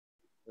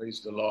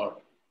Praise the Lord.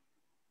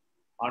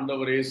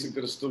 ஆண்டவர் இயேசு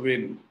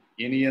கிறிஸ்துவின்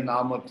இனிய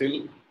நாமத்தில்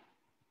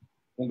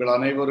உங்கள்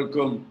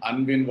அனைவருக்கும்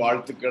அன்பின்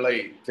வாழ்த்துக்களை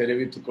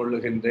தெரிவித்துக்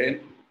கொள்ளுகின்றேன்.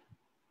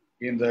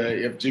 இந்த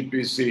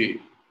FGPC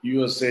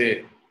USA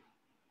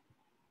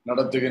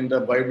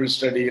நடத்துகின்ற பைபிள்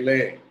ஸ்டடியிலே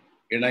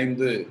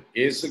இணைந்து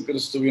இயேசு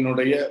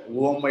கிறிஸ்துவினுடைய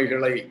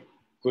உவமைகளை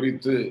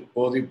குறித்து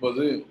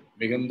போதிப்பது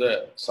மிகுந்த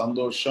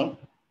சந்தோஷம்.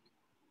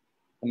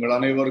 உங்கள்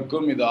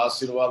அனைவருக்கும் இது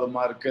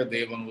ஆசீர்வாதமா இருக்க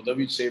தேவன்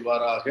உதவி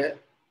செய்வாராக.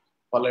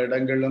 பல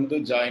இடங்களிலிருந்து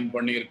ஜாயின்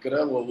பண்ணியிருக்கிற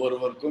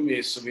ஒவ்வொருவருக்கும்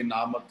இயேசுவின்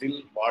நாமத்தில்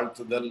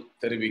வாழ்த்துதல்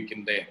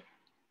தெரிவிக்கின்றேன்.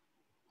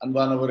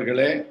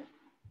 அன்பானவர்களே,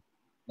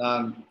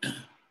 நான்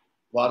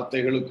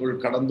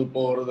வார்த்தைகளுக்குள் கடந்து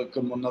போவதற்கு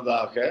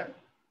முன்னதாக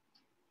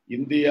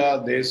இந்தியா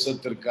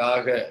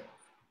தேசத்திற்காக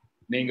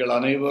நீங்கள்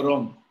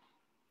அனைவரும்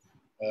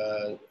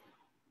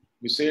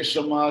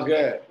விசேஷமாக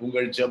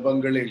உங்கள்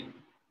ஜெபங்களில்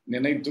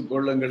நினைத்து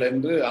கொள்ளுங்கள்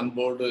என்று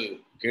அன்போடு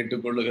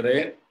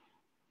கேட்டுக்கொள்ளுகிறேன்.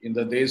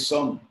 இந்த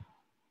தேசம்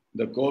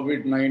இந்த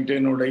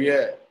COVID-19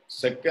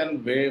 செகண்ட்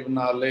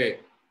வேவ்னாலே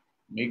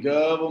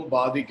மிகவும்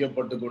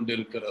பாதிக்கப்பட்டு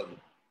கொண்டிருக்கிறது.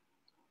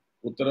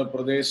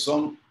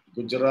 உத்தரப்பிரதேசம்,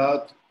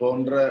 குஜராத்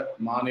போன்ற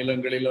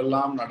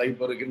மாநிலங்களிலெல்லாம்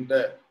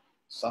நடைபெறுகின்ற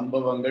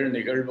சம்பவங்கள்,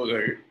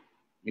 நிகழ்வுகள்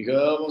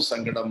மிகவும்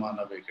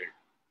சங்கடமானவைகள்.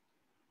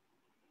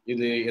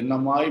 இது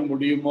என்னமாய்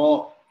முடியுமோ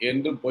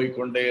என்று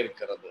போய்கொண்டே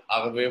இருக்கிறது.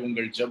 ஆகவே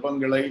உங்கள்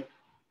ஜெபங்களை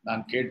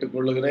நான்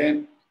கேட்டுக்கொள்ளுகிறேன்.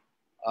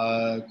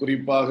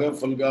 குறிப்பாக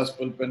ஃபுல்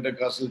காஸ்பல்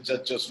பெண்டகாஸ்டல்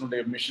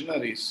சர்ச்சஸ்னுடைய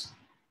மிஷனரிஸ்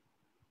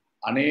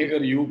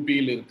அநேகர்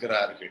யூபியில்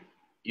இருக்கிறார்கள்.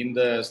 இந்த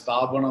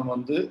ஸ்தாபனம்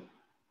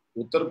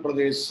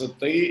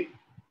உத்தரப்பிரதேசத்தை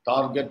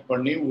டார்கெட்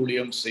பண்ணி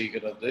ஊழியம்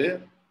செய்கிறது.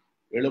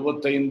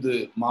 75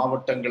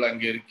 மாவட்டங்கள்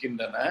அங்கே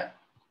இருக்கின்றன.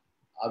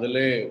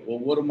 அதிலே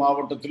ஒவ்வொரு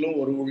மாவட்டத்திலும்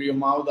ஒரு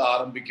ஊழியமாவது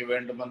ஆரம்பிக்க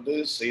வேண்டும் என்று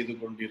செய்து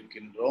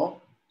கொண்டிருக்கின்றோம்.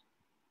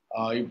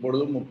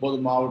 இப்பொழுது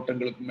 30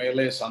 மாவட்டங்களுக்கு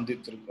மேலே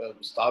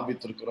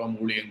ஸ்தாபித்திருக்கிறோம்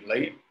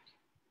ஊழியங்களை.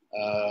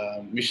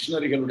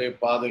 மிஷனரிகளுடைய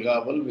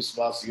பாதுகாவல்,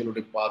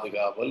 விசுவாசிகளுடைய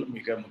பாதுகாவல்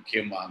மிக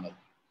முக்கியமானது.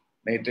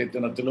 நேற்றைய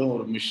தினத்திலும்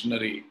ஒரு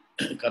மிஷனரி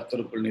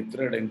கர்த்தருக்குள்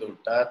நித்திரை அடைந்து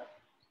விட்டார்.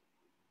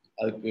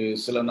 அதுக்கு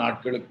சில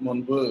நாட்களுக்கு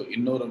முன்பு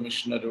இன்னொரு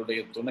மிஷனரியுடைய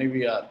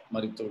துணைவியார்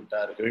மரித்து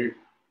விட்டார்கள்.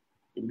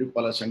 இப்படி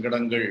பல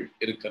சங்கடங்கள்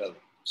இருக்கிறது.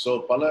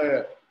 பல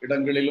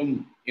இடங்களிலும்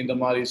இந்த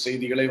மாதிரி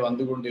செய்திகளை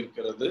வந்து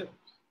கொண்டிருக்கிறது.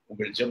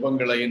 உங்கள்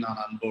ஜெபங்களை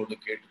நான் அன்போடு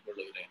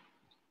கேட்டுக்கொள்கிறேன்.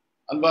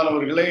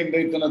 அன்பானவர்களே,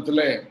 இன்றைய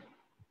தினத்திலே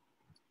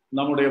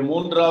நம்முடைய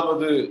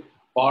 3வது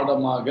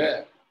பாடமாக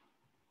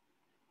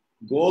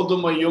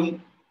கோதுமையும்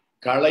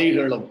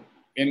களைகளும்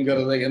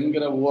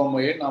என்கிற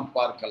உவமையை நாம்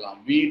பார்க்கலாம்.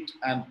 வீட்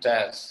அண்ட்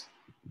டேஸ்.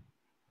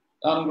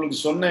 நான் உங்களுக்கு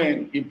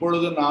சொன்னேன்,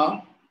 இப்பொழுது நாம்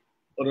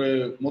ஒரு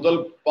முதல்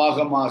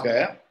பாகமாக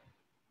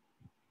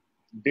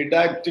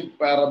டிடாக்டிக்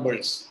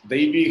பேரபிள்ஸ்,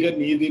 தெய்வீக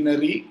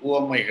நீதிநெறி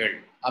உவமைகள்,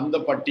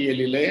 அந்த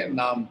பட்டியலிலே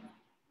நாம்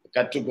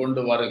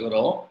கற்றுக்கொண்டு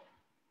வருகிறோம்.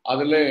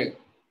 அதிலே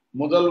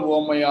முதல்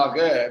உவமையாக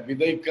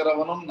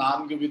விதைக்கிறவனும்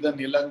 4 வித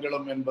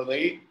நிலங்களும் என்பதை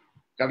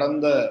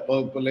கடந்த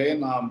வகுப்பிலே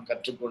நாம்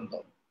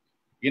கற்றுக்கொண்டோம்.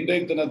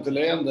 இன்றைய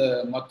தினத்திலே அந்த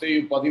மத்தேயு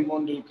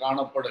 13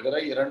 காணப்படுகிற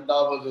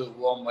 2வது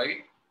உவமை,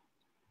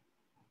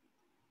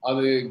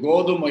 அது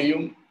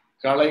கோதுமையும்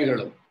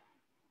களைகளும்.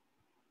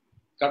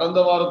 கடந்த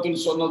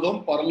வாரத்தில்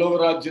சொன்னதும்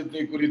பரலோக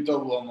ராஜ்யத்தை குறித்த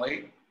உவமை.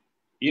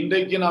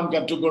 இன்றைக்கு நாம்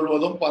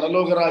கற்றுக்கொள்வதும்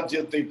பரலோக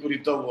ராஜ்யத்தை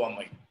குறித்த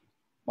உவமை.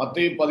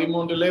 மத்தேயு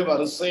 13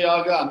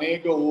 வரிசையாக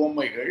அநேக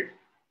உவமைகள்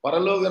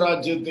பரலோக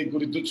ராஜ்யத்தை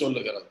குறித்து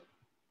சொல்லுகிறது.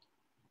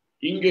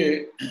 இங்கே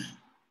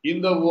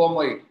இந்த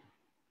உவமை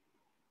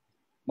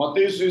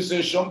மத்தேயு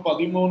சுவிசேஷம்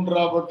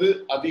 13வது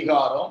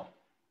அதிகாரம்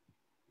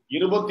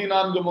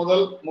 24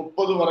 முதல்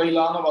 30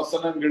 வரையிலான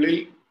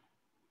வசனங்களில்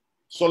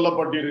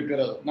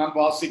சொல்லப்பட்டிருக்கிறது. நான்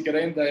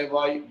வாசிக்கிறேன்,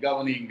 தயவாய்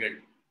கவனியுங்கள்.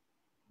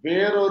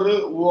 வேறொரு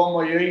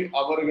உவமையை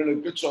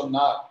அவர்களுக்கு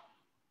சொன்னார்.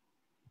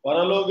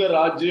 பரலோக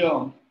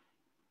ராஜ்யம்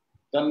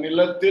தன்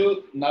நிலத்தில்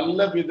நல்ல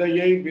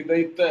விதையை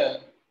விதைத்த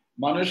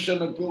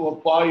மனுஷனுக்கு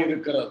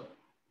ஒப்பாயிருக்கிறது.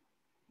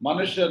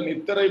 மனுஷர்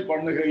நித்திரை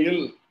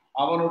பண்ணுகையில்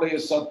அவனுடைய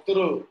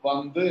சத்துரு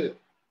வந்து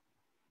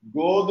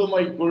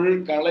கோதுமைக்குள்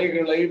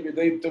களைகளை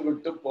விதைத்து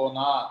விட்டு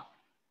போனான்.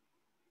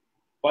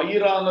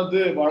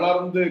 பயிரானது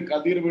வளர்ந்து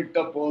கதிர்விட்ட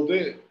போது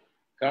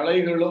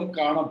களைகளும்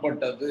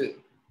காணப்பட்டது.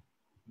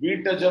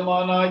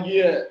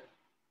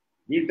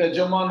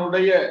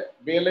 வீட்டெஜமானுடைய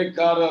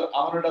வேலைக்காரர்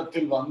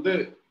அவனிடத்தில் வந்து,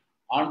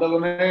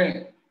 ஆண்டவனே,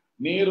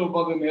 நீர்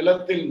உமது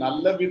நிலத்தில்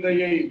நல்ல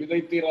விதையை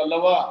விதைத்தீர்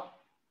அல்லவா?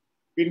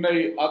 பின்னை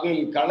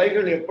அதில்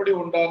களைகள் எப்படி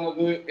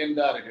உண்டானது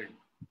என்றார்கள்.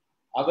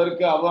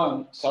 அதற்கு அவன்,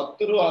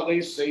 சத்துரு அதை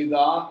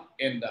செய்தான்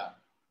என்றான்.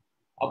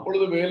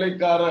 அப்பொழுது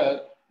வேலைக்காரர்,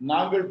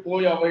 நாங்கள்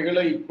போய்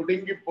அவைகளை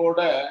பிடுங்கி போட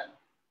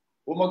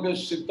உமக்கு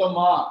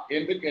சித்தமா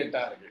என்று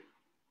கேட்டார்கள்.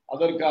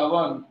 அதற்கு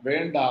அவன்,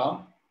 வேண்டாம்,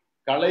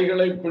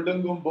 களைகளை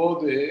பிடுங்கும்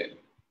போது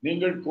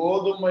நீங்கள்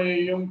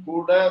கோதுமையையும்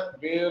கூட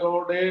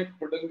வேரோடே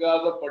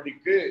பிடுங்காத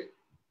படிக்கு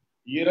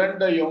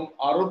 2ஐயும்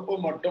அறுப்பு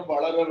மட்டும்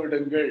வளர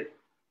விடுங்கள்.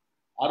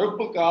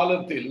 அறுப்பு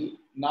காலத்தில்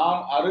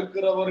நான்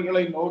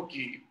அறுக்கிறவர்களை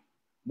நோக்கி,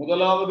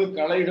 முதலாவது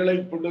களைகளை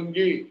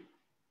பிடுங்கி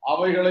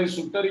அவைகளை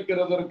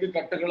சுட்டரிக்கிறதற்கு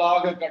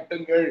கட்டுகளாக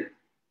கட்டுங்கள்.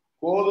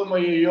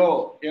 கோதுமையையோ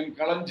என்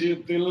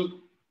களஞ்சியத்தில்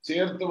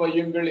சேர்த்து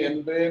வையுங்கள்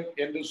என்பேன்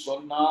என்று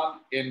சொன்னான்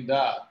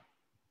என்றார்.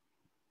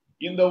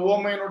 இந்த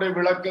உவமையினுடைய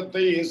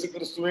விளக்கத்தை இயேசு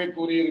கிறிஸ்துவே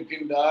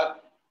கூறியிருக்கின்றார்.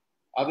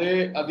 அதே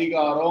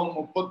அதிகாரம்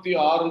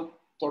 36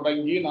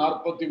 தொடங்கி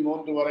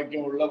 43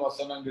 வரைக்கும் உள்ள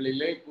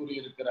வசனங்களிலே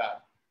கூறியிருக்கிறார்.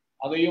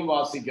 அதையும்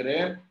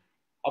வாசிக்கிறேன்.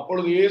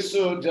 அப்பொழுது இயேசு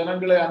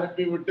ஜனங்களை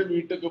அனுப்பிவிட்டு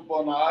வீட்டுக்கு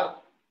போனார்.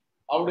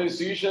 அவருடைய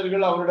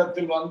சீஷர்கள்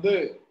அவரிடத்தில் வந்து,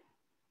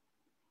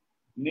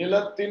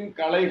 நிலத்தின்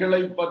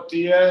களைகளை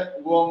பற்றிய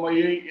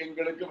உவமையை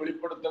எங்களுக்கு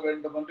வெளிப்படுத்த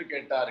வேண்டும் என்று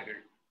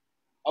கேட்டார்கள்.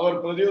 அவர்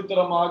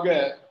பிரதியுத்தரமாக,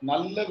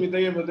 நல்ல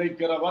விதையை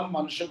விதைக்கிறவன்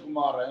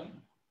மனுஷகுமாரன்,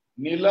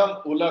 நிலம்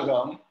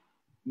உலகம்,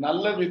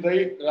 நல்ல விதை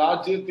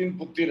ராஜ்யத்தின்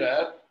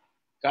புத்திரர்,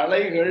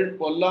 களைகள்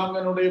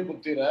பொல்லாங்கனுடைய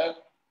புத்திரர்,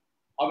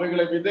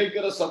 அவைகளை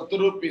விதைக்கிற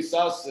சத்துரு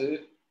பிசாசு,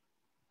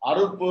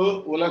 அறுப்பு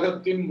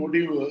உலகத்தின்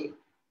முடிவு,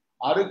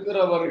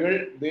 அறுக்கிறவர்கள்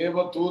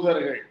தேவ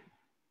தூதர்கள்.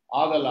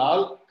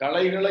 ஆதலால்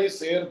களைகளை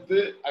சேர்த்து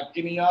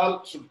அக்கினியால்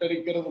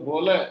சுட்டரிக்கிறது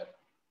போல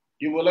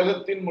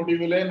இவ்வுலகத்தின்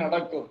முடிவிலே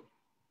நடக்கும்.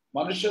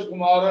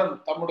 மனுஷகுமாரன்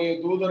தம்முடைய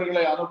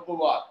தூதர்களை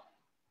அனுப்புவார்.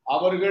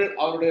 அவர்கள்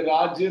அவருடைய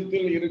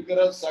ராஜ்யத்தில் இருக்கிற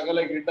சகல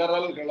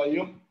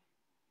இடறல்களையும்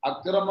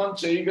அக்கிரமம்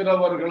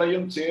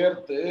செய்கிறவர்களையும்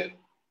சேர்த்து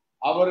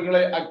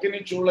அவர்களை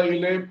அக்கினி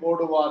சூளையிலே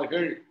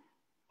போடுவார்கள்.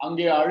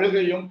 அங்கே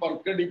அழுகையும்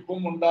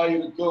பற்கடிப்பும்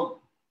உண்டாயிருக்கும்.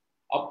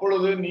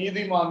 அப்பொழுது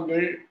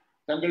நீதிமான்கள்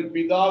தங்கள்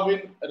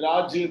பிதாவின்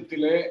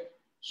ராஜ்யத்திலே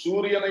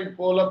சூரியனை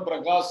போல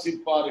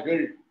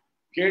பிரகாசிப்பார்கள்.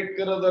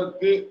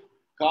 கேட்கிறதற்கு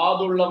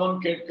காதுள்ளவன்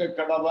கேட்க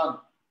கடவன்.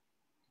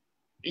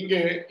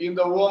 இங்கே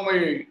இந்த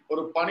உவமையை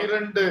ஒரு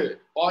 12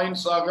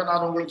 பாயிண்ட்ஸாக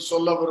நான் உங்களுக்கு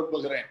சொல்ல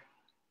விரும்புகிறேன்.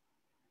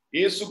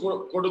 இயேசு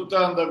கொடுத்த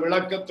அந்த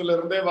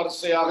விளக்கத்திலிருந்தே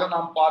வரிசையாக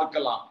நாம்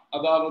பார்க்கலாம்.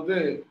 அதாவது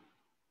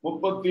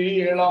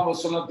 37ஆம்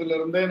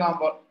வசனத்திலிருந்தே நாம்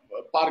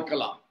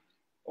பார்க்கலாம்.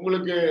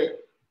 உங்களுக்கு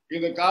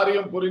இந்த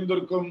காரியம்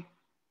புரிந்திருக்கும்.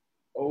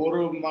 ஒரு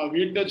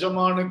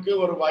வீட்டஜமானுக்கு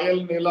ஒரு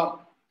வயல் நிலம்,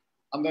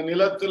 அந்த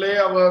நிலத்திலே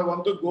அவர்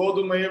வந்து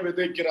கோதுமையை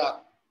விதைக்கிறார்.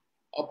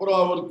 அப்புறம்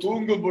அவர்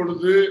தூங்கும்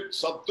பொழுது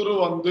சத்துரு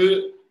வந்து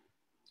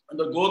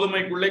அந்த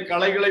கோதுமைக்குள்ளே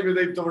களைகளை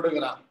விதைத்து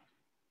விடுகிறார்.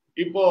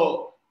 இப்போ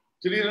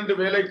திடீரென்று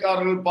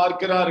வேலைக்காரர்கள்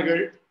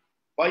பார்க்கிறார்கள்,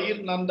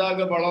 பயிர்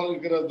நன்றாக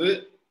வளர்கிறது,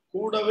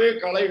 கூடவே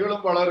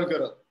களைகளும்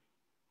வளர்கிறது.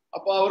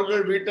 அப்ப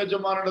அவர்கள்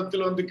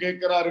வீட்டஜமானிடத்தில் வந்து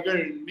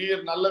கேட்கிறார்கள்,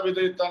 நீர் நல்ல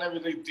விதைத்தானே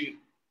விதைத்தீர்?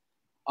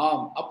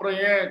 ஆம், அப்புறம்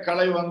ஏன்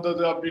களை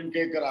வந்தது அப்படின்னு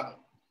கேட்கிறாங்க.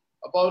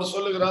 அப்ப அவர்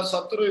சொல்லுகிறார்,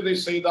 சத்துரு இதை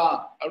செய்தான்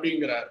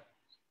அப்படிங்கிறார்.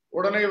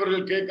 உடனே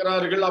இவர்கள்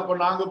கேட்கிறார்கள், அப்ப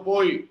நாங்க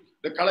போய்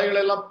இந்த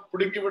களைகளை எல்லாம்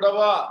பிடுங்கி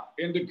விடவா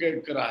என்று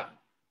கேட்கிறார்.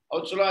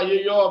 அவர் சொல்ல,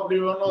 ஐயோ அப்படி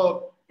வேணும்,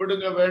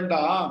 பிடுங்க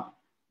வேண்டாம்.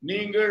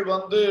 நீங்கள்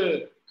வந்து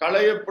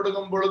களையை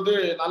பிடுங்கும் பொழுது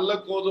நல்ல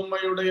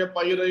கோதுமையுடைய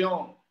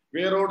பயிரையும்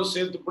வேரோடு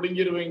சேர்த்து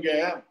பிடுங்கிடுவீங்க,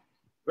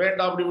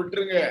 வேண்டாம், அப்படி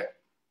விட்டுருங்க.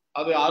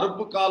 அது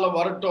அறுப்பு காலம்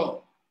வரட்டும்,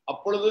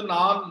 அப்பொழுது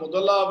நான்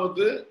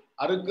முதலாவது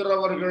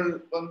அறுக்கிறவர்கள்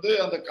வந்து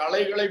அந்த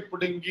களைகளை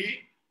பிடுங்கி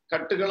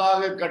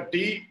கட்டுகளாக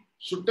கட்டி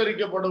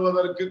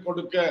சுட்டரிக்கப்படுவதற்கு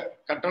கொடுக்க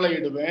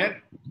கட்டளையிடுவேன்.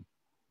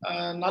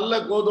 நல்ல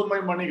கோதுமை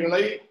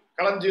மணிகளை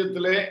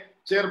களஞ்சியத்திலே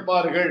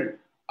சேர்ப்பார்கள்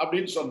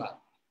அப்படின்னு சொன்னார்.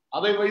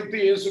 அதை வைத்து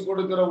இயேசு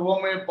கொடுக்கிற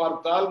உவமையை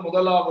பார்த்தால்,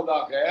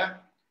 முதலாவதாக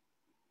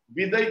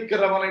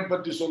விதைக்கிறவனை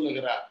பற்றி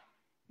சொல்லுகிறார்.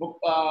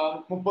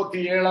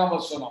 37ஆம்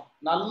வசனம்,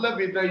 நல்ல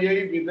விதையை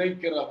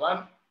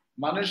விதைக்கிறவன்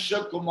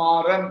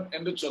மனுஷகுமாரன்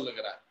என்று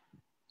சொல்லுகிறார்.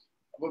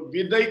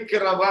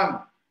 விதைக்கிறவன்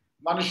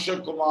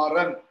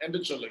மனுஷகுமாரன் என்று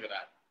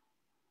சொல்லுகிறார்.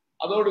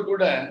 அதோடு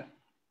கூட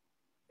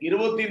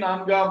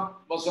 24ஆம்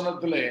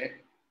வசனத்திலே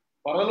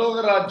பரலோக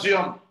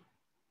ராஜ்யம்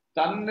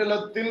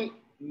தன்னிலத்தில்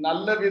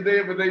நல்ல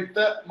விதையை விதைத்த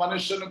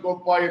மனுஷனுக்கு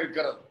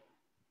ஒப்பாயிருக்கிறது.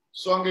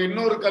 சோ அங்க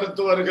இன்னொரு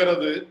கருத்து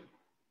வருகிறது,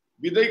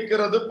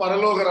 விதைக்கிறது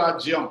பரலோக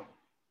ராஜ்யம்.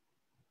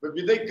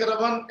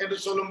 விதைக்கிறவன் என்று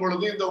சொல்லும்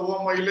பொழுது இந்த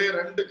உவமையிலே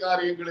 2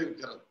 காரியங்கள்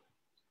இருக்கிறது.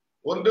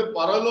 ஒன்று,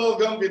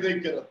 பரலோகம்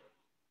விதைக்கிறது.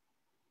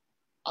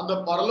 அந்த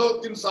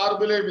பரலோகத்தின்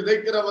சார்பிலே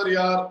விதைக்கிறவர்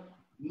யார்?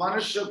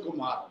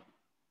 மனுஷகுமாரன்.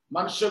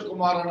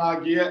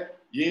 மனுஷகுமாரனாகிய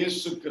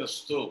இயேசு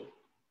கிறிஸ்து.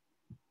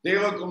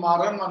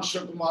 தேவகுமாரன்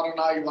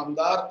மனுஷகுமாரனாய்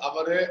வந்தார்,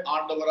 அவரே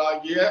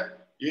ஆண்டவராகிய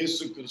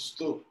இயேசு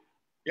கிறிஸ்து.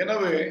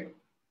 எனவே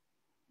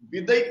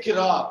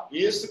விதைக்கிறார்,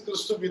 இயேசு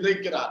கிறிஸ்து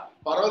விதைக்கிறார்,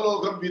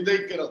 பரலோகம்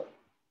விதைக்கிறது.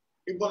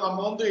 இப்ப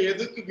நம்ம வந்து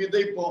எதுக்கு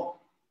விதைப்போம்?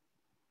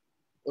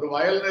 ஒரு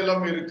வயல்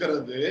நிலம்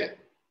இருக்கிறது,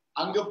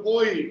 அங்க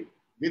போய்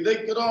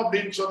விதைக்கிறோம்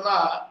அப்படின்னு சொன்னா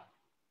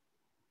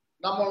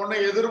நம்ம ஒண்ணு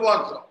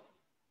எதிர்பார்க்கிறோம்,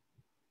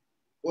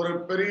 ஒரு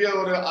பெரிய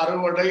ஒரு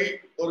அறுவடை,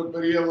 ஒரு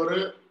பெரிய ஒரு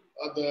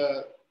அந்த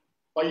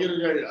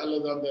பயிர்கள்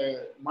அல்லது அந்த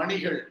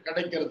மணிகள்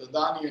கிடைக்கிறது,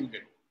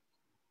 தானியங்கள்.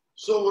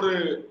 சோ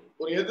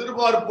ஒரு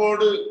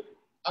எதிர்பார்ப்போடு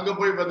அங்க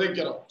போய்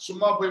விதைக்கிறோம்,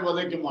 சும்மா போய்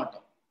விதைக்க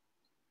மாட்டோம்.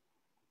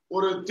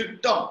 ஒரு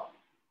திட்டம்,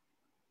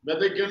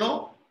 விதைக்கணும்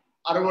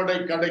அறுவடை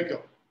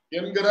கிடைக்கும்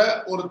என்கிற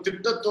ஒரு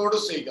திட்டத்தோடு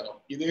செய்கிறோம்.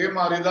 இதே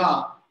மாதிரிதான்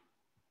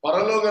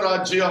பரலோக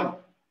ராஜ்யம்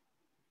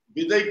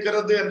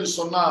விதைக்கிறது என்று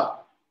சொன்னார்,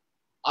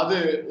 அது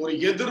ஒரு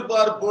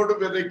எதிர்பார்ப்போடு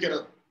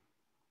விதைக்கிறது.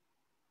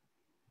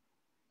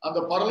 அந்த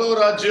பரலோக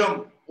ராஜ்யம்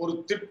ஒரு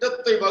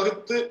திட்டத்தை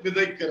வகுத்து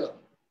விதைக்கிறது.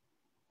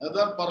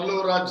 அதுதான்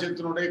பரலோக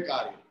ராஜ்யத்தினுடைய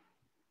காரியம்.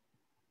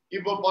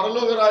 இப்போ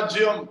பரலோக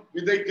ராஜ்யம்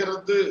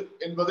விதைக்கிறது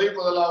என்பதை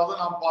முதலாவது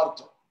நாம்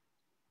பார்த்தோம்.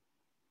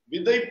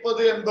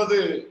 விதைப்பது என்பது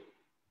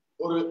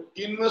ஒரு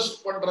இன்வெஸ்ட்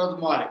பண்றது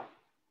மாதிரி,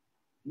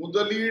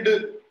 முதலீடு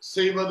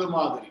செய்வது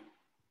மாதிரி,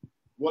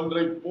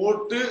 ஒன்றை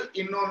போட்டு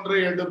இன்னொன்றை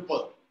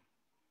எடுப்பது,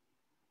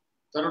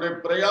 தன்னுடைய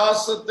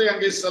பிரயாசத்தை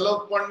அங்கே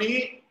செலவு பண்ணி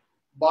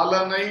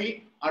பலனை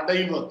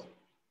அடைவது.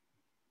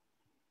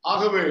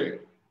 ஆகவே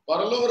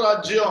பரலோக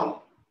ராஜ்யம்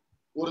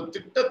ஒரு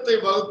திட்டத்தை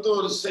வகுத்து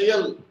ஒரு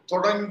செயல்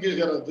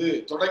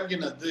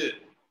தொடங்கினது.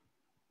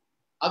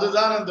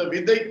 அதுதான் அந்த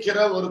விதைக்கிற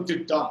ஒரு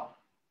திட்டம்.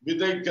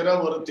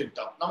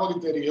 நமக்கு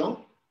தெரியும்,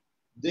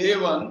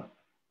 தேவன்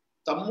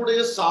தம்முடைய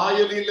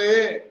சாயலிலே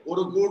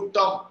ஒரு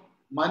கூட்டம்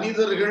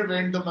மனிதர்கள்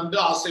வேண்டும் என்று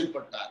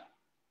ஆசைப்பட்டார்.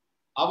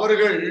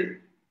 அவர்கள்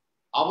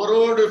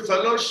அவரோடு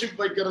ஃபெலோஷிப்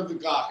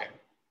வைக்கிறதுக்காக,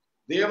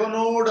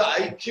 தேவனோடு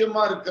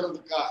ஐக்கியமா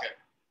இருக்கிறதுக்காக.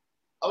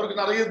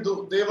 அவருக்கு நிறைய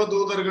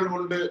தேவதூதர்கள்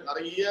உண்டு,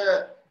 நிறைய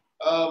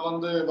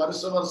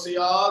வருஷ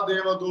வரிசையா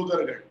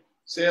தேவதூதர்கள்,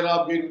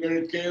 சேராபீன்கள்,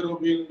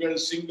 கேருபீன்கள்,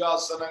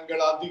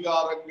 சிங்காசனங்கள்,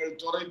 அதிகாரங்கள்,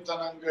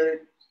 துரைத்தனங்கள்,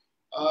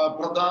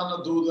 பிரதான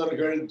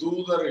தூதர்கள்,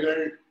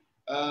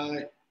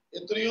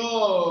 எத்தனையோ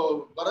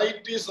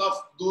வெரைட்டிஸ்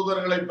ஆஃப்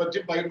தூதர்களை பற்றி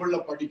பைபிள்ல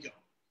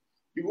படிக்கிறோம்.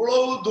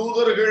 இவ்வளவு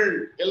தூதர்கள்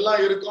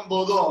எல்லாம் இருக்கும்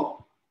போதும்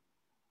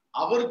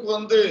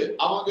அவருக்கு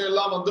அவங்க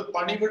எல்லாம்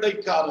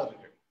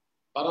பணிவிடைக்காரர்கள்,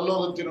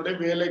 பரலோகத்தினுடைய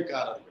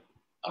வேலைக்காரர்கள்.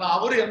 ஆனா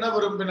அவர் என்ன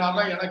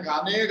விரும்பினார்னா, எனக்கு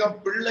அநேக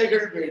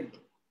பிள்ளைகள்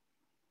வேண்டும்.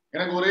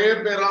 எனக்கு ஒரே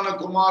பேரான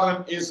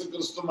குமாரன் இயேசு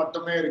கிறிஸ்து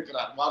மட்டுமே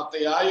இருக்கிறார்,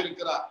 வார்த்தையாய்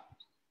இருக்கிறார்.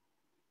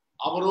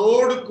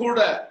 அவரோடு கூட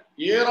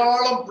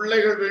ஏராளம்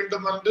பிள்ளைகள்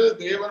வேண்டும் என்று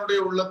தேவனுடைய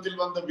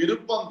உள்ளத்தில் வந்த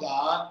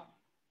விருப்பம்தான்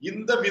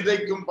இந்த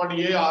விதைக்கும்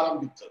பணியை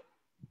ஆரம்பித்தது.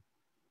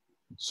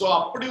 சோ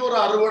அப்படி ஒரு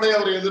அறுவடை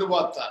அவர்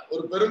எதிர்பார்த்தார்.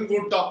 ஒரு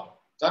பெருங்கூட்டம்,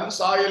 தன்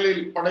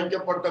சாயலில்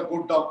படைக்கப்பட்ட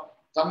கூட்டம்,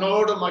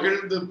 தன்னோடு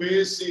மகிழ்ந்து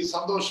பேசி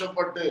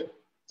சந்தோஷப்பட்டு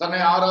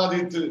தன்னை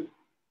ஆராதித்து,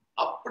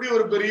 அப்படி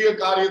ஒரு பெரிய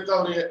காரியத்தை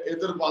அவர்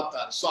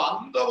எதிர்பார்த்தார். சோ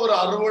அந்த ஒரு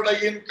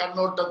அறுவடையின்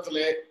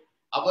கண்ணோட்டத்திலே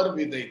அவர்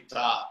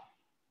விதைத்தார்.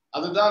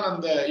 அதுதான்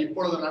அந்த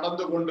இப்பொழுது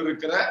நடந்து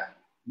கொண்டிருக்கிற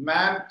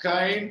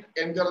mankind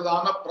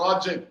என்கிறதான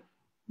project.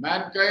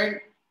 mankind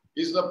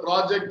is the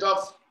project of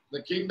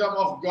the kingdom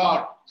of God,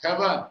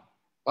 heaven,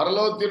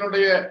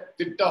 பரலோகத்தினுடைய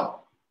திட்டம்.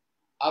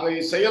 அதை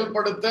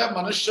செயல்படுத்த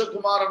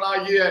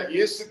மனுஷகுமாரனாகிய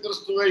இயேசு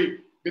கிறிஸ்துவை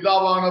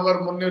பிதாவானவர்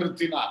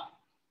முன்னிறுத்தினார்.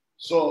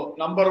 சோ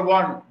நம்பர்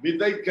 1,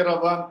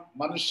 விதைக்கிறவன்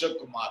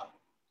மனுஷகுமாரன்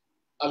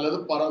அல்லது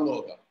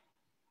பரலோகம்.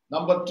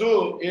 நம்பர் 2,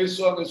 இயேசு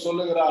அங்கு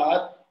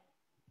சொல்லுகிறார்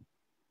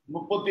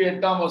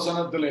 38ஆம்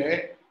வசனத்திலே,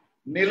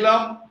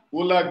 நிலம்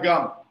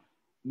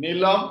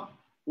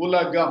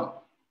உலகம்.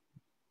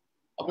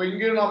 அப்ப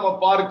இங்கே நாம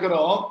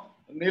பார்க்கிறோம்,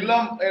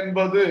 நிலம்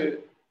என்பது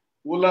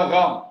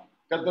உலகம்.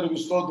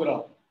 கர்த்தருக்கு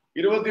ஸ்தோத்திரம்.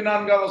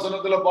 24ஆம்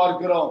வசனத்துல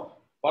பார்க்கிறோம்,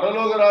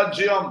 பரலோக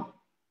ராஜ்யம்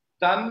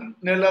தன்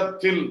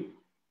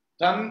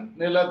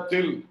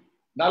நிலத்தில்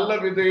நல்ல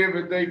விதையை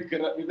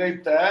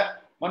விதைத்த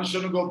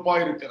மனுஷனுக்கு ஒப்பா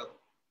இருக்கிறது.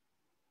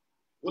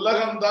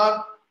 உலகம்தான்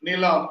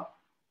நிலம்.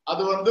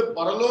 அது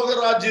பரலோக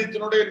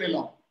ராஜ்யத்தினுடைய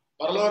நிலம்.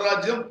 பரலோக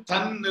ராஜ்யம்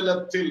தன்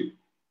நிலத்தில்.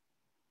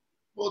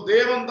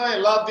 தேவன் தான்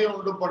எல்லாத்தையும்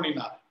உண்டு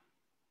பண்ணினார்.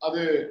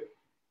 அது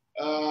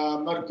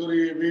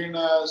mercury,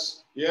 Venus,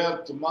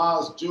 earth,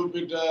 Mars,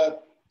 Jupiter,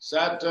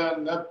 Saturn,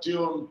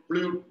 Neptune,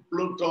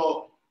 Pluto,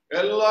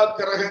 எல்லா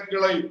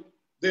கிரகங்களை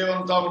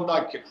தேவன் தான்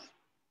உண்டாக்கினார்.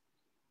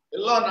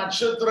 எல்லா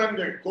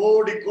நட்சத்திரங்கள்,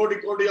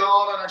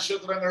 கோடியான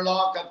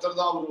நட்சத்திரங்கள்லாம் கர்த்தர்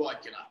தான்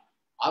உருவாக்கினார்.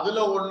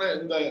 அதுல ஒண்ணு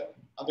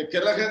அந்த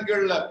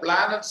கிரகங்கள்ல,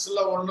 பிளானட்ஸ்ல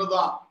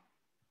ஒண்ணுதான்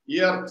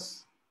எர்த்,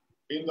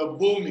 இந்த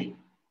பூமி.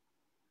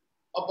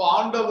 அப்ப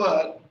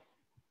ஆண்டவர்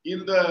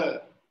இந்த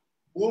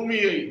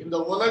பூமியை, இந்த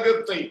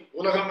உலகத்தை,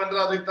 உலகம் என்று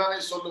அதைத்தானே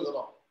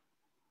சொல்லுகிறோம்,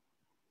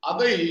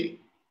 அதை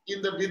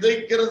இந்த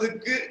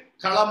விதைக்கிறதுக்கு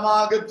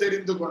களமாக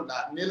தெரிந்து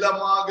கொண்டார்,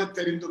 நிலமாக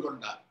தெரிந்து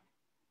கொண்டார்.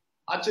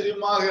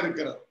 ஆச்சரியமாக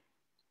இருக்கிறது.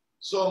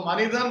 சோ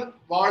மனிதன்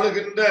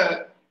வாழுகின்ற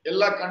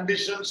எல்லா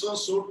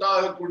கண்டிஷன்ஸும் சூட்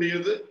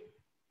ஆகக்கூடியது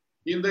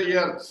இந்த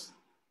எர்த்.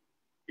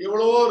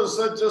 எவ்வளவோ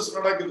ரிசர்ச்சஸ்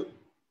நடக்குது.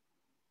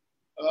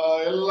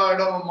 எல்லா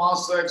இடமும்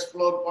மாச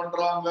எக்ஸ்ப்ளோர்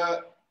பண்றாங்க,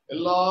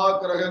 எல்லா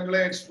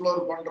கிரகங்களையும் எக்ஸ்ப்ளோர்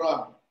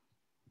பண்றாங்க.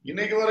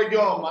 இன்னைக்கு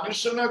வரைக்கும்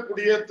மனுஷனை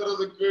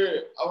குடியேற்றுறதுக்கு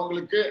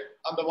அவங்களுக்கு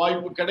அந்த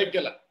வாய்ப்பு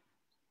கிடைக்கல.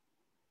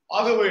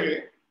 ஆகவே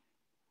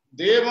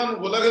தேவன்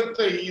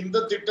உலகத்தை இந்த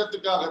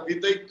திட்டத்துக்காக,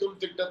 விதைக்கும்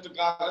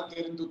திட்டத்துக்காக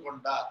தெரிந்து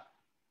கொண்டார்.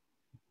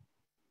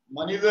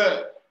 மனித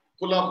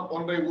குலம்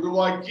ஒன்றை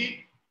உருவாக்கி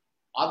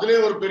அதிலே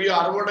ஒரு பெரிய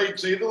அறுவடை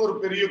செய்து ஒரு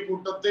பெரிய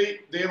கூட்டத்தை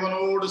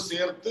தேவனோடு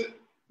சேர்த்து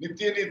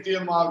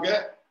நித்தியமாக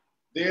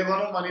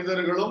தேவனும்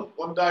மனிதர்களும்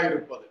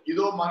ஒன்றாயிருப்பது.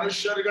 இதோ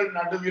மனுஷர்கள்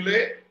நடுவிலே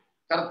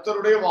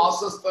கர்த்தருடைய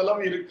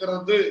வாசஸ்தலம்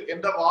இருக்கிறது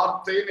என்ற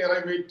வார்த்தையை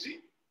நிறைவேற்றி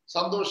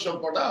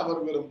சந்தோஷப்பட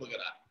அவர்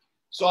விரும்புகிறார்.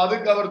 சோ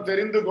அதுக்கு அவர்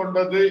தெரிந்து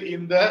கொண்டது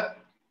இந்த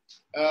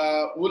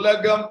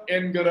உலகம்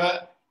என்கிற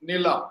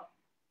நிலம்.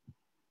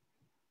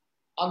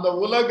 அந்த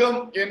உலகம்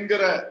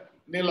என்கிற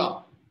நிலம்.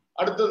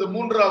 அடுத்தது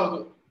 3வது,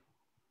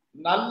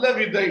 நல்ல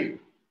விதை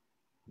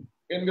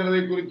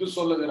என்கிறதை குறித்து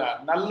சொல்லுகிறார்.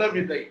 நல்ல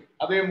விதை,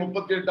 அதே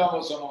 38ஆம்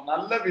வசனம்.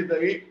 நல்ல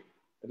விதை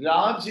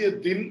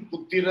ராஜ்யத்தின்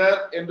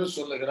புத்திரர் என்று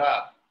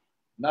சொல்லுகிறார்.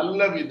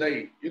 நல்ல விதை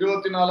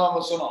 24ஆம்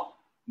வசனம்,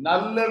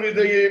 நல்ல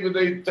விதையை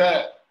விதைத்த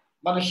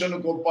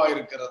மனுஷனுக்கு ஒப்பா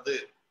இருக்கிறது.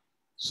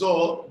 சோ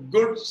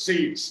குட்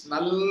சீட்ஸ்,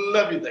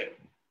 நல்ல விதை.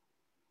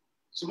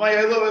 சும்மா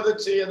ஏதோ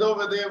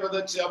விதைய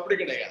விதைச்சு அப்படி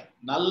கிடையாது.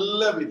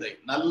 நல்ல விதை,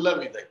 நல்ல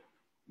விதை.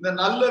 இந்த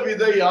நல்ல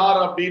விதை யார்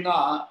அப்படின்னா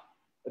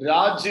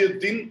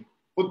ராஜ்யத்தின்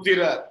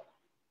புத்திரர்.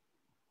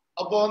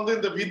 அப்போ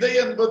இந்த விதை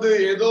என்பது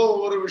ஏதோ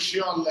ஒரு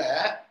விஷயம் அல்ல,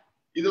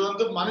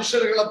 இது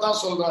மனுஷர்களை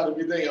தான் சொல்றாரு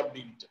விதை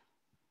அப்படின்ட்டு.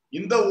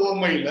 இந்த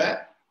ஓமையில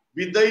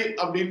விதை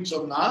அப்படின்னு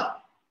சொன்னா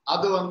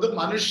அது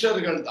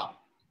மனுஷர்கள் தான்.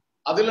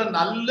 அதுல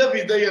நல்ல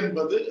விதை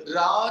என்பது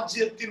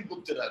ராஜ்யத்தின்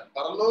புத்திரர்,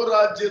 பரலோக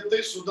ராஜ்யத்தை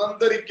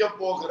சுதந்திரிக்க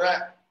போகிற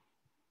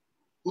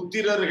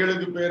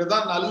புத்திரர்களுக்கு பேரு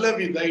தான் நல்ல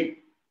விதை.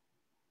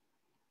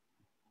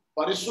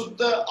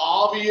 பரிசுத்த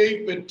ஆவியை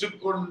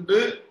பெற்றுக்கொண்டு,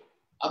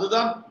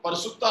 அதுதான்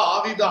பரிசுத்த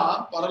ஆவிதான்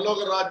பரலோக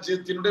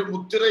ராஜ்யத்தினுடைய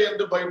முத்திரை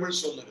என்று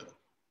பைபிள் சொல்லுகிறது.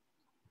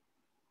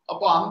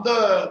 அப்ப அந்த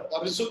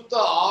பரிசுத்த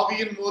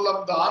ஆவியின்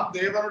மூலம்தான்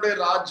தேவனுடைய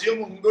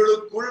ராஜ்யம்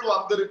உங்களுக்குள்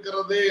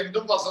வந்திருக்கிறது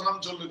என்றும்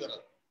வசனம்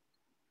சொல்லுகிறது.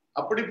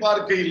 அப்படி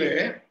பார்க்கையிலே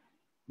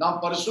நாம்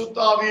பரிசுத்த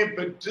ஆவியை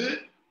பெற்று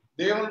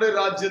தேவனுடைய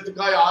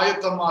ராஜ்யத்துக்காய்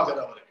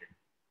ஆயத்தமாகிறவர்கள்.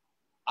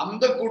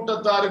 அந்த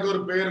கூட்டத்தாருக்கு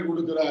ஒரு பெயர்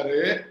கொடுக்கிறாரு,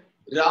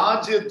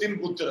 ராஜ்யத்தின்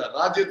புத்திரர்.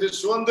 ராஜ்யத்தை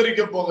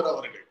சுதந்திரிக்க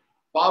போகிறவர்கள்,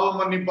 பாவ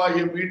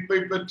மன்னிப்பாகிய மீட்பை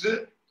பெற்று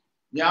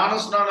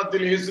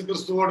ஞானஸ்நானத்தில் இயேசு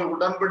கிறிஸ்துவோடு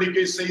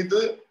உடன்படிக்கை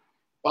செய்து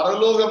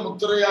பரலோக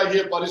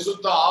முத்திரையாகிய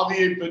பரிசுத்த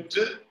ஆவியை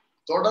பெற்று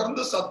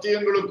தொடர்ந்து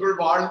சத்தியங்களுக்குள்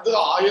வாழ்ந்து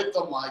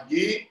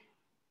ஆயத்தமாகி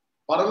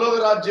பரலோக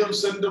ராஜ்யம்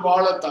சென்று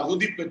வாழ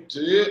தகுதி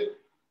பெற்று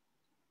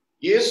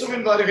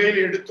இயேசுவின்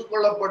வருகையில்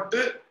எடுத்துக்கொள்ளப்பட்டு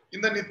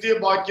இந்த நித்திய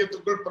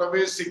பாக்கியத்துக்குள்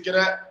பிரவேசிக்கிற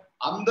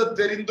அந்த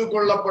தெரிந்து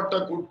கொள்ளப்பட்ட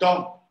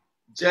கூட்டம்,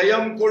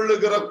 ஜெயம்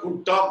கொள்ளுகிற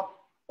கூட்டம்,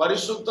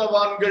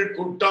 பரிசுத்தவான்கள்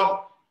கூட்டம்,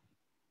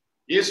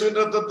 இயேசுவின்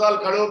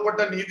ரத்தத்தால்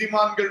கழுவப்பட்ட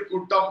நீதிமான்கள்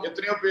கூட்டம்,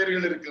 எத்தனையோ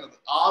பேர்கள் இருக்கிறது,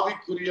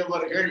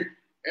 ஆவிக்குரியவர்கள்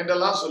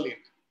என்றெல்லாம்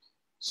சொல்லியிருக்கு.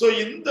 சோ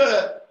இந்த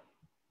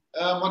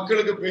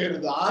மக்களுக்கு பேரு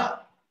தான்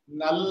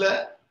நல்ல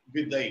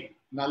விதை,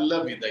 நல்ல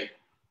விதை.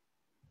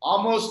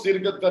 ஆமோஸ்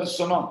தீர்க்க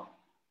தரிசனம்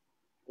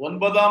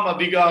 9ஆம்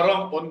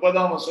அதிகாரம்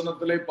 9ஆம்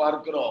வசனத்திலே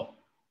பார்க்கிறோம்,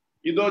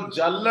 இதோ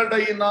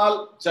ஜல்லடையினால்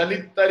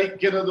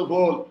சலித்தரிக்கிறது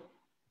போல்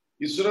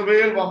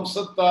இஸ்ரவேல்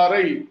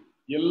வம்சத்தாரை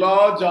எல்லா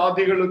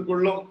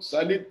ஜாதிகளுக்குள்ளும்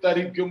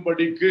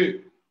சலித்தரிக்கும்படிக்கு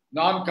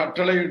நான்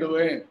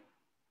கட்டளையிடுவேன்.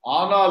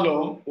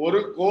 ஆனாலும் ஒரு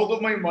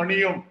கோதுமை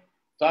மணியும்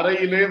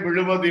தரையிலே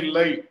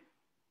விழுவதில்லை.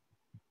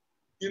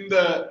 இந்த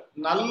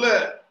நல்ல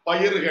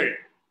பயிர்கள்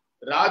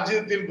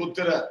ராஜ்யத்தின்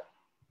புத்திரர்,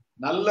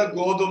 நல்ல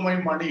கோதுமை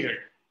மணிகள்.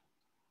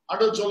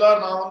 அடு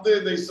சொல்லார், நான்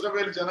இந்த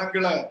இஸ்ரவேல்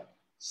ஜனங்களை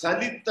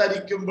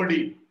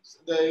சலித்தரிக்கும்படி,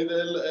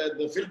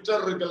 இந்த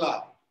ஃபில்டர்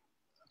இருக்கலாம்,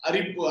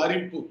 அரிப்பு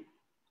அரிப்பு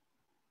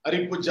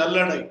அரிப்பு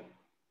ஜல்லடை,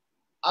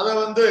 அதை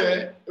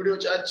இப்படி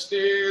வச்சு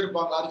அரிச்சுட்டே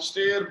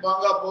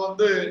இருப்பாங்க. அப்போ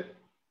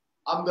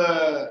அந்த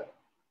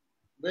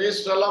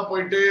வேஸ்ட் எல்லாம்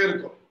போயிட்டே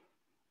இருக்கும்.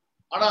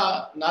 ஆனா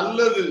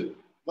நல்லது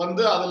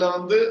அதுல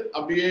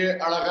அப்படியே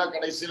அழகா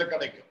கடைசியில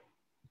கிடைக்கும்.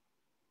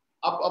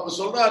 அப்ப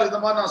சொல்றாரு, இந்த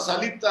மாதிரி நான்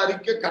சலித்து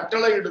அரிக்க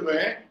கட்டளை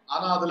இடுவேன்,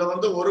 ஆனா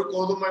அதுல ஒரு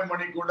கோதுமை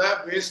மணி கூட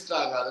வேஸ்ட்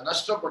ஆகாது,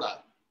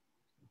 நஷ்டப்படாது.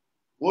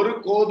 ஒரு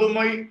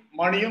கோதுமை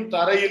மணியும்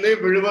தரையிலே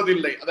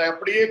விழுவதில்லை, அதை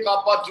அப்படியே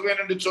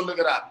காப்பாற்றுவேன் என்று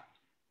சொல்லுகிறார்.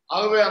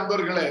 ஆகவே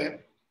அன்பர்களே,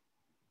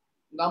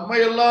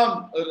 நம்மையெல்லாம்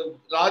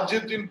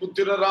ராஜ்யத்தின்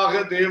புத்திரராக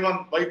தேவன்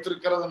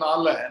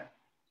வைத்திருக்கிறதுனால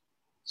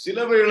சில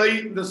வேளை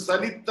இந்த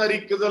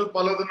சலித்தரிக்குதல்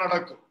பலது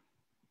நடக்கும்.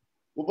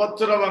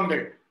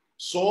 உபத்திரவங்கள்,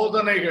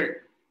 சோதனைகள்,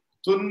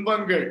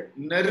 துன்பங்கள்,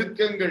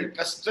 நெருக்கங்கள்,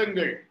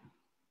 கஷ்டங்கள்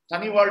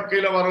தனி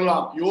வாழ்க்கையில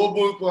வரலாம்.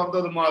 யோபுவுக்கு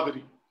வந்தது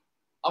மாதிரி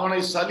அவனை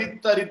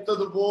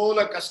சலித்தரித்தது போல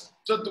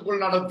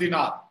கஷ்டத்துக்குள்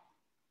நடத்தினார்.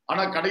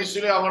 ஆனா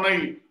கடைசியிலே அவனை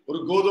ஒரு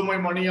கோதுமை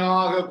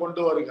மணியாக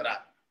கொண்டு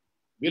வருகிறார்,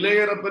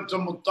 விலையேற பெற்ற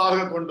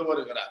முத்தாக கொண்டு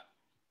வருகிறார்.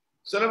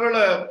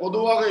 சிலவேளை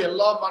பொதுவாக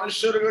எல்லா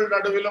மனுஷர்கள்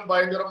நடுவிலும்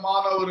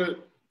பயங்கரமான ஒரு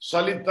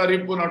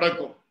சலித்தரிப்பு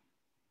நடக்கும்.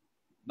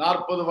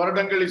 40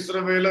 வருடங்கள்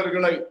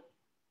இஸ்ரவேலர்களை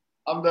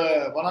அந்த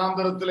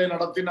வனாந்தரத்திலே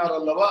நடத்தினார்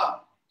அல்லவா?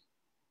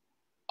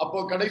 அப்போ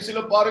கடைசியில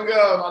பாருங்க,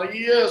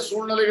 நிறைய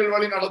சூழ்நிலைகள்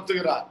வழி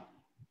நடத்துகிறார்.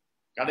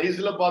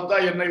 கடைசியில பார்த்தா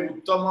என்னை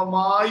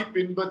உத்தமமாய்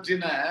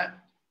பின்பற்றின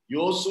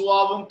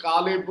யோசுவாவும்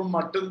காலேபும்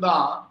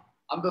மட்டும்தான்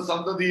அந்த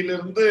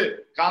சந்ததியிலிருந்து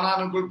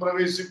கானானுக்குள்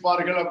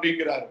பிரவேசிப்பார்கள்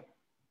அப்படிங்கிறாரு.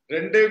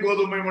 2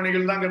 கோதுமை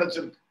மணிகள் தான்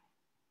கிடைச்சிருக்கு.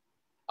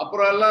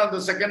 அப்புறம் எல்லாம் அந்த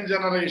செகண்ட்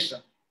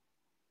ஜெனரேஷன்.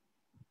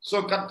 சோ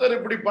கர்த்தர்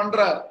இப்படி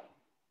பண்றார்.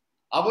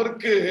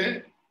 அவருக்கு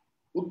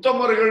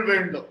உத்தமர்கள்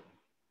வேண்டும்.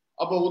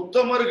 அப்ப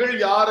உத்தமர்கள்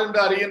யார் என்று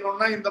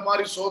அறியணும்னா இந்த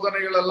மாதிரி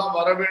சோதனைகள் எல்லாம்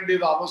வர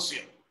வேண்டியது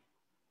அவசியம்.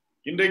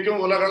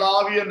 இன்றைக்கும்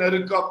உலகளாவிய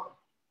நெருக்கம்,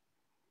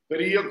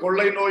 பெரிய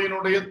கொள்ளை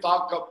நோயினுடைய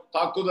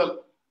தாக்குதல்.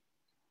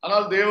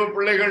 ஆனால் தேவ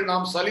பிள்ளைகள்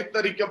நாம்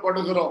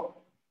சலித்தரிக்கப்படுகிறோம்.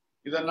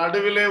 இதன்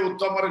நடுவிலே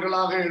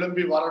உத்தமர்களாக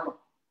எழும்பி வரணும்.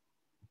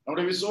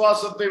 நம்முடைய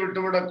விசுவாசத்தை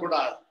விட்டுவிடக்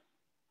கூடாது.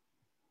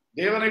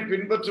 தேவனை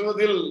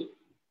பின்பற்றுவதில்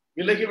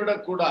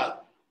விலகிவிடக் கூடாது.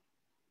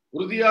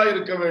 உறுதியா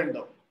இருக்க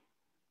வேண்டும்.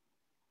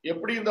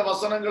 எப்படி இந்த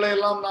வசனங்களை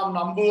எல்லாம் நாம்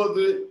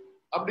நம்புவது,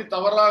 அப்படி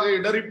தவறாக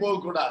இடறி போக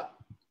கூடாது.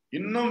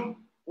 இன்னும்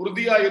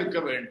உறுதியா இருக்க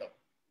வேண்டும்.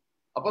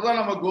 அப்பதான்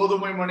நம்ம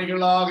கோதுமை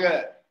மணிகளாக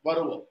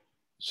வருவோம்.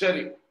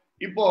 சரி,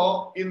 இப்போ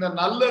இந்த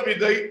நல்ல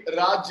விதை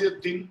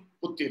ராஜ்யத்தின்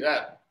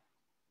புத்திரர்.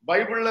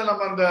 பைபிள்ல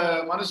நம்ம அந்த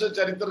மனுஷ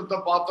சரித்திரத்தை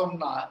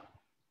பார்த்தோம்னா,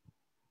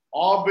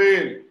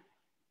 ஆபேல்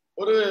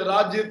ஒரு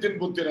ராஜ்யத்தின்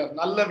புத்திரர்,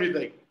 நல்ல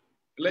விதை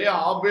இல்லையா?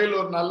 ஆபேல்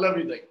ஒரு நல்ல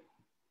விதை,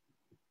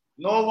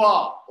 நோவா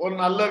ஒரு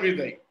நல்ல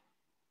விதை,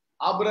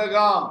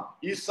 ஆபிரகாம்,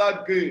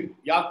 ஈசாக்கு,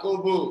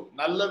 யாக்கோபு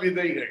நல்ல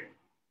விதைகள்,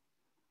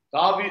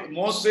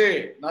 மோசே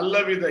நல்ல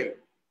விதை,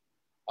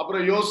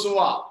 அப்புறம்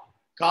யோசுவா,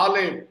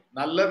 காலேப்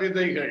நல்ல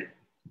விதைகள்,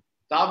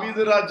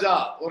 தாவீது ராஜா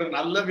ஒரு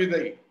நல்ல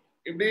விதை.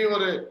 இப்படி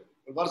ஒரு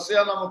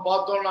வரிசையா நம்ம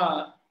பார்த்தோம்னா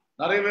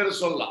நிறைய பேர்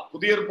சொல்லலாம்.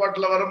 புதிய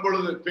ஏற்பாட்டுல வரும்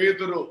பொழுது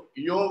பேதுரு,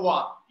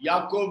 யோவான்,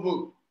 யாக்கோபு,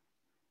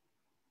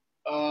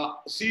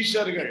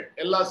 சீஷர்கள்,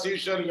 எல்லா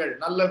சீஷர்கள்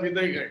நல்ல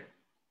விதைகள்.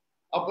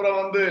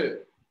 அப்புறம்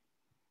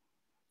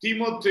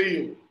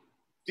தீமோத்தேயு,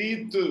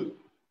 தீத்து,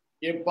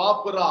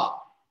 எப்பாப்புரா,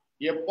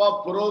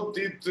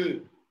 எப்பாப்புரோதீத்து,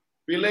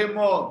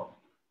 பிலேமோன்,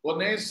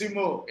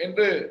 ஒனேசிமு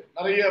என்று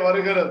நிறைய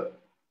வருகிறது.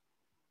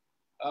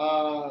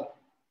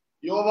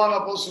 யோவான்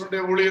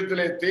அப்போஸ்தலனுடைய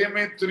ஊழியத்திலே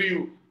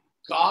தேமேத்திரியு,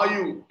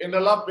 காயு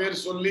என்றெல்லாம்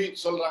பேர் சொல்லி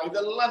சொல்றாங்க.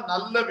 இதெல்லாம்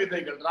நல்ல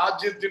விதைகள்,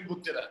 ராஜ்யத்தின்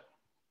புத்திரர்.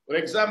 ஒரு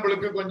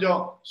எக்ஸாம்பிளுக்கு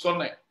கொஞ்சம்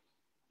சொன்னேன்.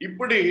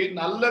 இப்படி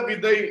நல்ல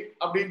விதை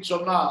அப்படின்னு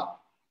சொன்னா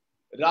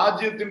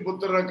ராஜ்யத்தின்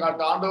புத்திரரை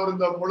காட்ட ஆண்டவர்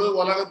இந்த முழு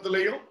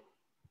உலகத்திலையும்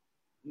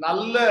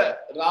நல்ல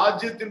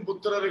ராஜ்யத்தின்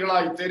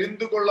புத்திரர்களாய்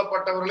தெரிந்து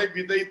கொள்ளப்பட்டவர்களை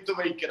விதைத்து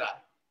வைக்கிறார்.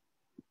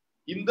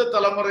 இந்த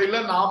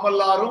தலைமுறையில நாம்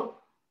எல்லாரும்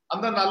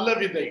அந்த நல்ல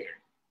விதைகள்.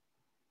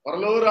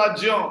 பரலோக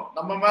ராஜ்யம்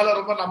நம்ம மேல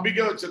ரொம்ப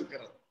நம்பிக்கை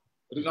வச்சிருக்கிறது.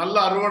 ஒரு நல்ல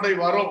அறுவடை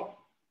வரும்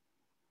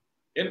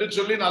என்று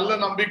சொல்லி நல்ல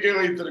நம்பிக்கை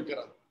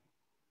வைத்திருக்கிறது.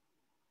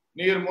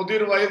 நீர்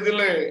முதிர்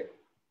வயதிலே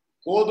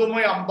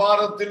கோதுமை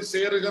அம்பாரத்தில்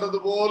சேருகிறது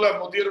போல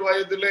முதிர்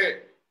வயதிலே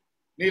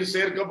நீர்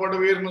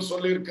சேர்க்கப்படுவீர்னு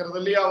சொல்லி இருக்கிறது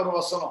இல்லையா ஒரு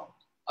வசனம்.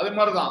 அது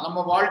மாதிரிதான் நம்ம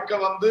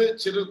வாழ்க்கை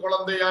சிறு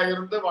குழந்தையா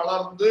இருந்து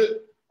வளர்ந்து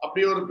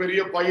அப்படி ஒரு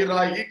பெரிய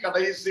பயிராகி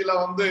கடைசியில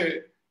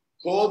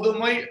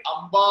கோதுமை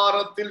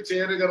அம்பாரத்தில்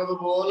சேருகிறது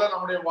போல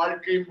நம்முடைய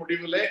வாழ்க்கை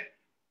முடிவிலே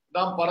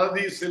நாம்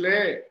பரதீசிலே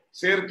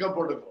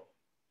சேர்க்கப்படுகிறோம்.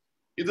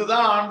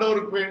 இதுதான்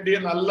ஆண்டவருக்கு வேண்டிய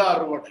நல்ல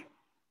அறுவடை.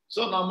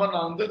 சோ நம்ம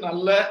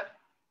நல்ல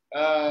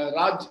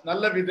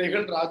நல்ல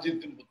விதைகள்,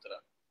 ராஜ்யத்தின்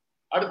புத்திரர்.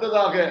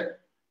 அடுத்ததாக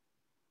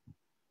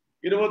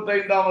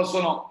 25ஆம்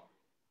வசனம்.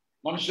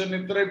 மனுஷன்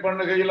நித்திரை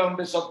பண்ணுகையில்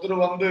அவனுடைய சத்துரு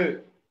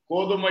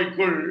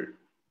கோதுமைக்குள்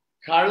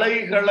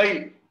களைகளை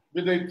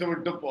விதைத்து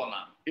விட்டு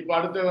போனான். இப்ப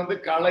அடுத்து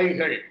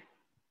களைகள்,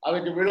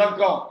 அதுக்கு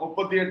விளக்கம்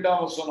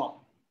 38ஆம் வசனம்.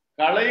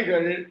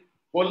 களைகள்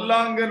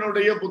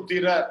பொல்லாங்கனுடைய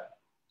புத்திரர்,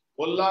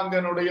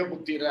 பொல்லாங்கனுடைய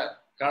புத்திரர்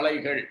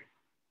களைகள்.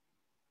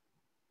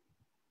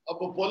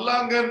 அப்போ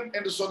பொல்லாங்கன்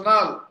என்று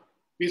சொன்னால்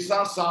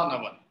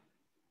பிசாசானவன்.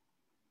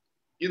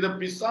 இது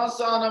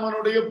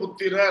பிசாசானவனுடைய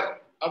புத்திரர்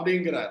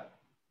அப்படிங்கிறார்.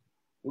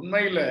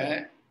 உண்மையில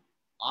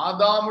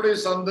ஆதாமுடைய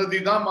சந்ததி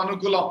தான்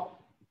மனுக்குலம்.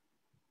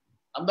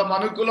 அந்த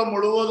மனுக்குலம்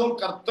முழுவதும்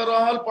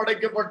கர்த்தரால்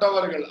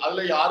படைக்கப்பட்டவர்கள்.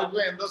 அதுல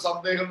யாருக்கும் எந்த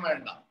சந்தேகம்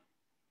வேண்டாம்.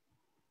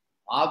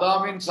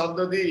 ஆதாமின்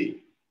சந்ததி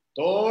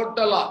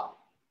டோட்டலா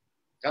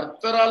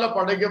கர்த்தரால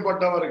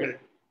படைக்கப்பட்டவர்கள்.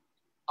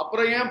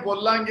 அப்புறம் ஏன்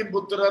பொல்லாங்கின்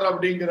புத்திரர்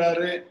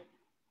அப்படிங்கிறாரு?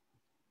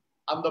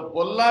 அந்த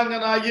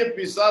பொல்லாங்கனாகிய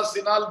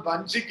பிசாசினால்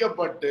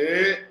வஞ்சிக்கப்பட்டு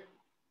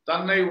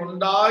தன்னை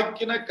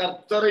உண்டாக்கின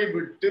கர்த்தரை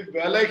விட்டு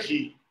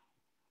விலகி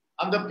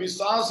அந்த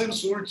பிசாசின்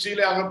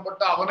சூழ்ச்சியிலே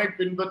அகப்பட்ட அவனை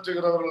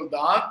பின்பற்றுகிறவர்கள்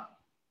தான்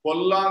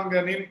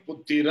பொல்லாங்கனின்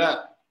புத்திரர்.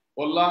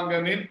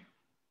 பொல்லாங்கனின்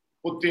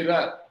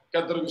புத்திரர்.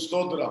 கர்த்தருக்கு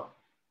ஸ்தோத்திரம்.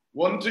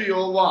 1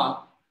 யோவான்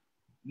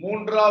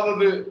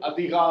 3வது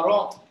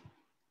அதிகாரம்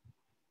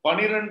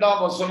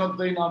 12ஆம்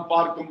வசனத்தை நாம்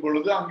பார்க்கும்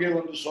பொழுது அங்கே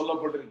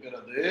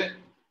சொல்லப்பட்டிருக்கிறது.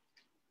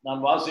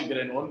 நான்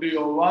வாசிக்கிறேன். 1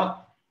 யோவான்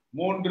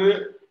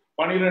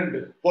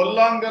 3:12.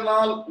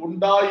 பொல்லாங்கனால்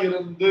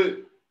உண்டாயிருந்து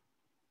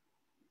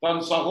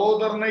தன்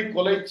சகோதரனை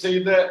கொலை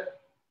செய்த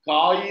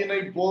காயினை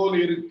போல்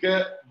இருக்க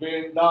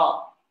வேண்டாம்.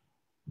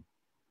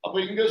 அப்ப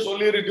இங்க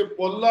சொல்லி இருக்கு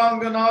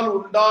பொல்லாங்கனால்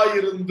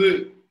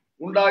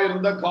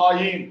உண்டாயிருந்த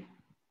காயின்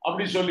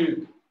அப்படி சொல்லி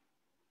இருக்கு.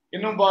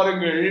 இன்னும்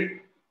பாருங்கள்,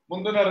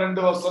 முந்தின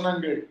 2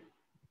 வசனங்கள்,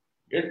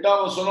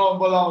 8ஆம் வசனம்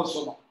 9ஆம்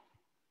வசனம்.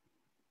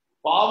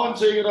 பாவம்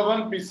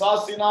செய்கிறவன்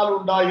பிசாசினால்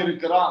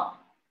உண்டாயிருக்கிறான்,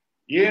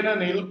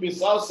 ஏனெனில்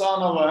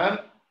பிசாசானவன்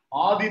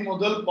ஆதி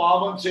முதல்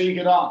பாவம்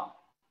செய்கிறான்.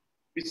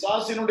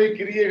 பிசாசினுடைய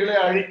கிரியைகளை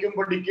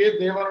அழிக்கும்படிக்கே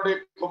தேவனுடைய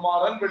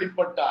குமாரன்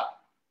வெளிப்பட்டார்.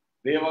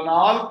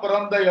 தேவனால்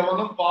பிறந்த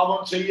எவனும்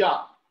பாவம்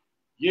செய்யான்,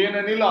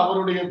 ஏனெனில்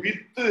அவருடைய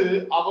வித்து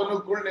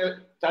அவனுக்குள்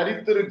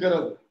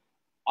தரித்திருக்கிறது.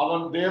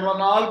 அவன்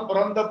தேவனால்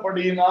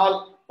பிறந்தபடியினால்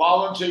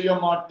பாவம் செய்ய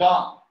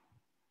மாட்டான்.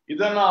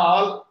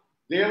 இதனால்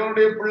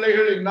தேவனுடைய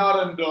பிள்ளைகள் இன்னார்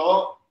என்றோ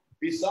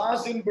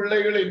பிசாசின்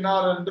பிள்ளைகள்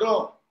இன்னார் என்றோ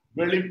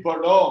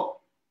வெளிப்படும்.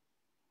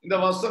 இந்த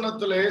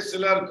வசனத்திலே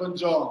சிலர்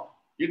கொஞ்சம்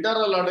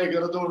இடரல்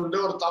அடைகிறது உண்டு.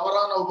 ஒரு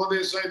தவறான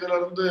உபதேசம் இதுல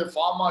இருந்து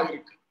ஃபார்ம்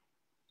ஆயிருக்கு.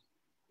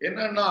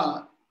 என்னன்னா,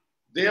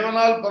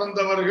 தேவனால்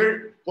பிறந்தவர்கள்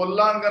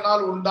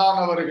பொல்லாங்கனால்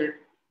உண்டானவர்கள்,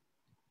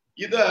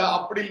 இத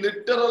அப்படி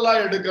லிட்டரலா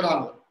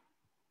எடுக்கிறாங்க.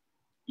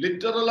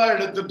 லிட்டரலா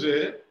எடுத்துட்டு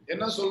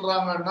என்ன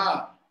சொல்றாங்கன்னா,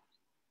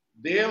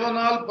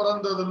 தேவனால்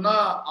பிறந்ததுன்னா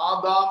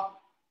ஆதாம்,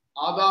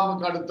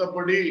 ஆதாமுக்கு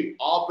அடுத்தபடி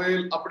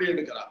ஆபேல் அப்படி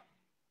எடுக்கிறார்,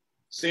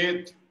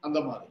 சேத் அந்த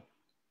மாதிரி.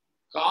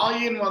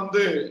 காயின்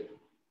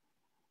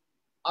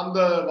அந்த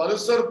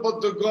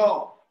வலுசற்பத்துக்கும்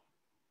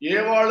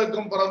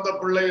ஏவாளுக்கும் பிறந்த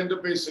பிள்ளை என்று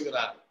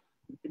பேசுகிறார்.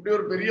 இப்படி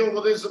ஒரு பெரிய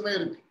உபதேசமே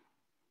இருக்கு.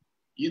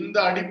 இந்த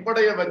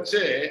அடிப்படையை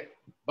வச்சு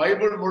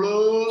பைபிள்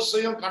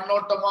முழுசையும்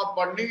கண்ணோட்டமா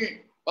பண்ணி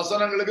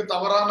வசனங்களுக்கு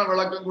தவறான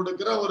விளக்கம்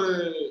கொடுக்கிற ஒரு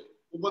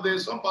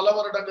உபதேசம் பல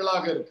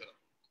வருடங்களாக இருக்கிறது.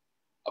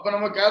 அப்ப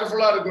நம்ம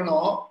கேர்ஃபுல்லா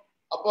இருக்கணும்.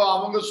 அப்போ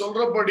அவங்க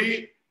சொல்றபடி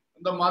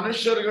இந்த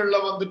மனுஷர்கள்ல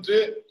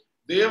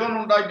தேவன்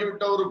உண்டாக்கி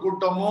விட்ட ஒரு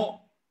கூட்டமும்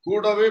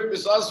கூடவே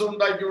பிசாசு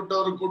உண்டாக்கி விட்ட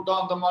ஒரு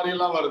கூட்டம் அந்த மாதிரி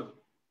எல்லாம் வருது.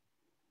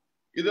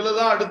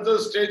 இதுலதான் அடுத்த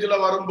ஸ்டேஜ்ல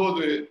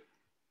வரும்போது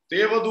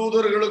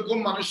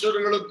தேவதூதர்களுக்கும்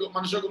மனுஷர்களுக்கும்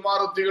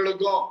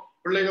மனுஷகுமாரத்திகளுக்கும்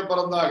பிள்ளைகள்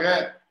பிறந்தாக,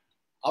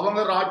 அவங்க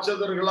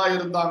ராட்சதர்களா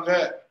இருந்தாங்க.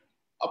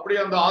 அப்படி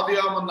அந்த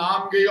ஆதியாம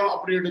 4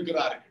 அப்படி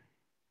எடுக்கிறார்கள்.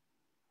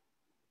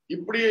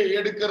 இப்படி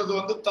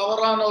எடுக்கிறது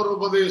தவறான ஒரு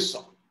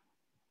உபதேசம்.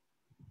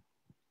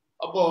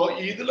 அப்போ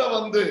இதுல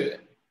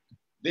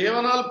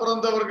தேவனால்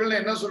பிறந்தவர்கள்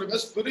என்ன சொல்லுங்க,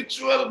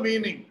 ஸ்பிரிச்சுவல்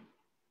மீனிங்.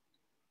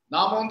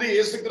 நாம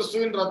இயேசு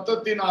கிறிஸ்துவின்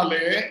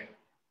ரத்தத்தினாலே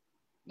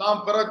நாம்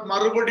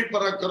மறுபடி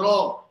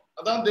பிறக்கிறோம்.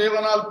 அதான்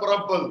தேவனால்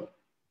பிறப்பது.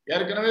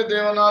 ஏற்கனவே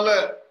தேவனால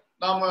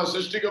நாம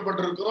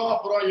சிருஷ்டிக்கப்பட்டிருக்கிறோம்.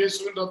 அப்புறம்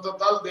இயேசுவின்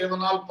ரத்தத்தால்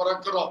தேவனால்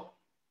பிறக்கிறோம்.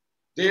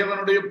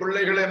 தேவனுடைய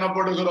பிள்ளைகள்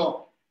எனப்படுகிறோம்.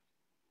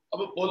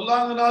 அப்ப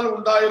பொல்லாங்கனால்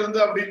உண்டாயிருந்து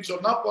அப்படின்னு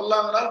சொன்னா,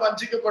 பொல்லாங்கனால்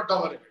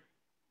வஞ்சிக்கப்பட்டவர்கள்.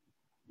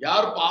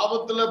 யார்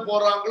பாவத்துல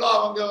போறாங்களோ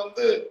அவங்க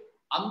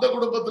அந்த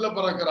குடும்பத்துல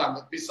பிறக்கிறாங்க,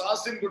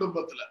 பிசாசின்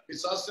குடும்பத்துல,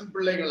 பிசாசின்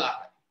பிள்ளைகளாக.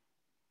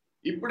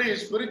 இப்படி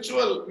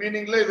ஸ்பிரிச்சுவல்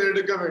மீனிங்ல இதை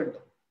எடுக்க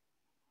வேண்டும்.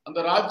 அந்த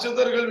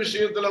ராட்சதர்கள்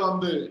விஷயத்துல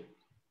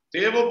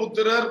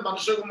தேவபுத்திரர்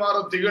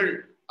மனுஷகுமாரத்திகள்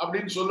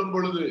அப்படின்னு சொல்லும்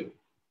பொழுது,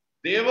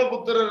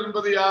 தேவபுத்திரர்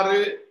என்பது யாரு?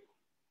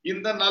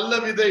 இந்த நல்ல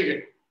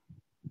விதைகள்,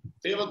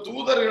 தேவ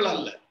தூதர்கள்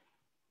அல்ல,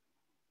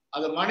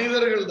 அது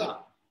மனிதர்கள் தான்.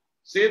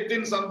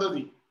 சேத்தின்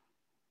சந்ததி,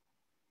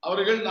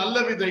 அவர்கள் நல்ல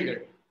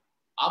விதைகள்.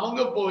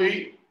 அவங்க போய்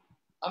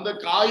அந்த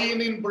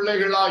காயினின்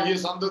பிள்ளைகளாகிய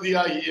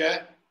சந்ததியாகிய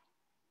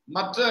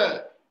மற்ற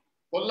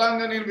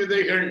பொல்லாங்கனின்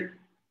விதைகள்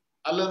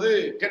அல்லது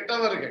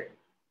கெட்டவர்கள்,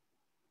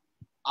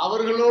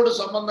 அவர்களோடு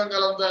சம்பந்தம்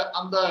கலந்த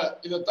அந்த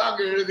இதைத்தான்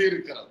அங்க எழுதி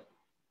இருக்கிறது.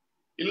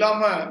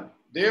 இல்லாம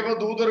தேவ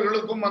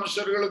தூதர்களுக்கும்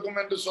மனுஷர்களுக்கும்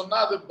என்று சொன்னா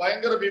அது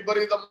பயங்கர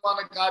விபரீதமான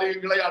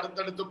காரியங்களை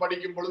அடுத்தடுத்து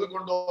படிக்கும் பொழுது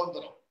கொண்டு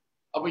வந்துடும்.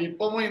 அப்ப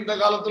இப்பவும் இந்த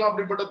காலத்திலும்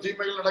அப்படிப்பட்ட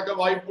தீமைகள் நடக்க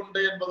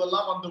வாய்ப்புண்டு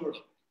என்பதெல்லாம்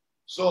வந்துவிடும்.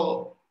 சோ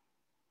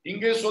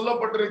இங்கே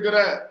சொல்லப்பட்டிருக்கிற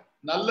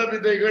நல்ல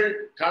விதைகள்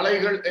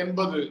களைகள்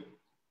என்பது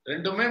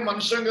ரெண்டுமே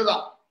மனுஷங்க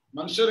தான்,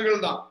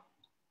 மனுஷர்கள் தான்.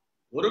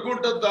 ஒரு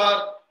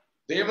கூட்டத்தார்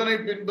தேவனை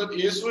பின்பற்றி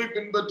இயேசுவை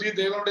பின்பற்றி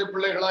தேவனுடைய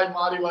பிள்ளைகளாய்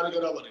மாறி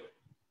வருகிறவர்கள்.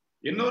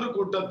 இன்னொரு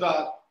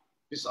கூட்டத்தார்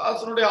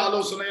பிசாசனுடைய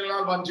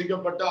ஆலோசனைகளால்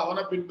வஞ்சிக்கப்பட்டு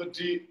அவனை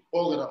பின்பற்றி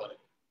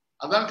போகிறவர்கள்.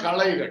 அதான்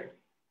களைகள்.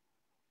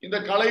 இந்த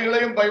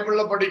களைகளையும்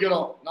பைபிள்ல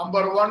படிக்கிறோம்.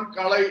 நம்பர் 1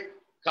 களை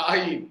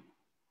காயின்.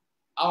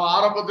 அவன்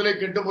ஆரம்பத்திலே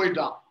கெட்டு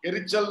போயிட்டான்,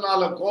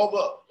 எரிச்சல்னால,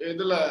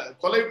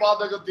 கொலை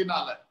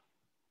பாதகத்தினால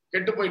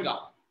கெட்டு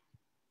போயிட்டான்.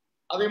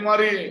 அதே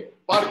மாதிரி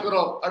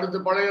பார்க்கிறோம். அடுத்து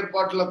பழைய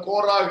ஏற்பாட்டுல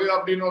கோராகு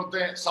அப்படின்னு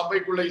ஒருத்தன்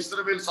சபைக்குள்ள,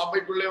 இஸ்ரவேல்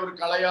சபைக்குள்ளே ஒரு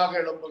கலையாக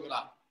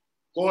எழும்புகிறான்.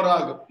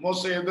 கோராகு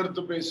மோசை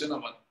எதிர்த்து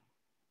பேசினவன்.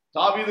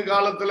 தாவீது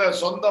காலத்துல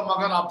சொந்த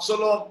மகன்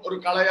அப்சலோம் ஒரு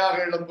கலையாக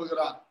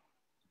எழும்புகிறான்.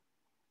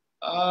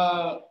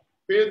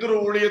 பேதுரு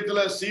ஊழியத்துல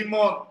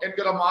சீமோன்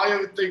என்கிற மாய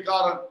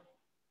வித்தைக்காரன்,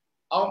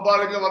 அவன்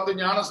பாருங்க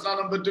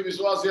ஞானஸ்நானம் பெற்று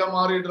விசுவாசியா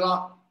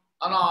மாறிடுறான்.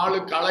 ஆனா ஆளு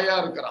கலையா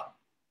இருக்கிறான்.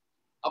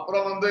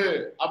 அப்புறம்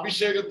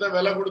அபிஷேகத்தை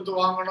விலை கொடுத்து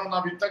வாங்கணும்,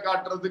 நான் வித்தை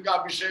காட்டுறதுக்கு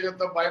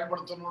அபிஷேகத்தை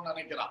பயன்படுத்தணும்னு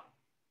நினைக்கிறான்.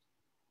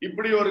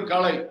 இப்படி ஒரு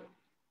கலை.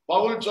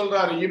 பவுல்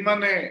சொல்றாரு,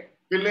 இமனே,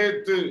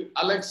 பிலேத்து,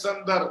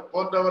 அலெக்சாந்தர்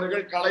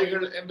போன்றவர்கள்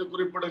கலைகள் என்று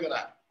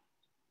குறிப்பிடுகிறார்.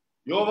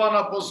 யோவான்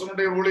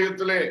அப்போஸ்தலனுடைய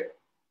ஊழியத்திலே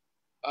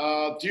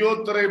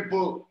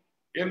தியோத்திரேப்பு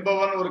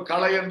என்பவன் ஒரு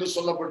கலை என்று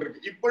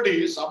சொல்லப்பட்டிருக்கு. இப்படி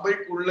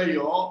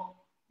சபைக்குள்ளேயும்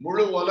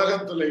முழு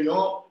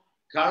உலகத்திலேயும்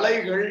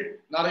கலைகள்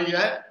நிறைய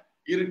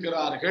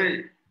இருக்கிறார்கள்.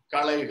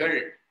 கலைகள்.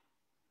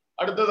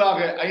 அடுத்ததாக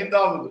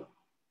 5வது,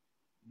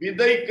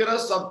 விதைக்கிற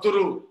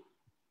சத்துரு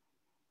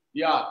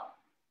யார்?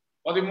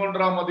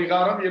 13ஆம்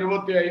அதிகாரம்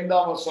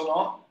 25ஆம்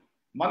வசனம்.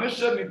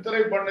 மனுஷர்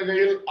நித்திரை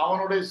பண்ணுகையில்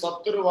அவனுடைய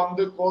சத்துரு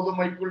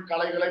கோதுமைக்குள்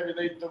களைகளை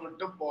விதைத்து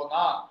விட்டு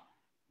போனான்.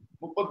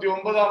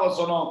 39ஆம்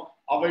வசனம்,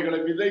 அவைகளை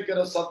விதைக்கிற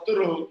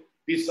சத்துரு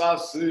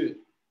பிசாசு.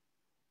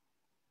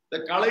 இந்த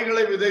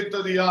களைகளை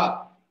விதைத்தது யார்?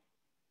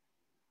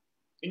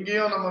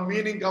 இங்கேயும் நம்ம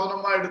மீனிங்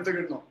கவனமா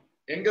எடுத்துக்கணும்.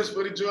 எங்க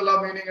ஸ்பிரிச்சுவலா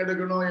மீனிங்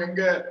எடுக்கணும்,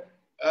 எங்க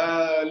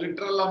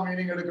லிட்டரலா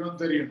மீனிங்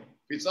எடுக்கணும் தெரியணும்.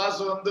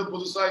 பிசாசு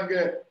புதுசா இங்க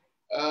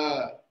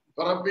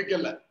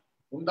பிறப்பிக்கல,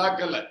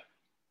 உண்டாக்கல.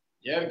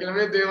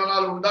 ஏற்கனவே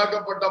தேவனால்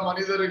உண்டாக்கப்பட்ட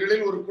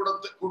மனிதர்களில் ஒரு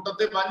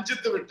கூட்டத்தை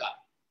வஞ்சித்து விட்டார்.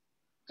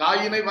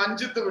 காயினை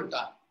வஞ்சித்து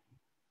விட்டார்.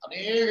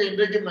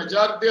 இன்றைக்கு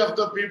majority of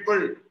the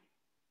people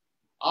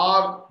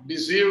are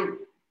deceived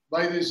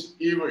by this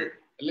evil,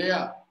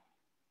 இல்லையா?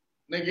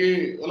 இன்னைக்கு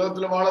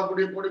உலகத்துல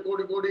வாழக்கூடிய கோடி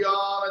கோடி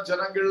கோடியான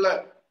ஜனங்கள்ல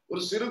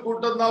ஒரு சிறு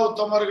கூட்டம் தான்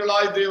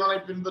உத்தமர்களாய் தேவனை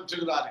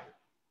பின்பற்றுகிறார்கள்.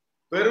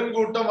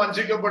 பெருங்கூட்டம்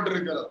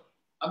வஞ்சிக்கப்பட்டிருக்கிறது.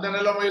 அந்த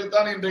நிலைமையில்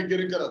தான் இன்றைக்கு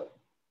இருக்கிறது.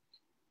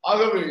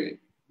 ஆகவே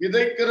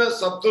விதைக்கிற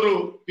சத்துரு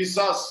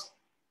பிசாஸ்.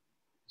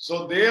 சோ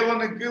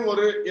தேவனுக்கு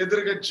ஒரு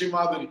எதிர்கட்சி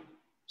மாதிரி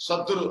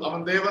சத்துரு.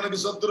 அவன் தேவனுக்கு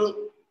சத்துரு,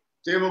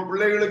 தேவ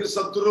பிள்ளைகளுக்கு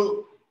சத்துரு,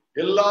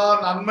 எல்லா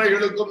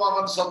நன்மைகளுக்கும்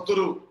அவன்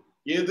சத்துரு,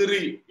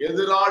 எதிரி,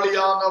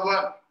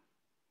 எதிராளியானவன்,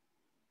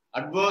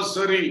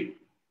 அட்வர்சரி.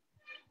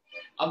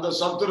 அந்த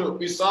சத்துரு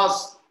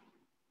பிசாஸ்,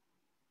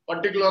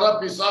 பர்டிகுலரா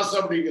பிசாஸ்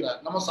அப்படிங்கிறார்.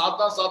 நம்ம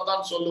சாத்தான்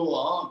சாத்தான்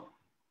சொல்லுவோம்.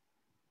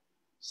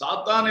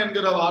 சாத்தான்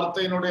என்கிற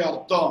வார்த்தையினுடைய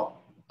அர்த்தம்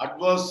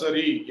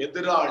அட்வர்சரி,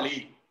 எதிராளி.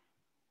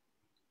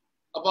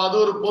 அப்ப அது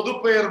ஒரு பொது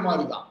பெயர்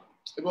மாதிரிதான்.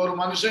 இப்ப ஒரு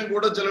மனுஷன்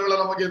கூட சிலவுல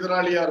நமக்கு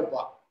எதிராளியா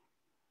இருப்பான்,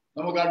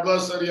 நமக்கு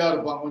அட்வர்சரியா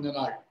இருப்பான் கொஞ்ச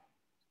நாள்.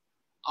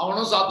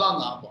 அவனும் சாத்தான்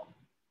தான்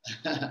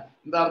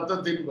இந்த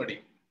அர்த்தத்தின்படி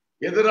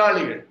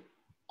எதிராளிகள்.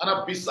 ஆனா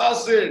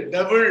பிசாசு,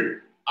 டெவில்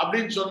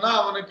அப்படின்னு சொன்னா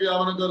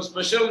அவனுக்கு ஒரு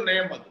ஸ்பெஷல்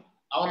நேம். அது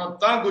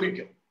அவனைத்தான்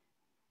குறிக்கும்.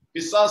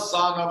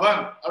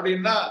 பிசாசானவன்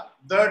அப்படின்னா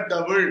த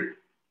டெவில்,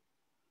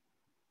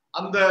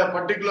 அந்த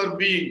பர்டிகுலர்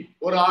பீயிங்,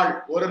 ஒரு ஆள்,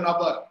 ஒரு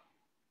நபர்,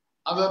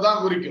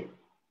 அததான் குறிக்கும்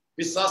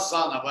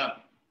பிசாசானவன்.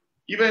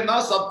 இவன்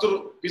தான் சத்ரு,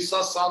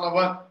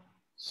 பிசாசானவன்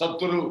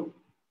சத்ரு.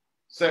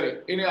 சரி,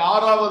 இனி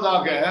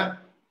ஆறாவதாக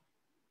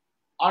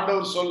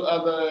ஆண்டவர்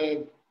அந்த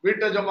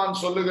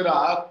வீட்டஜமான்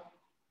சொல்லுகிறார்,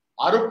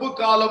 அறுப்பு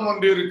காலம்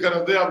ஒன்று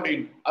இருக்கிறது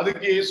அப்படின்னு.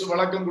 அதுக்கு இயேசு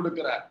விளக்கம்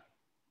கொடுக்கிறார்.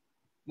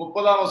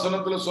 30ஆம்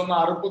வசனத்துல சொன்ன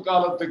அறுப்பு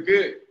காலத்துக்கு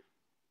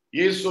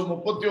இயேசு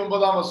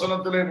 39ஆம்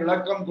வசனத்திலே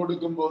விளக்கம்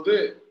கொடுக்கும் போது,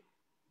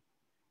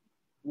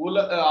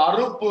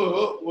 அறுப்பு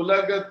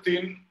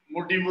உலகத்தின்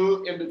முடிவு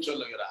என்று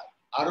சொல்லுகிறார்.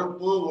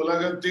 அறுப்பு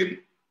உலகத்தின்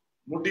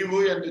முடிவு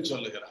என்று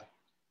சொல்லுகிறார்.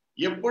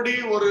 எப்படி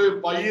ஒரு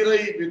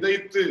பயிரை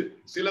விதைத்து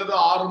சிலது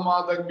 6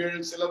 மாதங்கள்,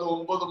 சிலது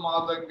 9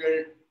 மாதங்கள்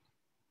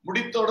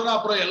முடித்தவுடனே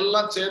அப்புறம்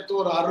எல்லாம் சேர்த்து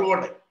ஒரு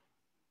அறுவடை.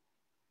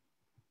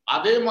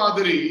 அதே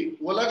மாதிரி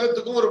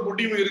உலகத்துக்கும் ஒரு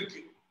முடிவு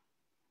இருக்கு.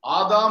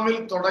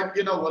 ஆதாமில்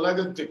தொடங்கின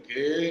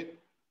உலகத்துக்கு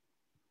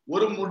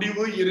ஒரு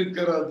முடிவு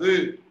இருக்கிறது.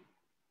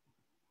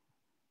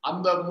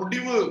 அந்த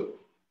முடிவு,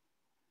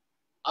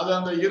 அது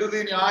அந்த இறுதி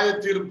நியாய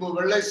தீர்ப்பு,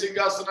 வெள்ளை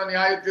சிங்காசன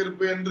நியாய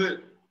தீர்ப்பு என்று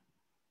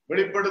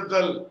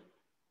வெளிப்படுத்தல்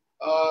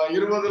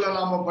 20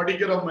 நாம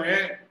படிக்கிறோமே,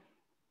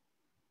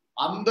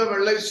 அந்த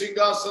வெள்ளை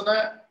சிங்காசன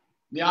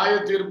நியாய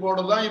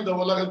தீர்ப்போடு தான் இந்த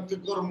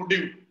உலகத்துக்கு ஒரு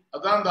முடிவு.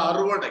 அதான் இந்த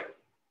அறுவடை.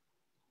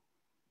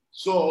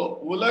 சோ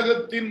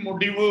உலகத்தின்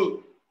முடிவு,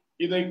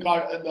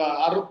 இந்த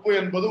அறுப்பு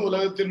என்பது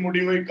உலகத்தின்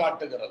முடிவை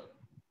காட்டுகிறது.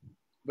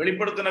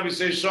 வெளிப்படுத்தின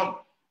விசேஷம்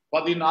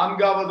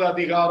 14வது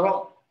அதிகாரம்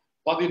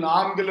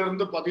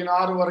 14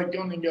 16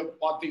 வரைக்கும் நீங்க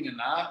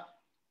பாத்தீங்கன்னா,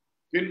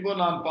 பின்பு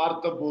நான்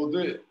பார்த்த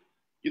போது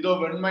இதோ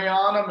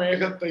வெண்மையான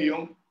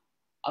மேகத்தையும்,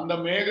 அந்த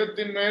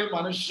மேகத்தின் மேல்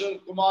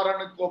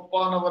மனுஷகுமாரனுக்கு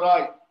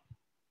ஒப்பானவராய்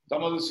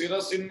தமது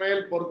சிரசின்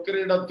மேல்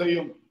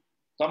பொற்கிரீடத்தையும்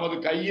தமது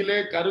கையிலே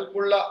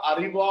கருப்புள்ள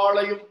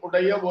அரிவாளையும்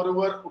உடைய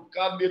ஒருவர்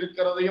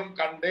உட்கார்ந்திருக்கிறதையும்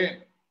கண்டேன்.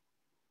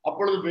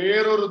 அப்பொழுது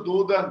வேறொரு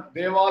தூதன்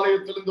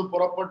தேவாலயத்திலிருந்து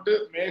புறப்பட்டு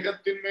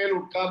மேகத்தின் மேல்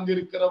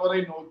உட்கார்ந்திருக்கிறவரை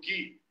நோக்கி,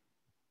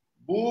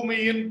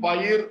 பூமியின்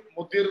பயிர்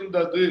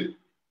முதிர்ந்தது,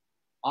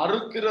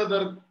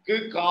 அறுக்கிறதற்கு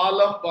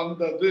காலம்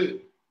வந்தது,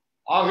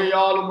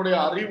 ஆகையால் உம்முடைய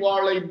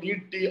அரிவாளை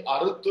நீட்டி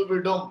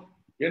அறுத்துவிடும்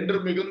என்று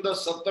மிகுந்த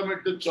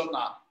சத்தமிட்டு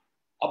சொன்னார்.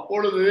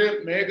 அப்பொழுது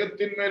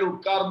மேகத்தின் மேல்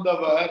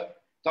உட்கார்ந்தவர்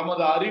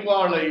தமது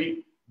அரிவாளை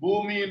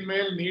பூமியின்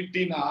மேல்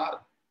நீட்டினார்.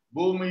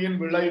 பூமியின்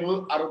விளைவு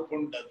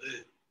அறுப்புண்டது.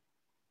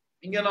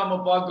 இங்க நாம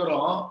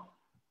பார்க்கிறோம்,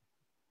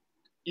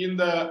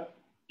 இந்த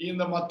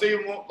மத்தேயு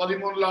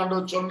 13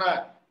 ஆண்டவர் சொன்ன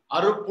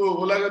அறுப்பு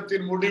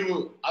உலகத்தின் முடிவு,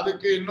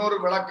 அதுக்கு இன்னொரு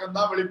விளக்கம்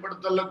தான்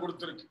வெளிப்படுத்தல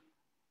கொடுத்திருக்கு.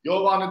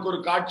 யோவானுக்கு ஒரு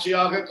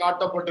காட்சியாக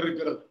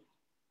காட்டப்பட்டிருக்கிறது.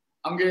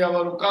 அங்கே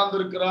அவர் உட்கார்ந்து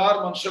இருக்கிறார்,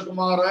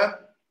 மனுஷகுமாரன்.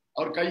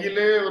 அவர்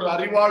கையிலே ஒரு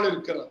அரிவாள்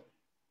இருக்கிறார்.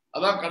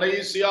 அதான்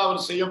கடைசியா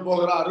அவர் செய்ய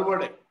போகிற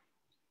அறுவடை.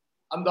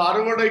 அந்த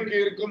அறுவடைக்கு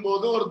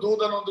இருக்கும்போது ஒரு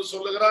தூதன் வந்து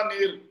சொல்லுகிறார்,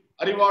 நீர்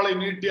அரிவாளை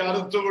நீட்டி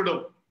அறுத்து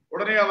விடும்.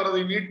 உடனே அவர்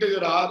அதை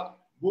நீட்டுகிறார்.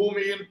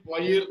 பூமியின்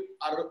பயிர்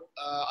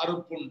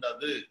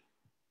அறுப்புண்டது.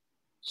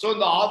 சோ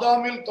இந்த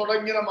ஆதாமில்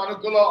தொடங்கின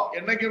மனுக்குலம்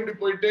என்னைக்கு இப்படி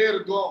போயிட்டே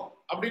இருக்கும்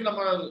அப்படின்னு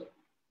நம்ம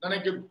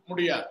நினைக்க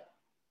முடியாது.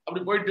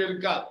 அப்படி போயிட்டு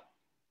இருக்காது.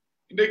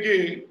 இன்றைக்கு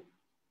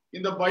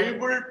இந்த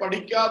பைபிள்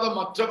படிக்காத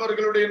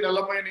மற்றவர்களுடைய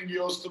நிலைமை நீங்க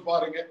யோசித்து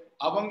பாருங்க.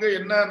 அவங்க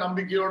என்ன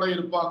நம்பிக்கையோட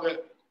இருப்பாங்க?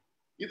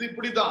 இது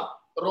இப்படிதான்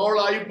ரோல்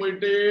ஆகி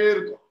போயிட்டே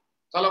இருக்கும்.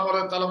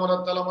 தலைமுறை தலைமுறை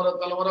தலைமுறை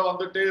தலைமுறை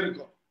வந்துட்டே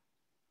இருக்கும்.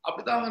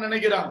 அப்படிதான் அவங்க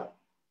நினைக்கிறாங்க.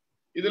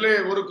 இதுல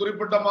ஒரு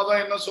குறிப்பிட்ட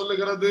மதம் என்ன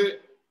சொல்லுகிறது?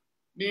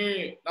 நீ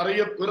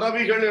நிறைய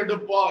பிறவிகள்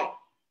எடுப்பாய்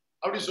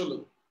அப்படி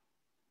சொல்லுது.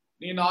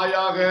 நீ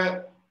நாயாக,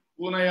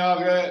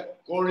 பூனையாக,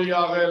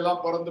 கோழியாக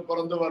எல்லாம் பிறந்து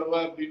பிறந்து வருவ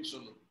அப்படின்னு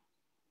சொல்லுது.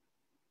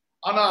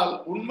 ஆனால்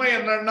உண்மை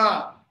என்னன்னா,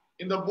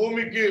 இந்த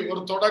பூமிக்கு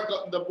ஒரு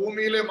தொடக்கம், இந்த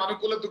பூமியிலே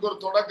மனுக்குலத்துக்கு ஒரு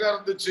தொடக்கம்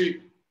இருந்துச்சு,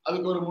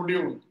 அதுக்கு ஒரு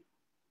முடிவு உண்டு.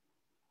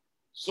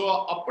 சோ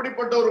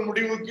அப்படிப்பட்ட ஒரு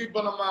முடிவுக்கு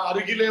இப்ப நம்ம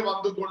அருகிலே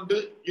வந்து கொண்டு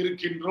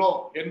இருக்கின்றோம்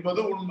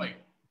என்பது உண்மை.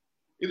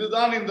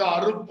 இதுதான் இந்த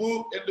அறுப்பு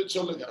என்று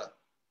சொல்லுகிறார்.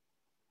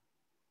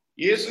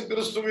 இயேசு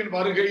கிறிஸ்துவின்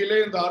வருகையிலே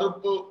இந்த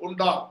அறுப்பு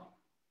உண்டாம்.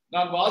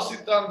 நான்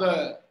வாசித்த அந்த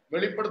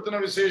வெளிப்படுத்தின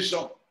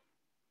விசேஷம்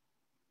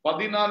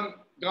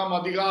 14ஆம்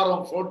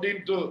அதிகாரம் 14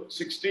 to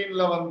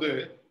 16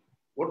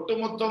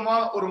 ஒட்டுமொத்தமா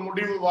ஒரு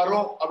முடிவு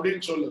வரும்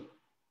அப்படின்னு சொல்லுது.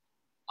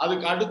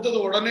 அதுக்கு அடுத்தது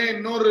உடனே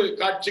இன்னொரு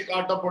காட்சி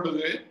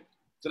காட்டப்படுது,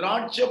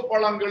 திராட்சை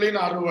பழங்களின்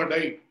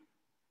அறுவடை.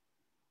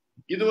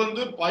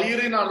 இது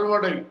பயிரின்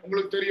அறுவடை.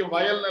 உங்களுக்கு தெரியும்,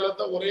 வயல்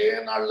நிலத்தை ஒரே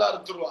நாள்ல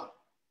அறுத்துருவாங்க,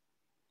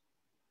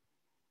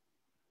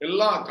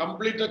 எல்லாம்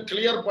கம்ப்ளீட்டா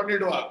கிளியர்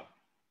பண்ணிடுவாங்க.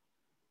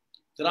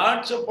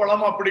 திராட்சை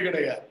பழம் அப்படி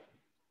கிடையாது.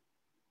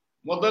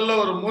 முதல்ல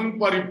ஒரு முன்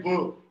பறிப்பு,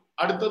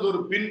 அடுத்தது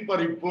ஒரு பின்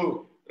பறிப்பு,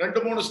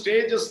 2-3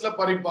 ஸ்டேஜஸ்ல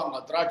பறிப்பாங்க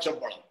திராட்சை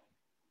பழம்.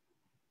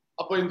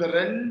 அப்ப இந்த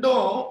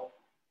ரெண்டும்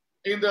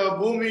இந்த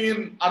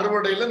பூமியின்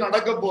அறுவடையில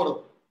நடக்க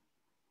போறது.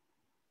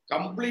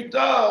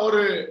 கம்ப்ளீட்டா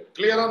ஒரு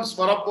கிளியரன்ஸ்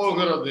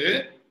வரப்போகிறது.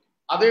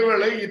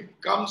 அதேவேளை இட்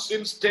கம்ஸ்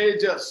இன்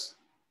ஸ்டேஜஸ்.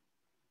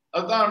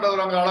 அதுதான்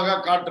ஆண்டவர் அங்க அழகா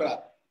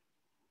காட்டுறார்.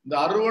 இந்த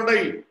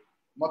அறுவடை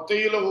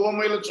மத்தேயுல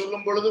உவமையில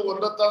சொல்லும் பொழுது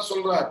ஒன்றைத்தான்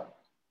சொல்றார்,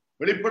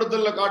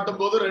 வெளிப்படுத்தல காட்டும்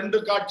போது 2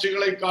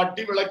 காட்சிகளை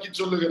காட்டி விளக்கி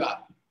சொல்லுகிறார்.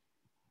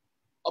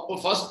 அப்போ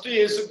ஃபர்ஸ்ட்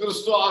இயேசு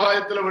கிறிஸ்து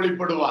ஆகாயத்துல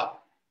வெளிப்படுவார்.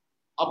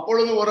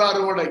 அப்பொழுது ஒரு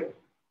அறுவடை,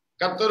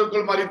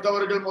 கர்த்தருக்குள்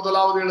மரித்தவர்கள்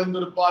முதலாவது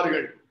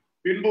எழுந்திருப்பார்கள்,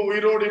 பின்பு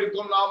உயிரோடு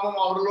இருக்கும் நாமும்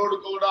அவர்களோடு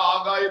கூட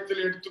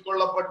ஆகாயத்தில்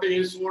எடுத்துக்கொள்ளப்பட்டு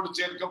இயேசுவோடு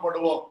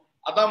சேர்க்கப்படுவோம்.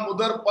 அதான்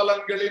முதற்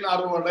பலன்களின்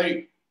அறுவடை.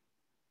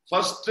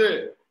 ஃபர்ஸ்ட்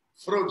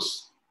ஃப்ரூட்ஸ்,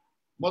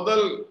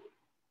 முதல்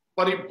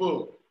பறிப்பு,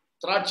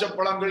 திராட்சை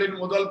பழங்களின்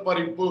முதல்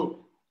பறிப்பு.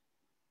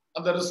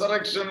 அந்த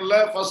ரிசரக்ஷன்ல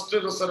ஃபர்ஸ்ட்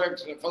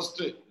ரிசரக்ஷன்,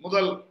 ஃபர்ஸ்ட்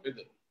முதல்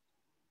இது.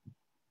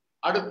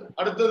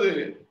 அடுத்தது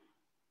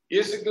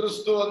இயேசு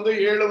கிறிஸ்து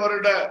 7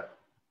 வருட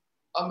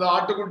அந்த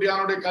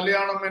ஆட்டுக்குட்டியானுடைய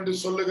கல்யாணம் என்று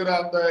சொல்லுகிற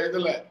அந்த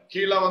இதுல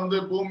கீழே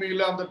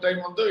பூமியில அந்த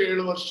டைம்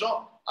 7 வருஷம்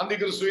அந்த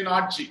கிறிஸ்துவின்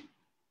ஆட்சி.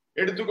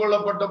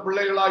 எடுத்துக்கொள்ளப்பட்ட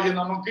பிள்ளைகளாகிய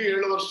நமக்கு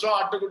 7 வருஷம்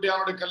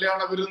ஆட்டுக்குட்டியானுடைய கல்யாண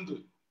விருந்து.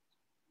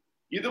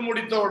 இது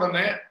முடித்த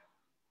உடனே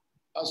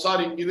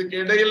இதுக்கு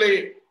இடையிலே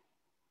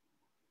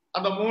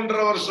அந்த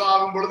 3.5 வருஷம்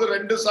ஆகும் பொழுது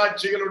 2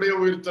 சாட்சிகளுடைய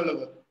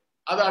உயிர்த்தெழுதல்.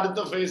 அது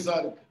அடுத்த ஃபேஸா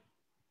இருக்கு.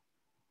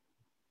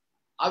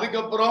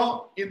 அதுக்கப்புறம்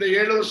இந்த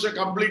 7 வருஷம்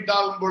கம்ப்ளீட்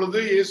ஆகும் பொழுது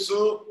இயேசு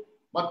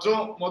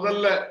மற்றும்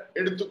முதல்ல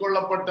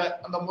எடுத்துக்கொள்ளப்பட்ட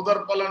அந்த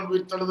முதற் பலன்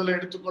உயிர்த்தெழுதல்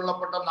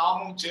எடுத்துக்கொள்ளப்பட்ட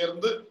நாமும்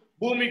சேர்ந்து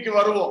பூமிக்கு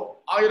வருவோம்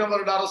 1000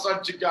 வருட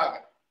அரசாட்சிக்காக.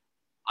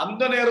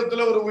 அந்த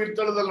நேரத்துல ஒரு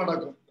உயிர்த்தெழுதல்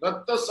நடக்கும்,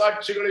 இரத்த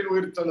சாட்சிகளின்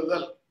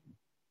உயிர்த்தெழுதல்.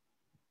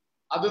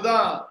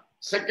 அதுதான்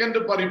செகண்ட்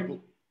பறிப்பு,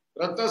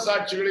 இரத்த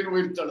சாட்சிகளின்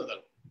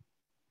உயிர்த்தெழுதல்.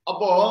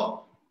 அப்போ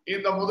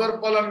இந்த முதற்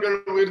பலன்கள்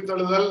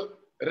உயிர்த்தெழுதல்,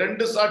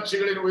 2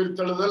 சாட்சிகளின்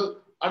உயிர்த்தெழுதல்,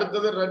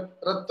 அடுத்தது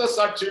இரத்த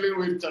சாட்சிகளின்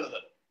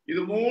உயிர்த்தெழுதல்.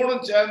 இது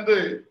 3ம் சேர்ந்து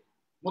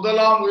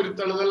முதலாம்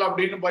உயிர்த்தெழுதல்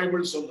அப்படின்னு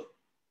பைபிள் சொல்லுது.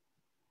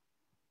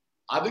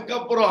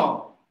 அதுக்கப்புறம்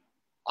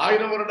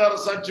 1000 வருட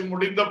அரசாட்சி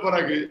முடிந்த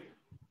பிறகு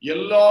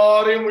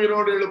எல்லாரையும்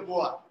உயிரோடு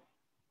எழுப்புவார்.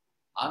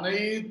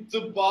 அனைத்து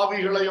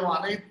பாவிகளையும்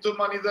அனைத்து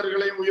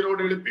மனிதர்களையும்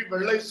உயிரோடு எழுப்பி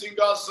வெள்ளை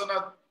சிங்காசன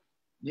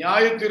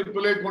நியாய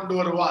தீர்ப்பிலே கொண்டு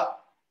வருவார்.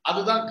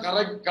 அதுதான்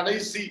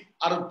கடைசி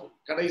அறுப்பு,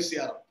 கடைசி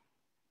அறுப்பு.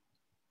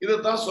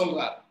 இதைத்தான்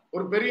சொல்றார்.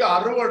 ஒரு பெரிய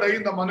அறுவடை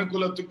இந்த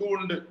மனுக்குலத்துக்கு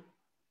உண்டு.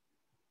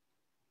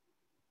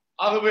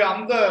 ஆகவே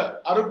அந்த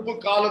அறுப்பு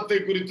காலத்தை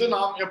குறித்து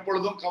நாம்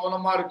எப்பொழுதும்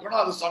கவனமா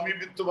இருக்கணும். அது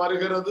சமீபித்து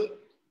வருகிறது.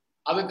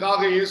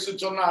 அதுக்காக இயேசு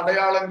சொன்ன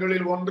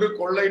அடையாளங்களில் ஒன்று,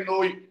 கொள்ளை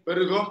நோய்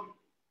பெருகும்,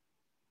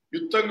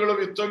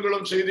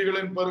 யுத்தங்களும்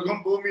செய்திகளின்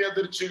பெருகும், பூமி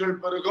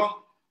அதிர்ச்சிகள் பெருகும்,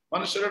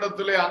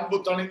 மனுஷரிடத்திலே அன்பு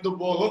தணிந்து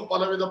போகும்,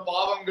 பலவித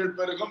பாவங்கள்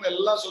பெருகும்,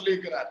 எல்லாம்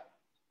சொல்லியிருக்கிறார்.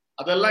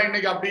 அதெல்லாம்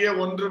இன்னைக்கு அப்படியே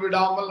ஒன்று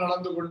விடாமல்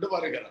நடந்து கொண்டு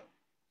வருகிறது.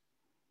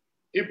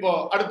 இப்போ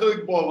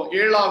அடுத்ததுக்கு போவோம்.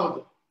 7வது,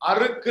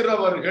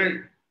 அறுக்கிறவர்கள்.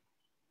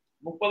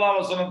 30ஆம்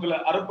வசனத்துல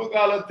அறுப்பு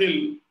காலத்தில்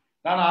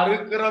நான்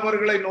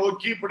அறுக்கிறவர்களை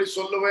நோக்கி இப்படி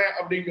சொல்லுவேன்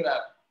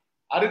அப்படிங்கிறார்.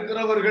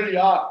 அறுக்கிறவர்கள்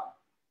யார்?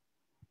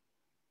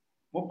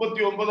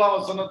 39ஆம்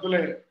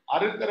வசனத்திலே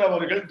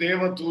அறுக்கிறவர்கள்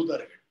தேவ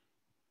தூதர்கள்.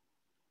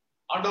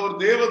 ஆண்டவர்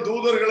தேவ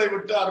தூதர்களை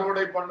விட்டு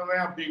அறுவடை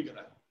பண்ணுவேன்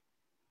அப்படிங்கிறார்.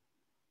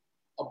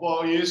 அப்போ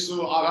இயேசு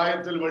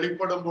ஆகாயத்தில்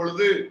வெளிப்படும்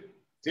பொழுது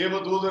தேவ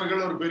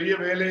தூதர்கள் ஒரு பெரிய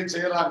வேலையை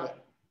செய்யறாங்க.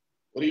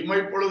 ஒரு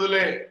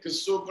இமைப்பொழுதிலே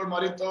கிறிஸ்துவுக்குள்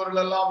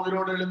மரித்தவர்கள் எல்லாம்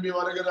உயிரோடு எழும்பி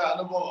வருகிற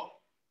அனுபவம்.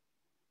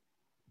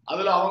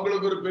 அதுல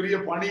அவங்களுக்கு ஒரு பெரிய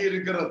பணி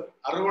இருக்கிறது,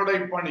 அறுவடை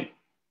பணி.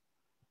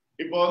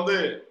 இப்ப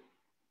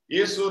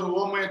இயேசு ஒரு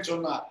உவமையை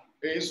சொன்னார்,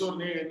 இயேசு ஒரு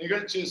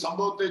நிகழ்ச்சி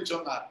சம்பவத்தை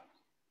சொன்னார்.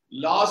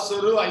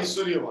 லாசரு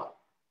ஐஸ்வர்யவான்.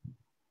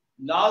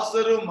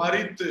 லாசரு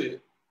மரித்து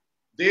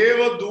தேவ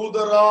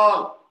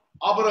தூதரால்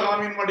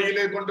ஆபிரகாமின்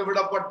மடியிலே கொண்டு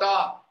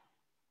விடப்பட்டான்.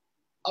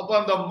 அப்ப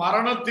அந்த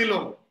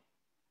மரணத்திலும்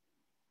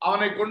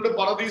அவனை கொண்டு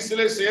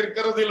பரதீசிலே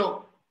சேர்க்கிறதிலும்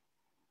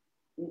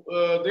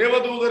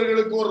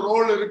தேவதூதர்களுக்கு ஒரு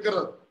ரோல்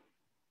இருக்கிறது.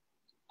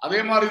 அதே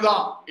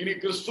மாதிரிதான் இனி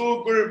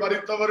கிறிஸ்துவுக்குள்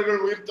மரித்தவர்கள்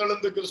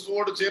உயிர்த்தெழுந்து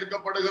கிறிஸ்துவோடு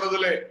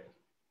சேர்க்கப்படுகிறதிலே,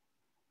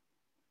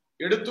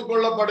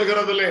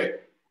 எடுத்துக்கொள்ளப்படுகிறதிலே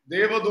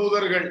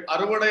தேவதூதர்கள்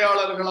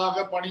அறுவடையாளர்களாக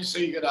பணி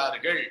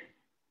செய்கிறார்கள்.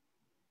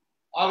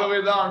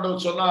 ஆகவேதான்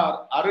ஆண்டவர் சொன்னார்,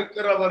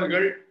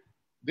 அறுக்கிறவர்கள்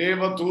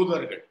தேவ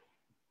தூதர்கள்.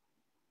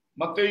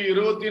 மத்தேயு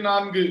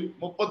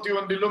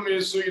 24:31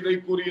 இயேசு இதை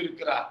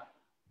கூறியிருக்கிறார்.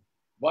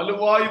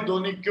 வலுவாய்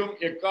தொனிக்கும்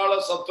எக்கால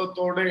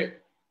சத்தத்தோடு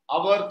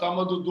அவர்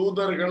தமது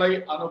தூதர்களை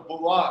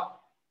அனுப்புவார்.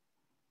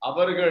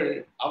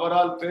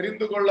 அவரால்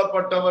தெரிந்து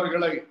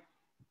கொள்ளப்பட்டவர்களை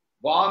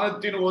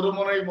வானத்தின் ஒரு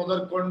முனை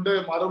முதற்கொண்டு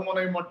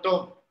மறுமுனை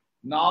மட்டும்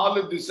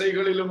 4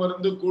 திசைகளிலும்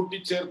இருந்து கூட்டி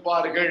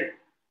சேர்ப்பார்கள்.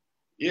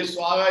 இயேசு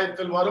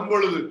ஆகாயத்தில் வரும்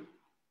பொழுது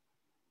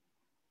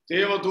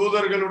தேவ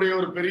தூதர்களுடைய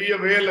ஒரு பெரிய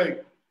வேலை,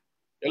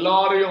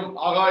 எல்லாரையும்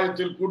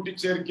ஆகாயத்தில் கூட்டி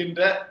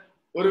சேர்க்கின்ற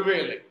ஒரு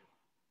வேலை.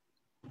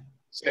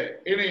 சரி,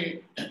 இனி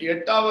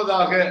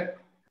 8வதாக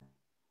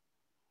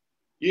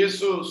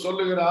இயேசு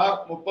சொல்லுகிறார்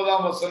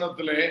 30ஆம்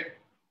வசனத்திலே,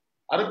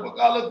 அறுப்பு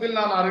காலத்தில்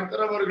நான்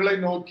அறுக்கிறவர்களை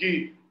நோக்கி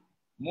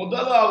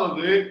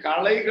முதலாவது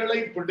களைகளை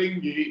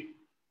பிடுங்கி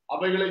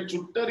அவைகளை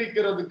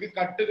சுட்டரிக்கிறதுக்கு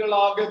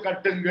கட்டுகளாக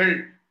கட்டுங்கள்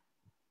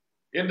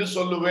என்று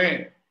சொல்லுவேன்.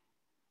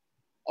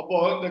 அப்போ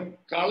இந்த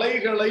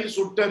களைகளை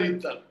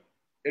சுட்டரித்தல்,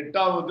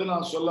 8வது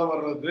நான் சொல்ல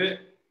வர்றது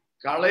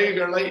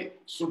களைகளை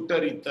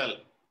சுட்டரித்தல்.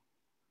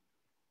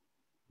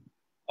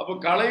 அப்ப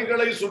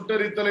களைகளை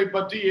சுட்டரித்தலை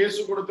பற்றி இயேசு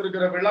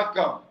கொடுத்திருக்கிற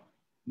விளக்கம்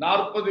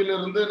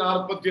 40லிருந்து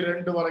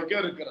 42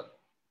 வரைக்கும் இருக்கிறது.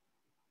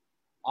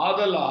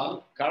 ஆதலால்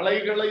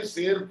களைகளை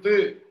சேர்த்து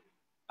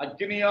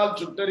அக்கினியால்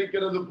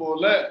சுட்டரிக்கிறது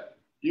போல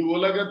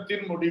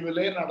இவ்வுலகத்தின்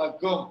முடிவிலே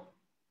நடக்கும்.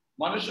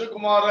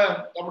 மனுஷகுமாரன்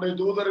தம்முடைய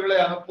தூதர்களை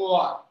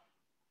அனுப்புவார்.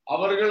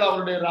 அவர்கள்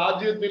அவருடைய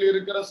ராஜ்யத்தில்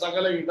இருக்கிற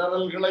சகல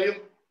இடரல்களையும்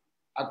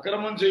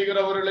அக்கிரமம்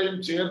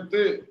செய்கிறவர்களையும்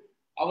சேர்த்து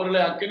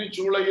அவர்களை அக்கினி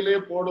சூளையிலே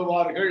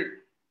போடுவார்கள்.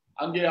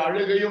 அங்கே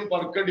அழுகையும்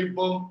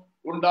பற்கடிப்பும்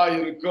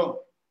உண்டாயிருக்கும்.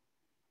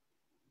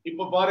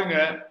 இப்ப பாருங்க,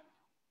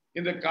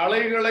 இந்த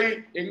களைகளை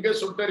எங்க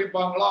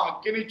சுட்டரிப்பாங்களோ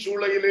அக்கினி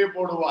சூளையிலே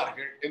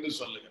போடுவார்கள் என்று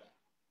சொல்லுகிறார்.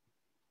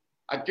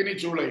 அக்கினி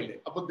சூளையிலே.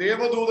 அப்ப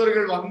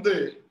தேவதூதர்கள் வந்து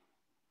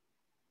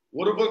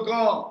ஒரு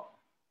பக்கம்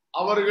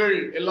அவர்கள்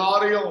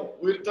எல்லாரையும்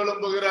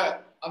உயிர்த்தெழும்புகிற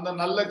அந்த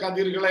நல்ல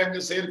கதிர்களை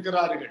அங்கு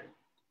சேர்க்கிறார்கள்.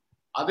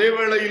 அதே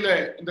வேளையில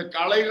இந்த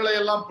களைகளை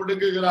எல்லாம்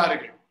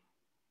பிடுங்குகிறார்கள்.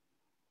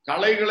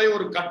 களைகளை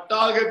ஒரு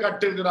கட்டாக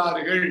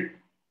கட்டுகிறார்கள்.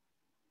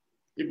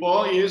 இப்போ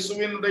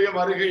இயேசுவினுடைய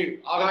வருகை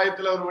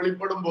ஆகாயத்தில் அவர்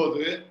வெளிப்படும்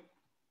போது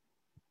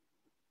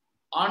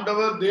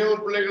ஆண்டவர் தேவ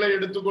பிள்ளைகளை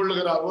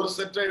எடுத்துக்கொள்ளுகிறார், ஒரு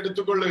செட்டை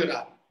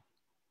எடுத்துக்கொள்ளுகிறார்.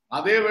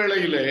 அதே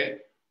வேளையிலே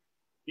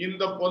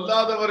இந்த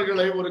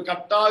பொல்லாதவர்களை ஒரு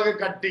கட்டாக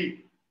கட்டி,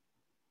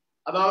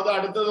 அதாவது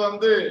அடுத்தது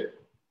வந்து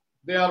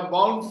they are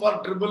bound for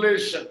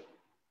tribulation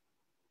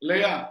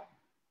இல்லையா?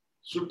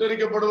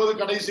 சுட்டரிக்கப்படுவது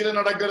கடைசியில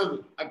நடக்கிறது,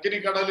 அக்கினி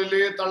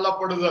கடலிலேயே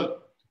தள்ளப்படுதல்.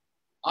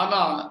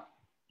 ஆனா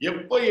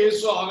எப்ப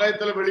இயேசு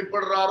ஆகாயத்துல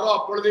வெளிப்படுறாரோ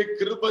அப்பொழுதே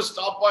கிருபை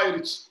ஸ்டாப்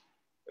ஆயிருச்சு,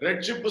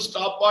 ரெட்ஷிப்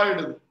ஸ்டாப்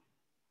ஆயிடுது.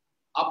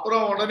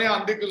 அப்புறம் உடனே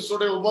அந்த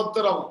கிறிஸ்துடைய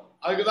உபத்திரம்,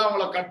 அதுக்குதான்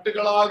அவங்கள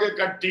கட்டுகளாக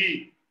கட்டி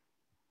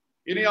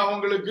இனி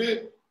அவங்களுக்கு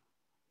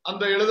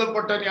அந்த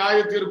எழுதப்பட்ட நியாய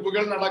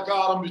தீர்ப்புகள் நடக்க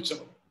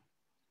ஆரம்பிச்சோம்.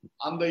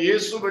 அந்த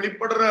இயேசு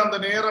வெளிப்படுற அந்த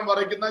நேரம்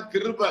வரைக்கும் தான்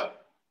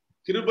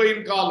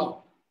கிருபையின் காலம்.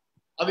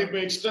 அது இப்ப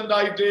எக்ஸ்டெண்ட்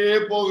ஆயிட்டே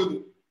போகுது.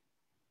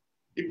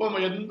 இப்ப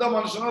எந்த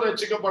மனுஷனும்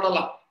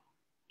ரட்சிக்கப்படலாம்.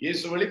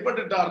 இயேசு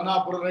வெளிப்பட்டுட்டார்னா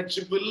அப்புறம்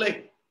ரட்சிப்பு இல்லை,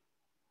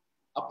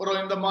 அப்புறம்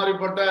இந்த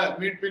மாதிரிப்பட்ட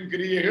மீட்பின்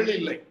கிரியைகள்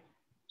இல்லை.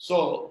 சோ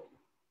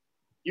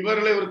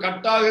இவர்களை ஒரு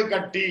கட்டாக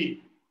கட்டி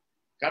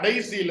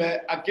கடைசியில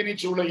அக்கினி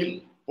சூளையில்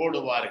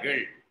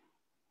போடுவார்கள்.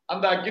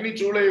 அந்த அக்கினி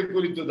சூளையை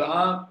குறித்து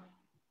தான்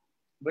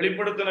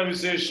வெளிப்படுத்தின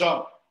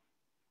விசேஷம்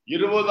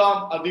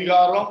 20ஆம்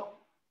அதிகாரம்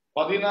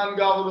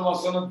 14வது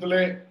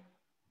வசனத்திலே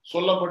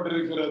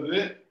சொல்லப்பட்டிருக்கிறது.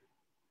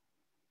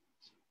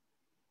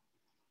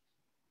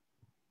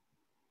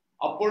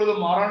 அப்பொழுது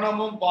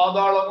மரணமும்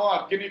பாதாளமும்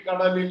அக்கினி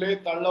கடலிலே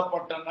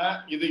தள்ளப்பட்டன,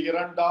 இது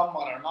 2ஆம்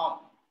மரணம்.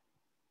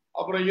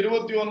 அப்புறம்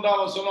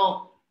 21ஆம் வசனம்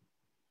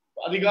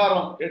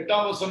அதிகாரம்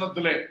 8ஆம்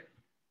வசனத்திலே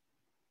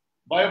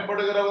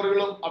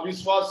பயப்படுகிறவர்களும்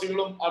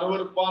அவிசுவாசிகளும்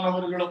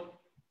அருவருப்பானவர்களும்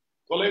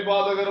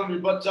கொலைபாதகரும்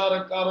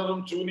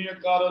விபச்சாரக்காரரும்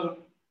சூனியக்காரரும்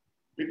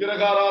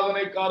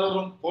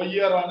விக்கிரகாராதனைக்காரரும்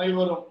பொய்யர்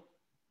அனைவரும்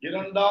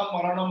 2ஆம்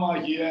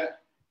மரணமாகிய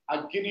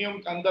அக்கினியும்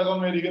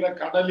கந்தகம் எரிகிற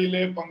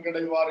கடலிலே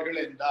பங்கடைவார்கள்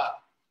என்றார்.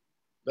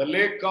 The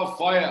lake of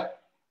fire,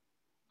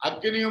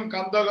 அக்கினியும்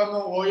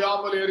கந்தகமும்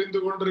ஓயாமல் எரிந்து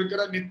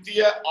கொண்டிருக்கிற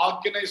நித்திய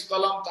ஆக்கினை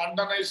ஸ்தலம்,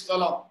 தண்டனை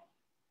ஸ்தலம்,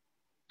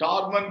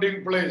 டார்மெண்டிங்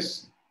பிளேஸ்,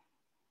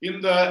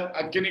 இந்த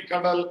அக்கினி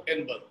கடல்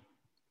என்பது.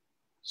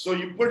 சோ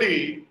இப்படி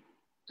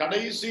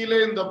கடைசியிலே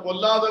இந்த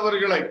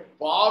பொல்லாதவர்களை,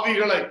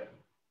 பாவிகளை,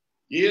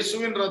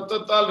 இயேசுவின்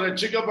இரத்தத்தால்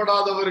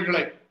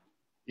ரட்சிக்கப்படாதவர்களை,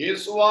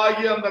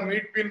 இயேசுவாகி அந்த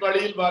மீட்பின்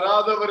வழியில்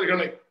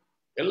வராதவர்களை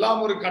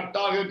எல்லாம் ஒரு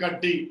கட்டாக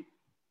கட்டி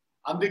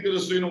அந்தி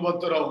கிறிஸ்துவின்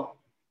உபத்திரவம்,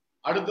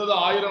 அடுத்தது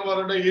 1000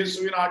 வருட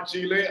இயேசுவின்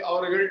ஆட்சியிலே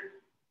அவர்கள்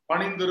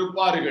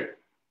பணிந்திருப்பார்கள்.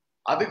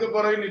 அதுக்கு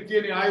பிறகு நித்திய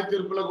நியாய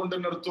தீர்ப்புல கொண்டு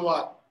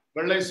நிறுத்துவார்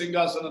வெள்ளை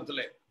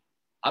சிங்காசனத்திலே.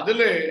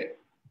 அதிலே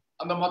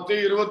அந்த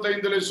மத்தேயு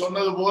 25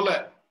 சொன்னது போல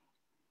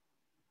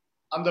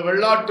அந்த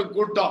வெள்ளாட்டு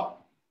கூட்டம்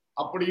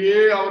அப்படியே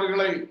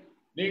அவர்களை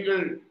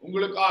நீங்கள்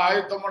உங்களுக்கு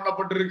ஆயத்தம்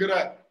பண்ணப்பட்டிருக்கிற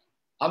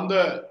அந்த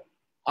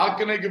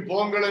ஆக்கினைக்கு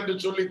போங்கள் என்று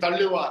சொல்லி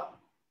தள்ளுவார்.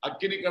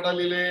 அக்கினி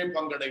கடலிலே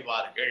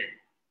பங்கடைவார்கள்.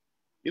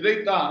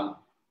 இதைத்தான்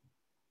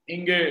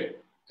இங்கே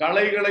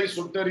களைகளை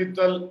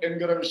சுட்டரித்தல்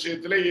என்கிற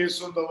விஷயத்திலே இயேசு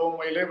இந்த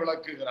உவமையிலே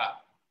விளக்குகிறார்.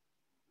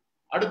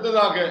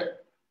 அடுத்ததாக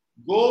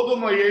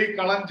கோதுமையை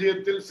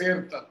களஞ்சியத்தில்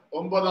சேர்த்தல்.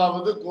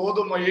 9வது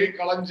கோதுமையை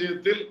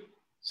களஞ்சியத்தில்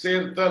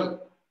சேர்த்தல்.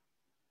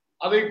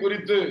 அதை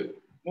குறித்து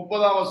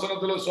 30ஆம்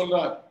வசனத்துல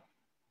சொல்றார்.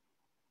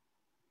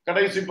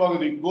 கடைசி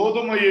பகுதி,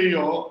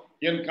 கோதுமையையோ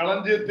என்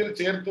களஞ்சியத்தில்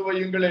சேர்த்து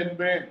வையுங்கள்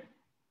என்பேன்.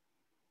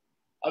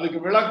 அதுக்கு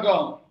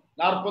விளக்கம்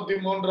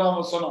 43ஆம்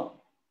வசனம்.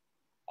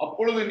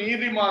 அப்பொழுது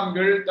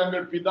நீதிமான்கள்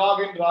தங்கள்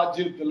பிதாவின்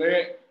ராஜ்யத்திலே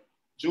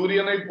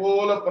சூரியனை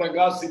போல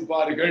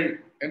பிரகாசிப்பார்கள்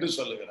என்று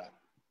சொல்லுகிறார்.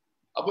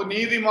 அப்போ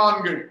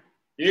நீதிமான்கள்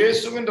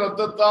இயேசுவின்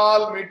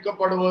ரத்தத்தால்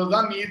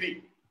மீட்கப்படுவதுதான் நீதி,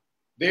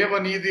 தேவ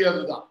நீதி.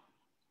 அதுதான்.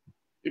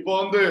 இப்போ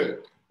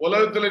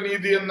உலகத்துல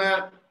நீதி என்ன?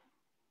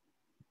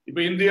 இப்ப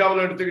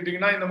இந்தியாவில்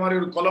எடுத்துக்கிட்டீங்கன்னா, இந்த மாதிரி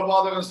ஒரு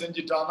கொலைபாதகம்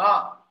செஞ்சிட்டானா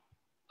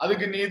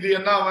அதுக்கு நீதி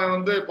என்ன?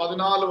 அவன்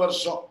 14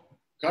 வருஷம்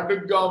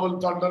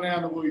கடுங்காவல் தண்டனை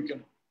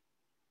அனுபவிக்கணும்.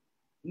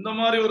 இந்த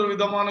மாதிரி ஒரு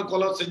விதமான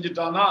கொலை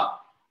செஞ்சிட்டானா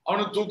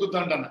அவனுக்கு தூக்கு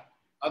தண்டனை.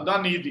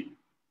 அதுதான் நீதி.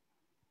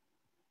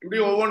 இப்படி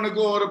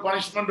ஒவ்வொன்றுக்கும் ஒரு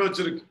பனிஷ்மெண்ட்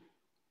வச்சிருக்கு.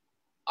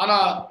 ஆனா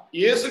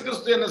இயேசு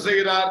கிறிஸ்து என்ன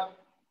செய்கிறார்?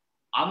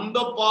 அந்த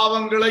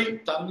பாவங்களை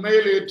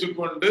தன்மேல்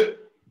ஏற்றுக்கொண்டு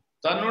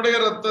தன்னுடைய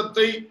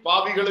இரத்தத்தை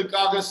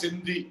பாவிகளுக்காக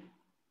சிந்தி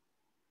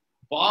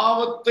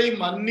பாவத்தை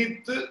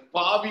மன்னித்து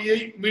பாவியை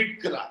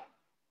மீட்கிறார்.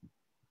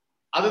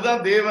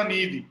 அதுதான் தேவ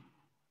நீதி.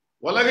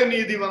 உலக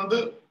நீதி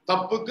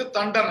தப்புக்கு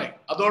தண்டனை,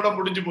 அதோட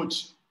முடிஞ்சு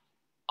போச்சு.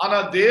 ஆனா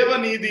தேவ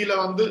நீதியில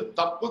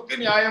தப்புக்கு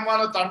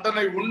நியாயமான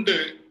தண்டனை உண்டு,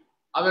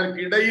 அதற்கு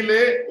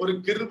இடையிலே ஒரு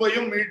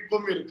கிருபையும்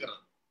மீட்பும் இருக்கிறது.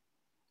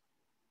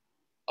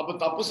 அப்ப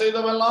தப்பு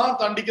செய்தவெல்லாம்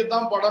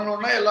தண்டிக்கத்தான்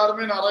படணும்னா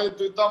எல்லாருமே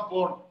நரகத்துக்கு தான்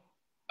போகணும்,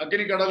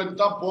 அக்கினி கடலுக்கு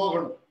தான்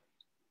போகணும்.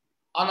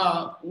 ஆனா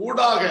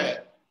ஊடாக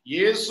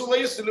இயேசுவை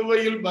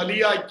சிலுவையில்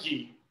பலியாக்கி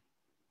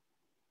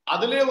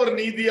அதிலே ஒரு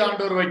நீதி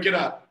ஆண்டவர்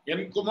வைக்கிறார்.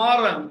 என்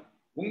குமாரன்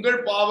உங்கள்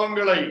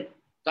பாவங்களை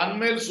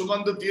தன்மேல்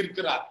சுமந்து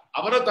தீர்க்கிறார்,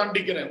 அவரை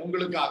தண்டிக்கிறேன்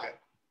உங்களுக்காக.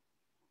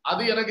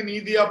 அது எனக்கு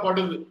நீதியா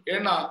படுது.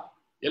 ஏன்னா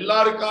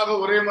எல்லாருக்காக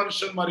ஒரே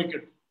மனுஷன்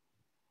மரிக்கட்டும்.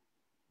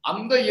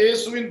 அந்த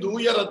இயேசுவின்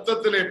தூய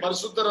ரத்தத்திலே,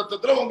 பரிசுத்த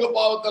ரத்தத்துல உங்க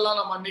பாவத்தெல்லாம்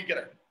நான்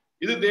மன்னிக்கிறேன்.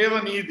 இது தேவ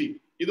நீதி.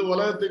 இது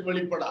உலகத்துக்கு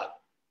வெளிப்படாது.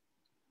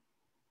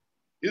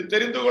 இது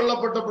தெரிந்து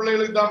கொள்ளப்பட்ட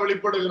பிள்ளைகளுக்கு தான்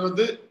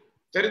வெளிப்படுகிறது.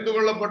 தெரிந்து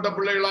கொள்ளப்பட்ட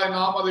பிள்ளைகளாய்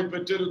நாம் அதை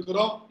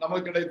பெற்றிருக்கிறோம்.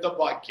 நமக்கு கிடைத்த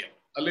பாக்கியம்.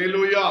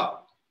 அல்லேலூயா.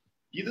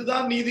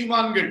 இதுதான்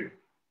நீதிமான்கள்.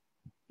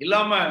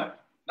 இல்லாம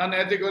நான்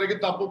நேற்றுக்கு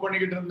வரைக்கும் தப்பு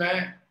பண்ணிக்கிட்டு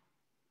இருந்தேன்,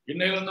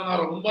 இன்னையில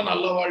நான் ரொம்ப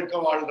நல்ல வாழ்க்கை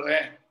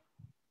வாழ்றேன்,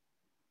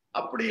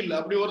 அப்படி இல்லை.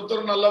 அப்படி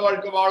ஒருத்தர் நல்ல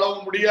வாழ்க்கை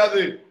வாழவும்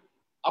முடியாது.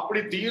 அப்படி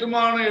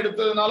தீர்மானம்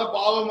எடுத்ததுனால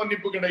பாவ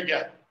மன்னிப்பு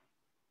கிடைக்காது.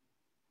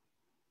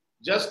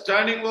 Just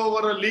turning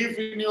over a leaf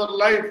in your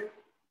life,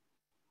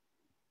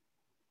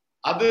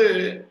 அது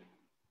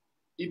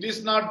it is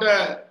not a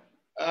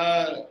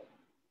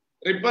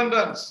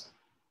repentance.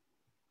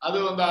 அது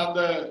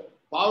அந்த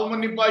பாவ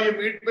மன்னிப்பாகிய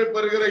மீட்பை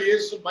பெறுகிற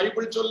இயேசு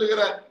பைபிள்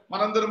சொல்லுகிற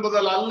மனம்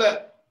திரும்புதல் அல்ல.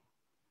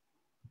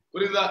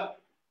 புரியுதா?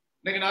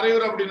 இன்னைக்கு நிறைய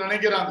பேர் அப்படி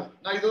நினைக்கிறாங்க.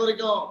 நான் இது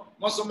வரைக்கும்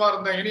மோசமா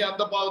இருந்தேன், இனி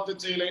அந்த பாவத்தை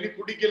செய்யல, இனி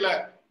குடிக்கல,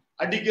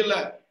 அடிக்கல,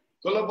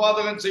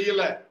 கொலைபாதகம்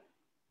செய்யல,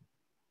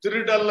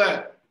 திருடல்ல.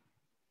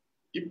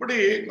 இப்படி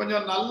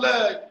கொஞ்சம் நல்ல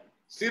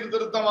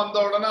சீர்திருத்தம் வந்த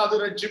உடனே அது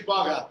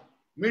ரட்சிப்பாகாது,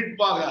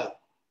 மீட்பாகாது.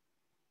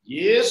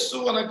 இயேசு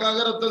உனக்காக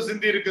ரத்தம்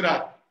சிந்தி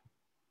இருக்கிறார்.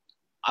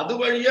 அது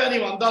வழியா நீ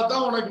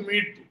வந்தாதான் உனக்கு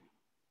மீட்பு.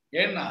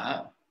 ஏன்னா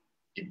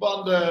இப்ப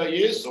அந்த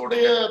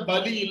இயேசுடைய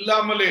பலி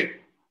இல்லாமலே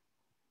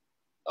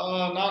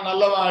நான்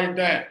நல்லவன்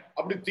ஆயிட்டேன்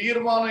அப்படி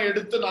தீர்மானம்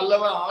எடுத்து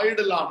நல்லவன்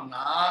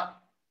ஆயிடலாம்னா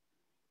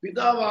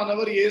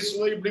பிதாவானவர்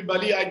இயேசுவை இப்படி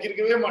பலி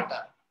ஆக்கியிருக்கவே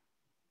மாட்டார்.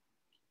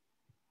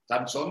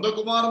 தன் சொந்த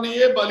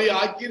குமாரனையே பலி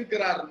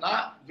ஆக்கியிருக்கிறாருன்னா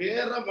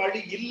வேற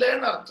வழி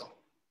இல்லைன்னு அர்த்தம்.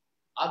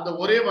 அந்த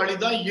ஒரே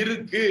வழிதான்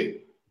இருக்கு.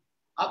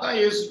 அதான்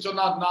இயேசு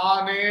சொன்னார்,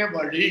 நானே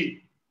வழி,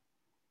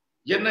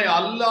 என்னை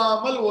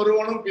அல்லாமல்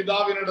ஒருவனும்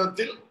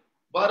பிதாவினிடத்தில்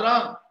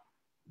வரான்.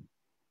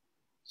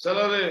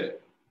 சிலரு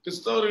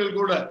கிறிஸ்தவர்கள்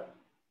கூட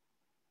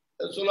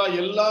சொல்ல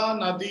எல்லா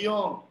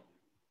நதியும்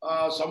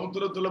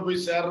சமுத்திரத்துல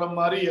போய் சேர்ற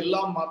மாதிரி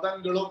எல்லா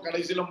மதங்களும்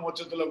கடைசியில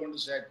மோட்சத்துல கொண்டு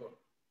சேர்க்கும்.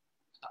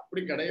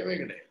 அப்படி கிடையவே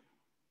கிடையாது.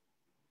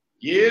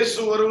 இயேசு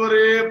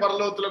ஒருவரே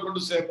பரலோகத்துல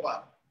கொண்டு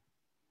சேர்ப்பார்.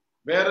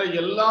 வேற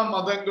எல்லா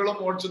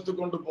மதங்களும்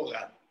மோட்சத்துக்கு கொண்டு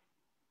போகாது.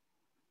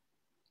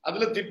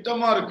 அதுல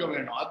திட்டமா இருக்க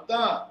வேணும்.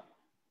 அதுதான்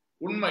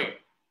உண்மை.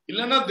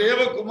 இல்லைன்னா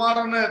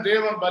தேவகுமாரனை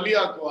தேவன்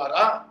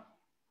பலியாக்குவாரா?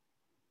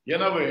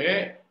 எனவே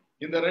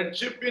இந்த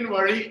ரட்சிப்பின்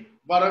வழி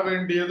வர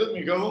வேண்டியது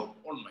மிகவும்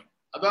உண்மை.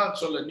 அதான்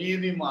சொல்ல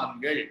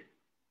நீதிமான்கள்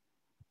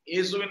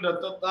இயேசுவின்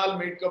ரத்தத்தால்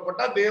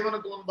மீட்கப்பட்ட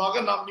தேவனுக்கு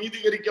முன்பாக நாம்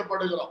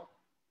நீதிகரிக்கப்படுகிறோம்.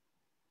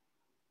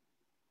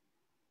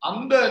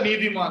 அந்த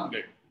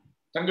நீதிமான்கள்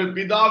தங்கள்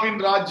பிதாவின்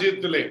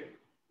ராஜ்யத்திலே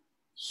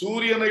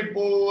சூரியனை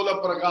போல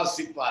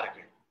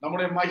பிரகாசிப்பார்கள்.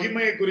 நம்முடைய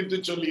மகிமையை குறித்து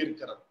சொல்லி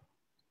இருக்கிறது.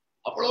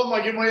 அவ்வளவு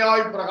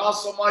மகிமையாய்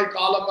பிரகாசமாய்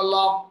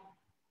காலமெல்லாம்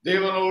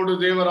தேவனோடு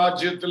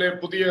தேவராஜ்யத்திலே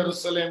புதிய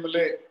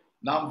எருசலேமிலே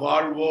நாம்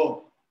வாழ்வோம்.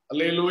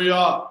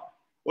 அல்லேலூயா.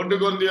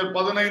 1 கொரிந்தியர்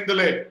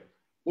 15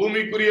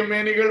 பூமிக்குரிய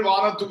மேனிகள்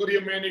வானத்துக்குரிய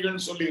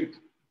மேனிகள் சொல்லி இருக்கு.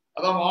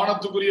 அதான்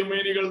வானத்துக்குரிய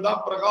மேனிகள் தான்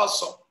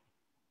பிரகாசம்.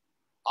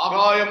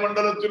 ஆகாய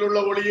மண்டலத்தில் உள்ள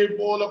ஒளியை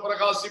போல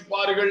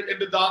பிரகாசிப்பார்கள்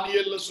என்று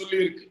தானியேல்ல சொல்லி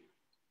இருக்கு.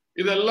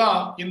 இதெல்லாம்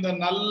இந்த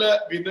நல்ல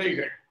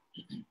விதைகள்.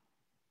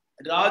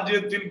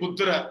 ராஜ்யத்தின்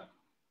புத்திரர்,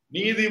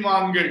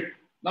 நீதிமான்கள்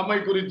நம்மை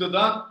குறித்து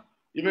தான்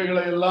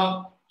இவைகளை எல்லாம்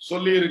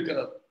சொல்லி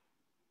இருக்கிறது.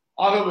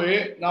 ஆகவே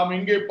நாம்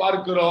இங்கே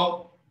பார்க்கிறோம்,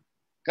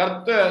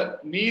 கர்த்தர்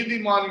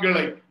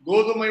நீதிமான்களை,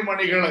 கோதுமை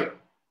மணிகளை,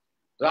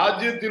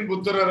 ராஜ்யத்தின்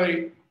புத்திரரை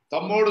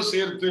தம்மோடு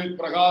சேர்த்து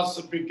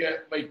பிரகாசிப்பிக்க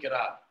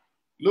வைக்கிறார்.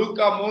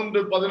 லூக்கா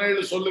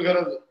 3:17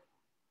 சொல்லுகிறது,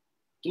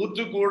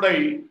 தூற்றுக்கூடை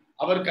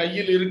அவர்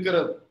கையில்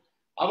இருக்கிறது,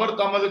 அவர்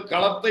தமது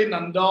களத்தை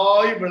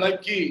நன்றாய்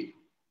விளக்கி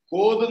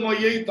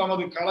கோதுமையை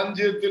தமது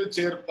களஞ்சியத்தில்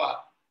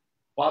சேர்ப்பார்,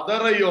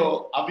 பதரையோ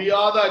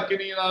அவியாத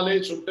அக்கினியினாலே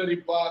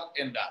சுட்டரிப்பார்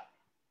என்றார்.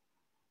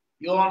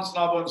 யோவான்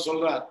ஸ்நாபகன்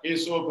சொல்றார்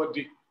இயேசுவை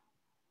பற்றி.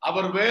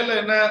 அவர் வேலை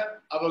என்ன?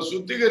 அவர்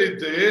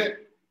சுத்திகரித்து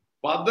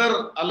பதர்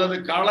அல்லது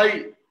களை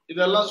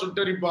இதெல்லாம்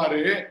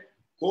சுட்டரிப்பாரு,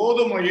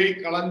 கோதுமையை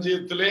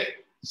களஞ்சியத்திலே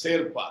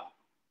சேர்ப்பார்.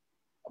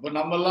 அப்ப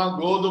நம்ம எல்லாம்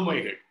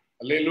கோதுமைகள்.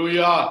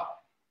 அல்லேலூயா.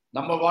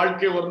 நம்ம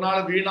வாழ்க்கை ஒரு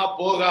நாள் வீணா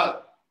போகாது.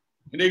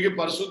 இன்னைக்கு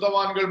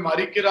பரிசுத்தவான்கள்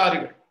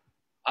மரிக்கிறார்கள்.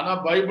 ஆனா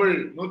பைபிள்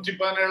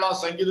 117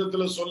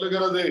 சங்கீதத்துல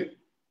சொல்லுகிறது,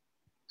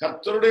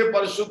 கர்த்தருடைய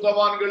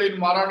பரிசுத்தவான்களின்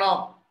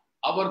மரணம்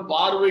அவர்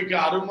பார்வைக்கு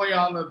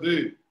அருமையானது.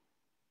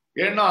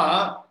 ஏன்னா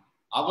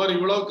அவர்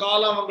இவ்வளவு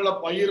காலம் அவங்களை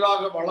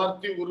பயிராக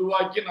வளர்த்தி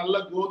உருவாக்கி நல்ல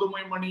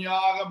கோதுமை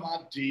மணியாக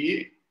மாற்றி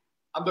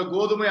அந்த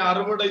கோதுமை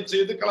அறுவடை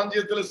செய்து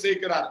களஞ்சியத்துல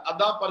சேர்க்கிறார்.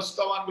 அதான்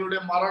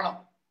பரிசுத்தவான்களுடைய மரணம்.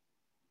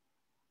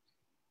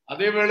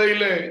 அதே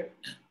வேளையில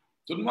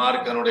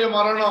துன்மார்க்கனுடைய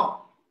மரணம்,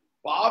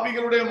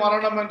 பாவிகளுடைய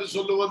மரணம் என்று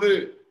சொல்லுவது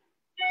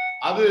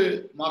அது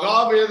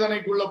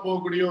மகாவேதனைக்குள்ள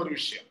போகக்கூடிய ஒரு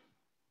விஷயம்.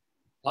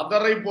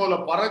 பதரை போல,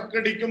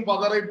 பறக்கடிக்கும்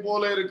பதரை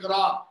போல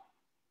இருக்கிறான்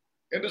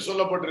என்று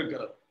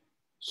சொல்லப்பட்டிருக்கிறது.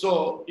 சோ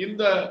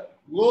இந்த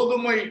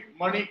கோதுமை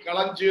மணி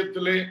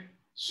களஞ்சியத்திலே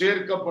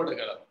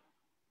சேர்க்கப்படுகிறது.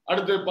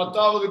 அடுத்து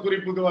 10வது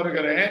குறிப்புக்கு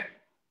வருகிறேன்.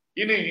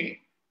 இனி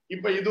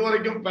இப்ப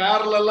இதுவரைக்கும்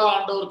பேரலா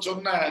ஆண்டவர்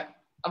சொன்ன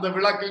அந்த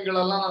விளக்கங்கள்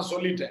எல்லாம் நான்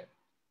சொல்லிட்டேன்.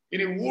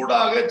 இனி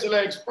ஊடாக சில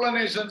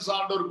எக்ஸ்பிளனேஷன்ஸ்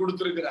ஆண்டவர்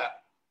கொடுத்திருக்கிறார்.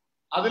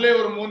 அதிலே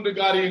ஒரு 3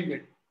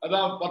 காரியங்கள்.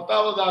 அதான்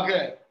 10வதாக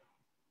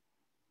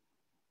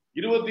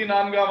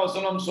 24ஆம்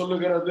வசனம்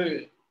சொல்லுகிறது,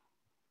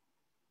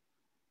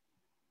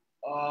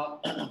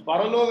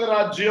 பரலோக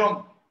ராஜ்யம்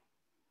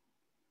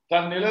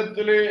தன்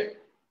நிலத்திலே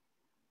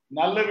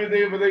நல்ல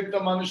விதை விதைத்த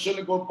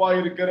மனுஷனுக்கு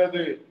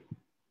ஒப்பாயிருக்கிறது.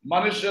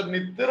 மனுஷர்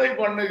நித்திரை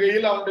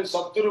பண்ணுகையில் அவனுடைய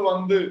சத்துரு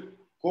வந்து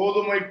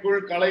கோதுமைக்குள்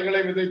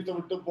களைகளை விதைத்து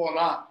விட்டு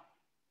போனான்.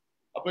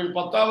 அப்ப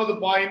 10வது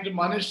பாயிண்ட்,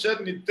 மனுஷர்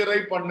நித்திரை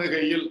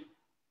பண்ணுகையில்.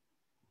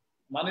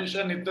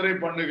 மனுஷர் நித்திரை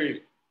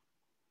பண்ணுகையில்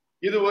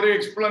இது ஒரு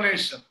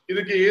எக்ஸ்பிளனேஷன்.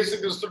 இதுக்கு இயேசு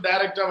கிறிஸ்து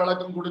டைரக்டா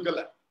விளக்கம் கொடுக்கல.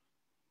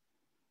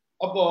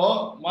 அப்போ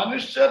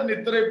மனுஷர்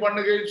நித்திரை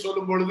பண்ணுகையில்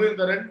சொல்லும் பொழுது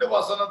இந்த 2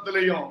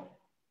 வசனத்திலையும்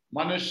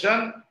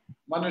மனுஷன்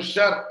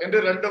மனுஷர் என்று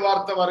 2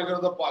 வார்த்தை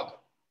வருகிறத பார்க்க.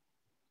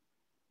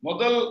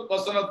 முதல்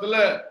வசனத்துல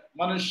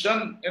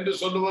மனுஷன் என்று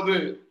சொல்லுவது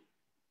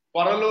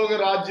பரலோக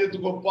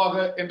ராஜ்யத்துக்கு ஒப்பாக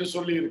என்று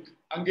சொல்லி இருக்கு.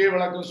 அங்கே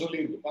விளக்கம் சொல்லி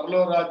இருக்கு.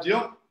 பரலோக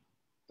ராஜ்யம்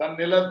தன்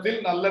நிலத்தில்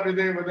நல்ல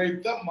விதை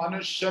விதைத்த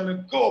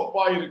மனுஷனுக்கு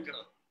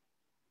ஒப்பாயிருக்கிறது.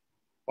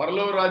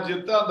 பரலோக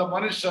ராஜ்யத்தை அந்த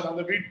மனுஷன்,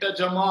 அந்த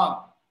வீட்டஜமான்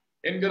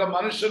என்கிற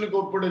மனுஷனுக்கு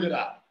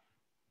ஒப்பிடுகிறார்.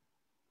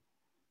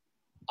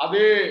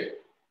 அதே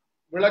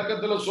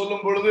விளக்கத்துல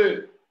சொல்லும் பொழுது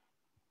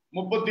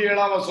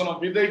 37ஆம் வசனம்,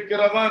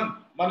 விதைக்கிறவன்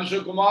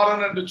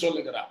மனுஷகுமாரன் என்று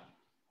சொல்லுகிறார்.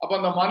 அப்ப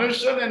அந்த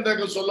மனுஷன்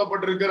என்று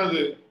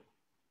சொல்லப்பட்டிருக்கிறது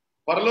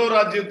பரலோக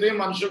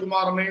ராஜ்யத்தையும்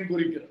மனுஷகுமாரனையும்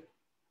குறிக்கிறது.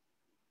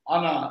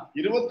 ஆனா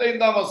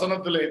 25ஆம்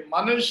வசனத்திலே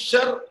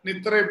மனுஷர்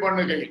நித்திரை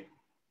பண்ணுகை,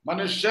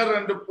 மனுஷர்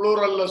என்று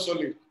புளூரல்ல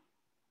சொல்லி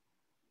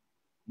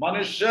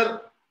மனுஷர்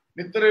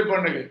நித்திரை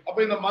பண்ணுகை. அப்ப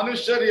இந்த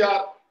மனுஷர்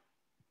யார்?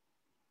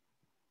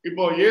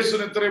 இப்போ இயேசு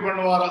நித்திரை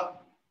பண்ணுவாரா?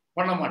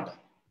 பண்ண மாட்டார்.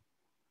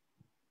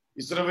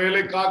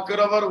 இஸ்ரவேலை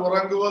காக்கிறவர்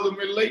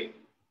உறங்குவதும் இல்லை,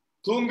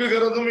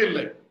 தூங்குகிறதும்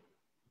இல்லை.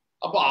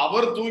 அப்ப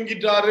அவர்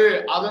தூங்கிட்டாரு,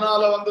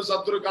 அதனால வந்து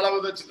சத்துரு களை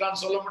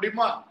விதைச்சிட்டான்னு சொல்ல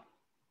முடியுமா?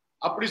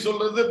 அப்படி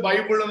சொல்றது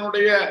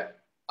பைபிளினுடைய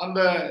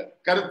அந்த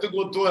கருத்துக்கு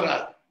ஒத்து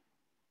வராது.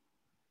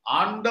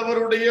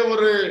 ஆண்டவருடைய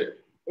ஒரு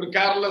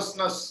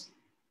கேர்லெஸ்னஸ்,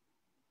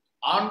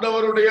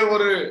 ஆண்டவருடைய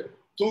ஒரு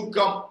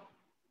தூக்கம்,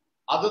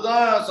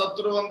 அதுதான்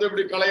சத்துரு வந்து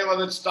இப்படி களைய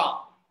விதைச்சிட்டான்,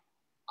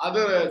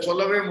 அது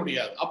சொல்லவே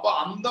முடியாது. அப்ப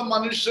அந்த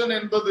மனுஷன்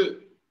என்பது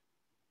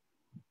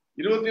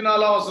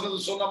 24ஆம்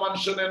வசனத்தில் சொன்ன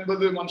மனுஷன்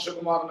என்பது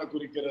மனுஷகுமாரனை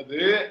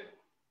குறிக்கிறது.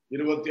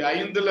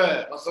 25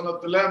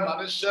 வசனத்துல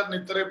மனுஷர்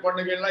நித்திரை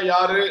பண்ணுகைன்னா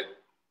யாரு?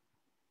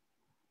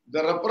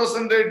 The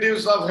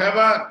representatives of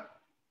heaven,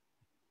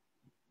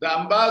 the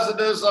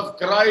ambassadors of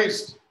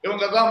Christ.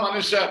 இவங்க தான்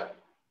மனுஷர்.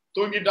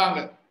 தூங்கிட்டாங்க.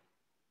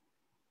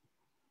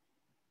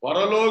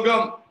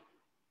 பரலோகம்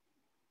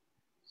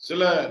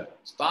சில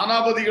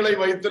ஸ்தானாபதிகளை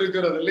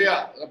வைத்திருக்கிறது இல்லையா,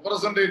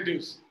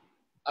 ரெப்ரசன்டேட்டிவ்ஸ்.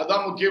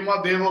 அதான் முக்கியமா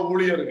தேவ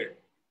ஊழியர்கள்,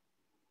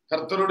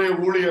 கர்த்தருடைய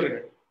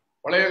ஊழியர்கள்.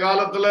 பழைய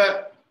காலத்துல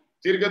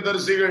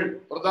தீர்க்கதரிசிகள்,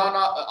 பிரதான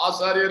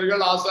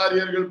ஆசாரியர்கள்,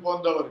 ஆசாரியர்கள்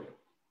போன்றவர்கள்.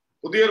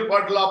 புதிய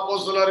ஏற்பாட்டில்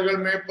அப்போஸ்தலர்கள்,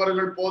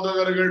 மேய்ப்பர்கள்,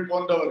 போதகர்கள்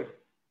போன்றவர்கள்.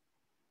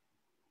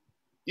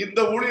 இந்த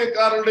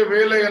ஊழியக்காரருடைய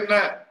வேலை என்ன?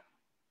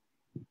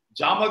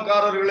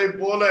 ஜாமக்காரர்களை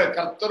போல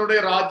கர்த்தருடைய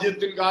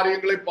ராஜ்யத்தின்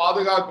காரியங்களை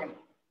பாதுகாக்கணும்.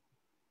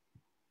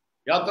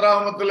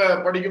 யாத்ராகமத்துல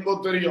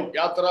படிக்கும்போது தெரியும்,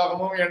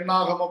 யாத்ராகமும்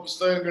எண்ணாகம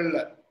புஸ்தகங்கள்ல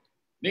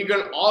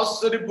நீங்கள்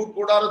ஆசரிப்பு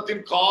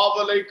கூடாரத்தின்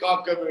காவலை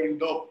காக்க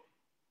வேண்டும்.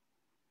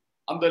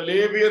 அந்த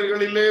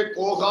லேவியர்களிலே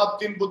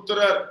கோகாத்தின்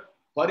புத்திரர்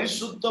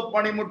பரிசுத்த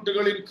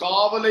பணிமுட்டுகளின்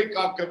காவலை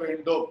காக்க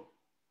வேண்டும்.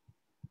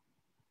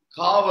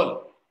 காவல்.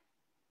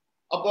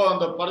 அப்போ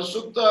அந்த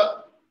பரிசுத்த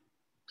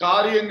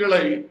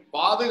காரியங்களை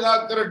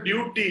பாதுகாக்கிற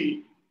டியூட்டி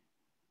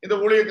இந்த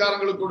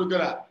ஊழியக்காரங்களுக்கு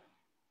கொடுக்கிறார்.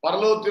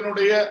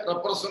 பரலோகத்தினுடைய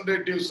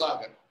ரெப்ரசன்டேட்டிவ்ஸ்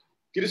ஆக,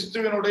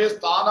 கிறிஸ்துவனுடைய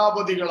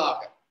ஸ்தானாபதிகளாக,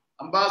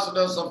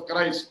 அம்பாசடர்ஸ் ஆஃப்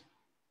கிரைஸ்ட்.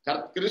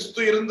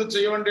 கிறிஸ்து இருந்து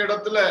செய்ய வேண்டிய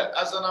இடத்துல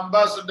ஆஸ் அன்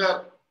அம்பாசடர்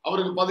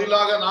அவருக்கு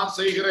பதிலாக நான்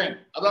செய்கிறேன்.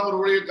 அதான் ஒரு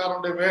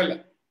ஊழியக்காரனுடைய வேலை,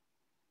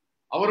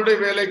 அவருடைய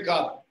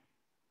வேலைக்காரர்.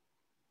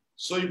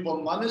 சோ இப்ப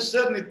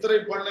மனுஷர் நித்திரை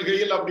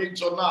பண்ணுகையில் அப்படின்னு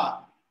சொன்னா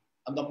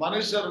அந்த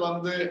மனுஷர்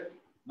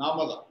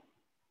நாம தான்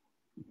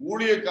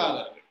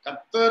ஊழியக்காரர்கள்.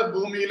 கர்த்தர்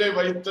பூமியிலே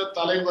வைத்த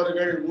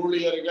தலைவர்கள்,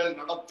 ஊழியர்கள்,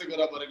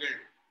 நடத்துகிறவர்கள்,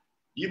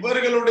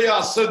 இவர்களுடைய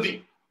அசதி,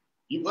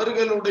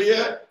 இவர்களுடைய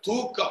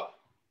தூக்கம்,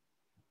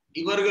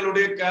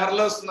 இவர்களுடைய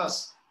கேர்லெஸ்னஸ்,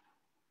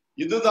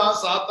 இதுதான்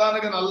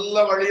சாத்தானுக்கு நல்ல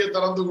வழியை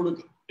திறந்து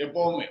கொடுக்கும்.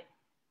 எப்பவுமே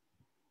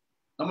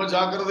நம்ம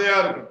ஜாக்கிரதையா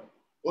இருக்கணும்.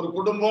 ஒரு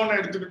குடும்பம்னு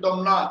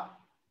எடுத்துக்கிட்டோம்னா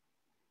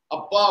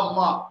அப்பா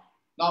அம்மா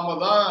நாம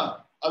தான்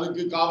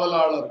அதுக்கு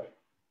காவலாளர்கள்.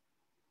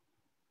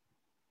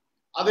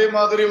 அதே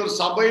மாதிரி ஒரு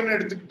சபைன்னு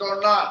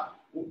எடுத்துக்கிட்டோம்னா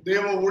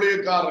தேவ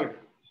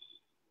ஊழியக்காரர்கள்,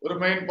 ஒரு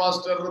மெயின்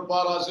பாஸ்டர்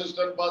இருப்பார்,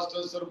 அசிஸ்டன்ட்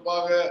பாஸ்டர்ஸ்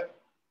இருப்பாங்க,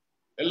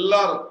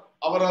 எல்லாரும்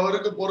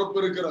அவருக்கு பொறுப்பு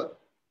இருக்கிறது.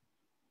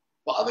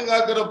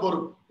 பாதுகாக்கிற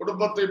பொறுப்பு,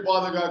 குடும்பத்தை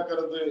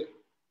பாதுகாக்கிறது,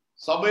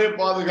 சபையை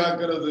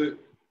பாதுகாக்கிறது,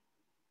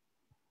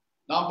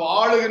 நாம்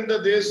ஆளுகின்ற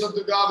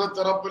தேசத்துக்காக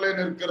திறப்பிலே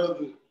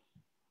நிற்கிறது.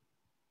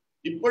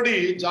 இப்படி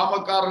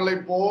ஜாமக்காரர்களை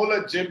போல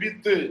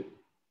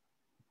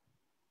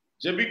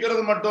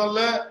ஜெபிக்கிறது மட்டும்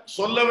இல்ல,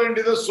 சொல்ல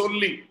வேண்டியதை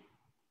சொல்லி.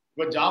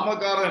 இப்ப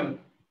ஜாமக்காரன்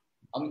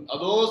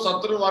அதோ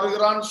சத்ரு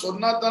வருகிறான்னு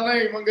சொன்னா தானே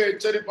இவங்க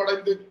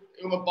எச்சரிப்படைந்து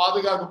இவங்க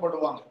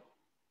பாதுகாக்கப்படுவாங்க.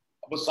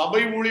 அப்ப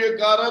சபை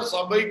ஊழியக்காரர்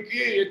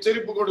சபைக்கு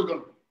எச்சரிப்பு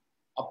கொடுக்கணும்,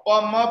 அப்பா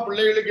அம்மா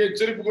பிள்ளைகளுக்கு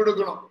எச்சரிப்பு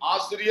கொடுக்கணும்,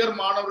 ஆசிரியர்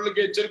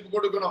மாணவர்களுக்கு எச்சரிப்பு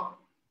கொடுக்கணும்,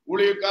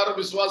 ஊழியக்காரர்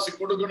விசுவாசி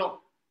கொடுக்கணும்.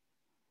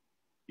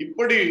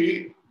 இப்படி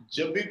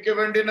ஜெபிக்க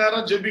வேண்டிய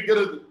நேரம்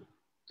ஜெபிக்கிறது,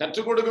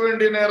 கற்றுக் கொடுக்க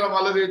வேண்டிய நேரம்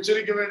அல்லது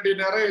எச்சரிக்க வேண்டிய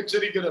நேரம்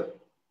எச்சரிக்கிறது.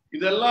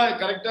 இதெல்லாம்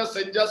கரெக்டா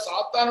செஞ்சா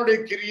சாத்தானுடைய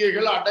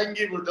கிரியைகள்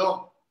அடங்கி விடும்,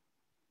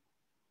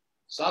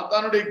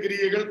 சாத்தானுடைய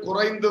கிரியைகள்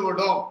குறைந்து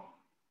விடும்.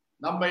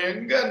 நம்ம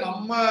எங்க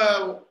நம்ம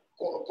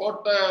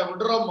கோட்டை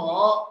விடுறோமோ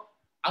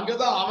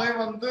அங்கதான்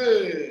அவன்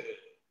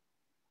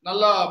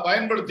நல்லா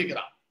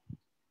பயன்படுத்திக்கிறான்.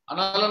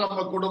 அதனால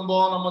நம்ம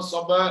குடும்பம், நம்ம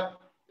சபை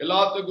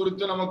எல்லாத்த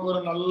குறித்து நமக்கு ஒரு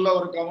நல்ல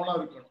ஒரு கவனம்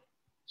இருக்கணும்.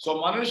 சோ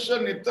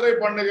மனுஷன் நித்திரை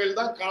பண்ணுகையில்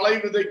தான் களை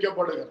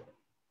விதைக்கப்படுகிறது.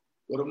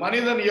 ஒரு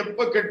மனிதன்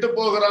எப்ப கெட்டு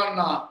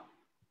போகிறான்னா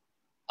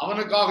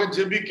அவனுக்காக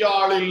ஜெபிக்க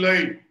ஆள் இல்லை,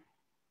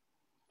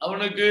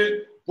 அவனுக்கு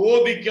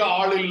போதிக்க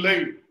ஆள் இல்லை,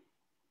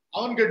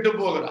 அவன் கெட்டு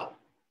போகிறான்.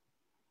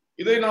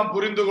 இதை நாம்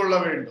புரிந்து கொள்ள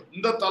வேண்டும்.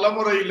 இந்த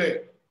தலைமுறையிலே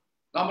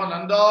நாம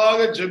நன்றாக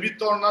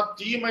ஜெபித்தோம்னா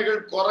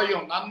தீமைகள்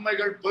குறையும்,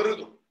 நன்மைகள்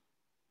பெருகும்.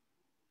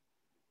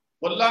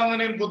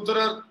 பொல்லாங்கனின்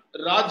புத்திரர்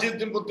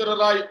ராஜ்யத்தின்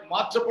புத்திரராய்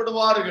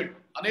மாற்றப்படுவார்கள்,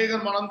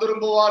 அநேகர் மனம்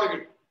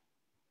திரும்புவார்கள்.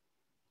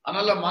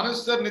 அதனால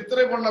மனுஷர்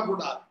நித்திரை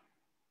பண்ணக்கூடாது,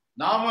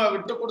 நாம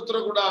விட்டு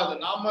கொடுத்துடக்கூடாது,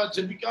 நாம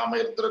ஜெபிக்காம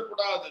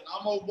இருந்துடக்கூடாது,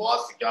 நாம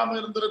உபவாசிக்காம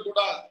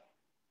இருந்துடக்கூடாது,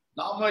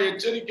 நாம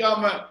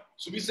எச்சரிக்காம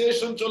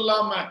சுவிசேஷம்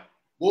சொல்லாம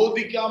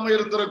போதிக்காம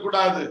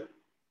இருந்துடக்கூடாது.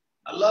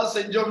 நல்லா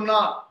செஞ்சோம்னா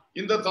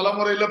இந்த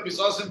தலைமுறையில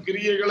பிசாசின்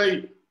கிரியைகளை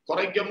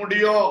குறைக்க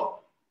முடியும்.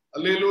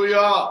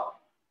 அல்லேலூயா.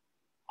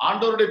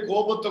 ஆண்டவருடைய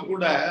கோபத்தை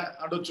கூட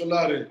ஆண்டவர்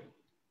சொல்லாரு,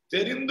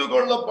 தெரிந்து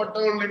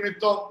கொள்ளப்பட்டவர்கள்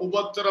நிமித்தம்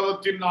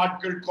உபத்திரவத்தின்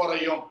நாட்கள்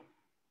குறையும்.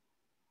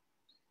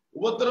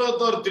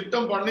 உபத்திரவத்தை ஒரு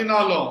திட்டம்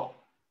பண்ணினாலும்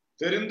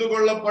தெரிந்து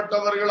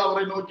கொள்ளப்பட்டவர்கள்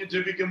அவரை நோக்கி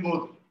ஜெபிக்கும்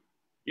போது,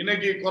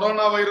 இன்னைக்கு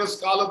கொரோனா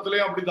வைரஸ்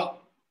காலத்திலேயும் அப்படிதான்,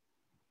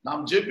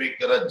 நாம்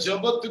ஜெபிக்கிற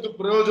ஜெபத்துக்கு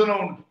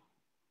பிரயோஜனம் உண்டு.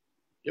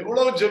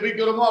 எவ்வளவு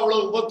ஜெபிக்கிறோமோ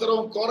அவ்வளவு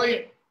உபத்திரவம்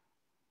குறையும்,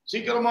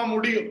 சீக்கிரமா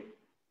முடியும்.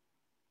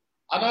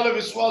 அதனால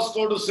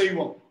விசுவாசத்தோடு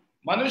செய்வோம்.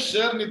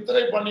 மனுஷர்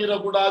நித்திரை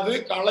பண்ணிடக்கூடாது,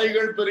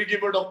 களைகள்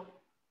பெருகிவிடும்.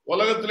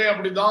 உலகத்திலேயும்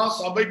அப்படிதான்,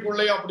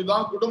 சபைக்குள்ளேயும்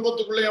அப்படிதான்,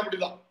 குடும்பத்துக்குள்ளேயும்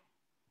அப்படிதான்.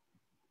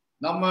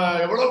 நம்ம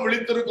எவ்வளவு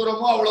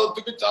விழித்திருக்கிறோமோ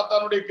அவ்வளவுக்கு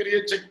சாத்தானுடைய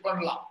கிரியை செக்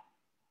பண்ணலாம்.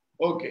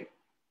 ஓகே,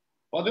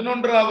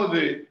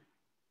 11வது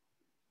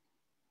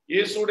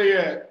இயேசுடைய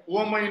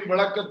உவமையின்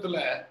விளக்கத்துல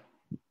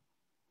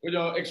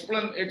கொஞ்சம்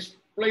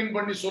எக்ஸ்பிளைன்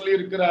பண்ணி சொல்லி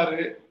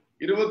இருக்கிறாரு.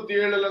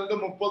 27ல இருந்து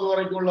 30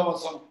 வரைக்கும் உள்ள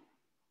வசனம்.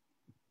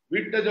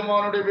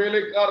 வீட்டஜமானுடைய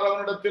வேலைக்காரர்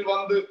அவனிடத்தில்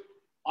வந்து,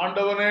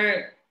 ஆண்டவனே,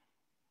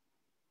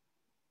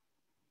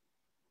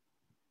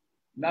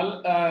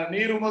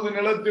 நீர் உமது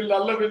நிலத்தில்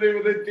நல்ல விதை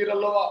விதைத்தீர்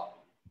அல்லவா,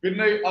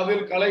 பின்னை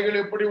அதில்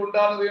களைகள் எப்படி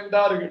உண்டானது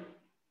என்றார்கள்.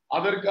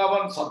 அதற்கு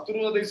அவன், சத்ரு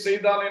அதை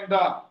செய்தான்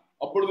என்றான்.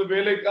 அப்பொழுது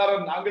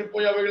வேலைக்காரன், நாங்கள்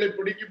போய் அவைகளை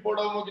பிடுங்கி போட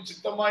உமக்கு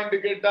சித்தமா என்று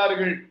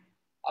கேட்டார்கள்.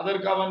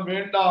 அதற்கு அவன்,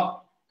 வேண்டாம்,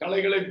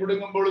 களைகளை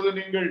பிடுங்கும் பொழுது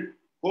நீங்கள்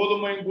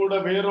கோதுமையும் கூட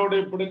வேரோடு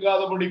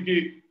பிடுங்காதபடிக்கு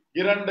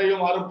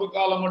இரண்டையும் அறுப்பு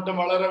காலம் மட்டும்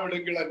வளர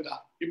விடுங்கள்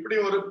என்றான். இப்படி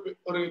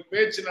ஒரு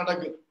பேச்சு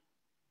நடக்குது.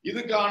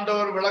 இதுக்கு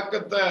ஆண்டவர்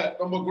விளக்கத்தை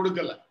ரொம்ப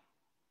கொடுக்கல.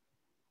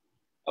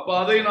 அப்ப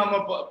அதை நாம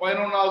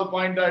 11வது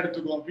பாயிண்டா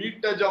எடுத்துக்குவோம்.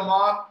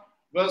 வீட்டஜமான்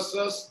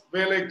வெர்சஸ்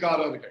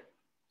வேலைக்காரர்கள்.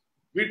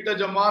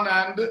 வீட்டஜமான்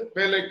அண்ட்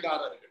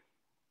வேலைக்காரர்கள்.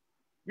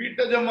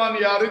 வீட்டஜமான்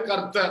யாரு?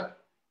 கர்த்தர்.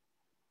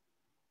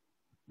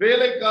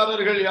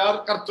 வேலைக்காரர்கள் யார்?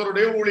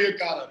 கர்த்தருடைய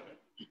ஊழியக்காரர்கள்.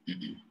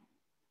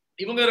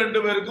 இவங்க 2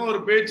 பேருக்கும் ஒரு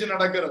பேச்சு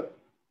நடக்கிறது.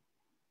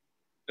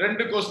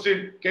 2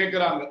 கொஸ்டின்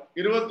கேட்கிறாங்க.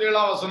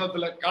 27ஆம்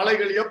வசனத்துல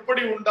களைகள்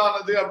எப்படி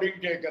உண்டானது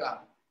அப்படின்னு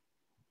கேட்கிறாங்க.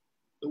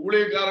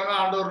 ஊழியக்காரங்க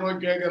ஆண்டவர்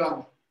நோய்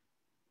கேட்கிறாங்க,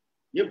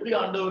 எப்படி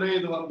ஆண்டவரே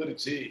இது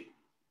வந்துருச்சு?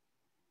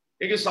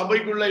 எங்க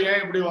சபைக்குள்ள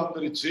ஏன் இப்படி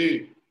வந்துருச்சு?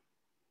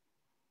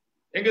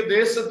 எங்க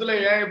தேசத்துல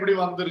ஏன் இப்படி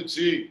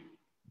வந்துருச்சு?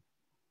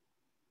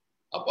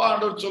 அப்ப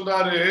ஆண்டவர்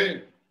சொல்றாரு,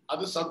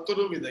 அது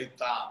சத்துரு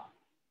விதைத்தான்.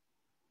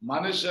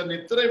 மனுஷன்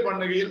நித்திரை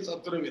பண்ணுகையில்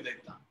சத்துரு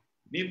விதைத்தான்.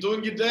 நீ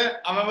தூங்கிட்ட,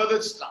 அவன்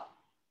விதைச்சிட்டான்.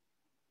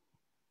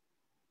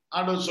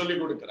 ஆண்டவர் சொல்லி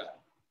கொடுக்கிறார்.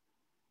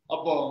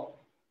 அப்போ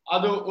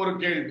அது ஒரு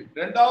கேள்வி.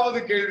 2வது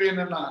கேள்வி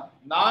என்னன்னா,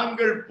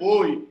 நாங்கள்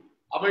போய்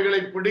அவைகளை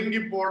பிடுங்கி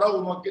போட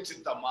உமக்கு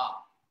சித்தமா?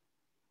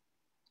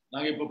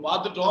 நாங்க இப்ப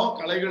பார்த்துட்டோம்,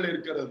 களைகள்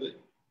இருக்கிறது.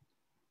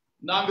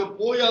 நாங்க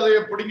போய் அதை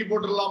பிடுங்கி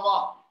போட்டுடலாமா?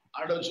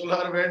 ஆண்டவர்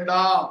சொல்றாரு,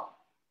 வேண்டாம்.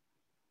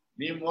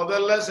 நீ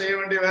முதல்ல செய்ய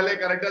வேண்டிய வேலையை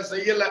கரெக்டா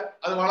செய்யல,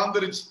 அது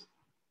வளர்ந்துருச்சு.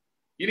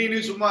 இனி நீ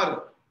சும்மா இரு,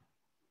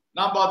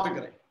 நான்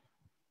பாத்துக்கிறேன்.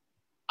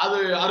 அது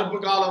அறுப்பு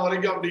காலம்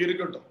வரைக்கும் அப்படி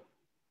இருக்கட்டும்.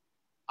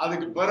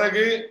 அதுக்கு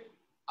பிறகு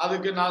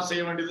அதுக்கு நான்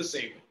செய்ய வேண்டியது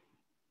செய்வேன்.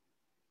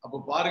 அப்ப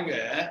பாருங்க,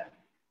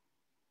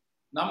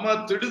 நம்ம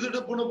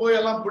திடுதிடுப்புன்னு போய்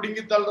எல்லாம்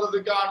பிடுங்கி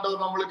தள்ளுறதுக்கு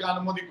ஆண்டவர் நம்மளுக்கு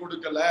அனுமதி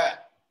கொடுக்கல.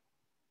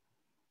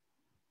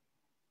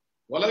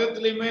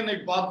 உலகத்திலயுமே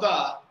இன்னைக்கு பார்த்தா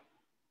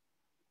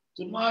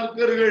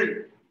துன்மார்க்கர்கள்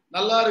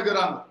நல்லா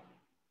இருக்கிறாங்க.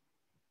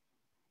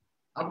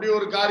 அப்படி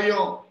ஒரு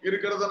காரியம்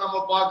இருக்கிறத நம்ம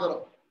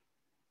பார்க்கிறோம்.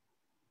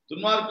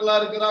 துன்மார்க்கலா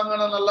இருக்கிறாங்க,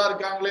 நல்லா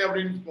இருக்காங்களே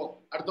அப்படின்னு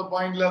அடுத்த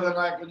பாயிண்ட்ல அதை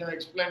நான் கொஞ்சம்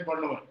எக்ஸ்பிளைன்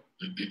பண்ணுவேன்.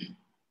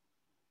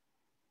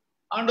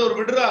 ஆண்டவர்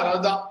விடுறார்,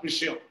 அதுதான்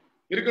விஷயம்.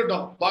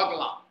 இருக்கட்டும்,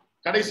 பார்க்கலாம்,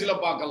 கடைசியில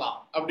பார்க்கலாம்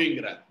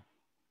அப்படிங்கிற.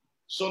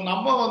 சோ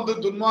நம்ம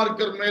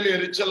துன்மார்க்கர் மேல்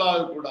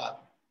எரிச்சலாக கூடாது.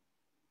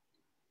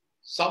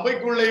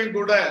 சபைக்குள்ளேயும்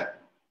கூட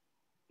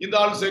இந்த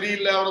ஆள்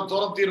சரியில்லை, அவரை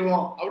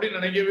துரத்திடுவோம் அப்படின்னு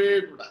நினைக்கவே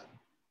கூடாது.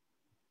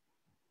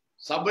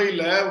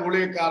 சபையில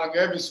ஊழியக்காரங்க,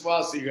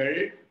 விசுவாசிகள்,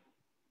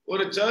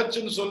 ஒரு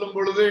சர்ச்சுன்னு சொல்லும்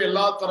பொழுது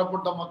எல்லா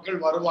தரப்பட்ட மக்கள்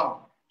வருவாங்க.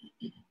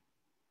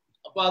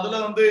 அப்ப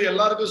அதுல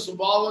எல்லாருக்கும்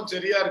சுபாவம்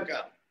சரியா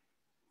இருக்காது.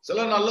 சில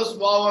நல்ல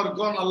சுபாவம்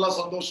இருக்கும், நல்லா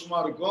சந்தோஷமா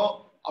இருக்கும்,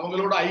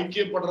 அவங்களோட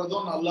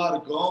ஐக்கியப்படுறதும் நல்லா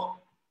இருக்கும்.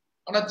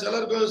 ஆனா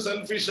சிலருக்கு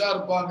செல்ஃபிஷா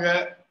இருப்பாங்க,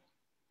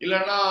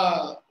 இல்லைன்னா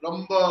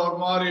ரொம்ப ஒரு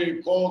மாதிரி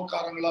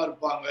கோவக்காரங்களா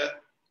இருப்பாங்க.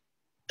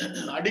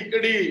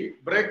 அடிக்கடி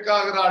பிரேக்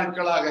ஆகிற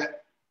ஆட்களாக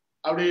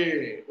அப்படி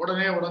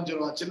உடனே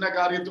உடைஞ்சிருவாங்க. சின்ன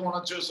காரியத்தும்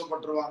உணர்ச்சி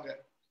வசப்பட்டுருவாங்க.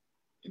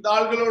 இந்த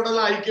ஆள்களோட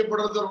எல்லாம்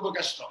ஐக்கியப்படுறது ரொம்ப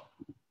கஷ்டம்.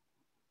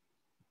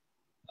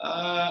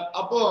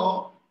 அப்போ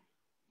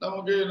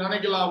நமக்கு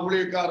நினைக்கலாம்,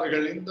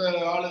 ஊழியக்காரர்கள் இந்த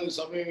ஆளு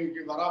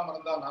சபைக்கு வராம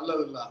இருந்தா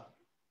நல்லது இல்ல,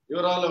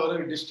 இவரால ஒரு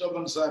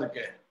டிஸ்டர்பன்ஸா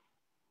இருக்கு,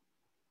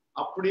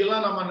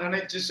 அப்படியெல்லாம் நம்ம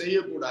நினைச்சு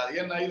செய்யக்கூடாது.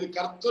 ஏன்னா இது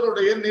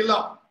கர்த்தருடைய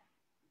நிலம்,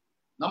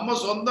 நம்ம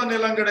சொந்த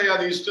நிலம்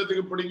கிடையாது.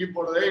 இஷ்டத்துக்கு பிடுங்கி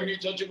போடுறே, நீ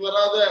சர்ச்சுக்கு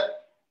வராத,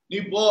 நீ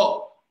போ,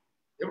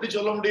 எப்படி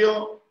சொல்ல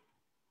முடியும்?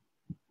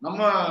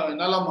 நம்ம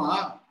நிலமா,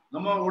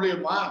 நம்ம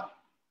ஊழியமா?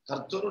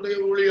 கர்த்தருடைய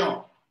ஊழியம்.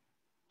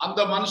 அந்த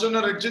மனுஷனை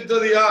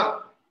ரட்சித்தது யார்?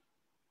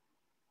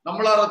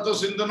 நம்மளா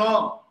ரத்தம்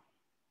சிந்தனும்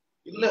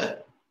இல்ல,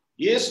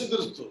 இயேசு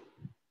கிறிஸ்து.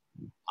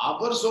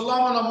 அவர்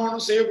சொல்லாம நம்ம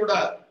ஒண்ணும்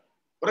செய்யக்கூடாது.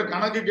 ஒரு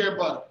கணக்கு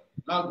கேட்பார்,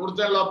 நான்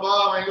கொடுத்தேன்லப்பா,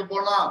 அவன் எங்க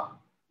போனா,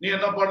 நீ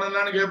என்ன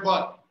பண்ணுன்னு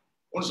கேட்பார்.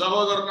 உன்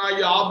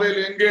சகோதரனாகி ஆபேல்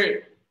எங்கே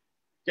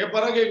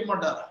கேட்பாரா? கேட்க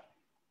மாட்டாரா?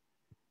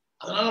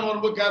 அதனால நம்ம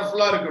ரொம்ப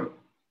கேர்ஃபுல்லா இருக்கணும்.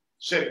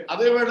 சரி,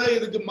 அதை விட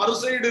இதுக்கு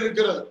மறுசைடு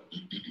இருக்கிறது.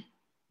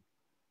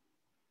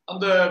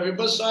 அந்த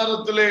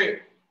விபசாரத்திலே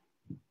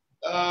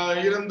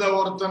இருந்த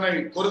ஒருத்தனை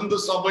கொரிந்து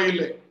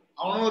சபையிலே,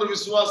 அவனும் ஒரு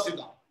விசுவாசி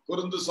தான்.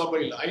 கொரிந்து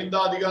சபையில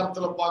 5ஆம்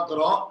அதிகாரத்துல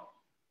பாக்குறோம்,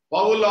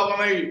 பவுல்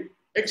அவனை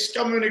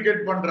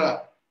எக்ஸ்கம்யூனிகேட் பண்றார்.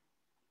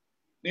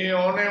 நீ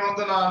உன்னை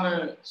நான்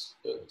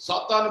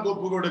சாத்தானுக்கு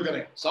ஒப்பு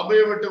கொடுக்கிறேன்,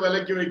 சபையை விட்டு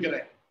விலக்கி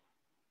வைக்கிறேன்.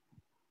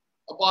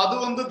 அப்ப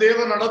அது தேவ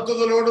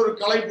நடத்துதலோடு ஒரு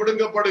களை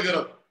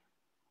பிடுங்கப்படுகிறது,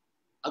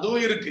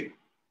 அதுவும் இருக்கு.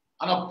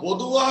 ஆனா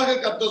பொதுவாக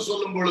கர்த்தர்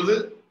சொல்லும் பொழுது,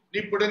 நீ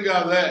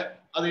பிடுங்காத,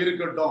 அது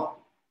இருக்கட்டும்,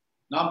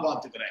 நான்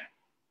பாத்துக்கிறேன்,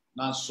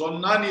 நான்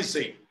சொன்னா நீ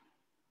செய்,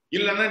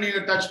 இல்லைன்னா நீங்க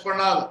டச்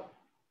பண்ணாத.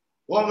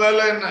 உன்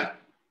வேலை என்ன?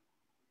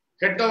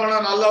 கெட்டவனா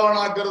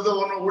நல்லவனாக்குறது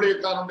உன்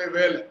ஊழியக்காரனுடைய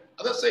வேலை,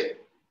 அதை செய்.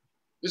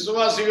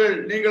 விசுவாசிகள்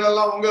நீங்கள்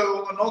எல்லாம் உங்க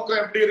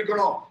நோக்கம் எப்படி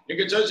இருக்கணும்?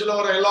 எங்க சர்ச்சில்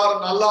வர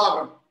எல்லாரும் நல்லா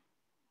ஆகணும்,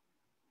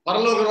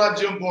 பரலோக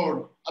ராஜ்யம்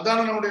போகணும்,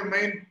 அதான நம்முடைய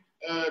மெயின்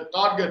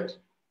டார்கெட்.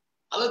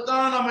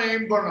 அதைத்தான் நம்ம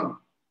எய்ம் பண்ணணும்.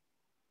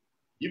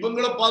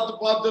 இவங்களை பார்த்து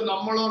பார்த்து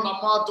நம்மளும்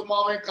நம்ம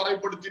ஆத்மாவை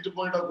கரைப்படுத்திட்டு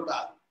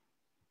போயிடக்கூடாது.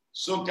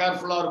 சோ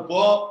கேர்ஃபுல்லா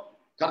இருப்போம்.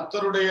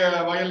 கர்த்தருடைய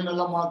வயல்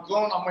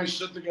நிலமாக்கும் நம்ம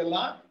இஷ்டத்துக்கு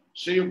எல்லாம்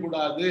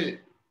செய்யக்கூடாது.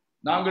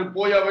 நாங்கள்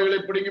போய் அவைகளை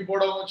பிடுங்கி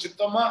போடவும்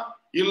சித்தமா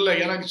இல்லை,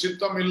 எனக்கு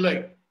சித்தம் இல்லை,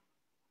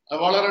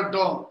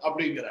 வளரட்டும்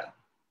அப்படிங்கிற.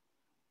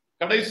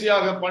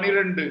 கடைசியாக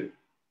 12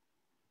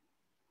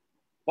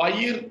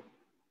 பயிர்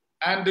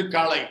அண்ட்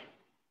களை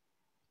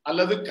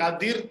அல்லது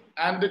கதிர்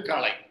அண்ட்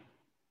களை.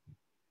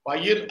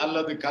 பயிர்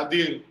அல்லது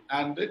கதிர்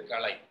அண்ட்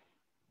களை.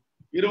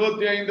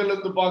 25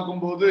 இருந்து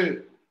பார்க்கும்போது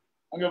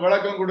அங்க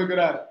விளக்கம்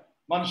கொடுக்கிறார்.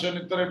 மனுஷன்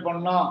நித்திரை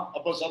பண்ணா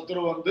அப்ப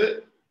சத்துரு வந்து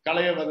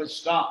களைய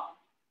விதைச்சிட்டான்.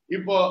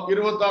 இப்போ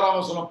 26ஆம்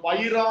வசனம்,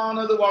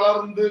 பயிரானது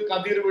வளர்ந்து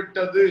கதிர்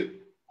விட்டது,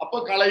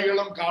 அப்ப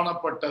களைகளும்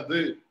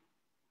காணப்பட்டது.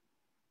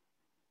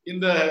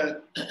 இந்த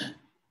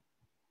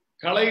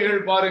களைகள்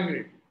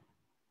பாருங்கள்,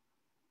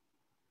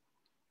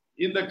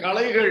 இந்த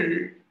களைகள்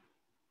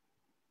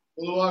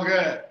பொதுவாக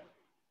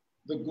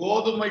இந்த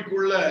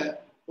கோதுமைக்குள்ள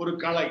ஒரு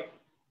களை.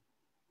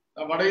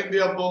 நான் வட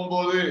இந்தியா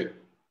போகும்போது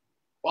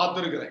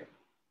பார்த்திருக்கிறேன்.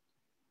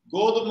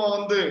 கோதுமை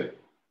வந்து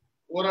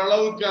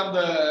ஓரளவுக்கு அந்த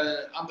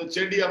அந்த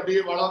செடி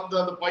அப்படியே வளர்ந்து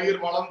அந்த பயிர்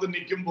வளர்ந்து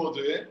நிற்கும்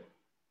போது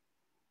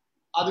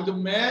அதுக்கு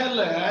மேல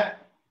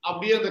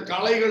அப்படியே அந்த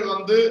களைகள்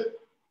வந்து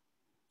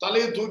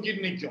தலையை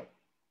தூக்கிட்டு நிற்கும்.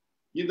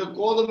 இந்த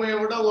கோதுமையை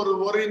விட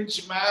ஒரு இன்ச்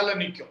மேல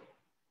நிற்கும்.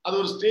 அது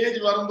ஒரு ஸ்டேஜ்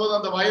வரும்போது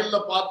அந்த வயல்ல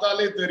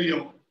பார்த்தாலே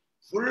தெரியும்,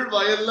 ஃபுல்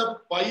வயல்ல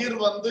பயிர்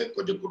வந்து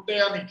கொஞ்சம்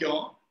குட்டையா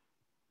நிற்கும்,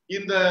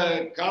 இந்த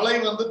களை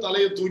வந்து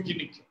தலையை தூக்கி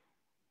நிற்கும்.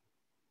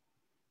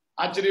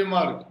 ஆச்சரியமா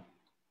இருக்கும்.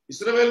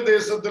 இஸ்ரவேல்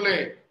தேசத்திலே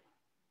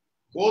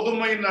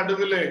கோதுமை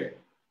நடுவிலே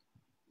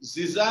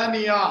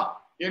சிசானியா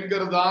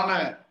என்கிறதான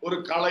ஒரு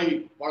களை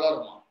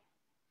வளருமா,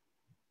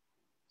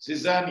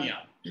 சிசானியா.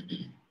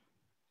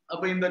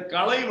 அப்ப இந்த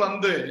களை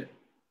வந்து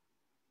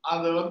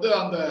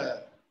அந்த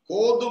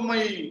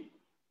கோதுமை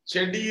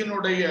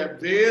செடியினுடைய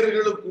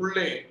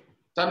வேர்களுக்குள்ளே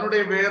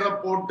தன்னுடைய வேரை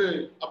போட்டு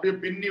அப்படியே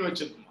பின்னி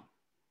வச்சிருக்குமா.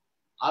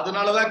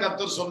 அதனாலதான்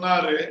கர்த்தர்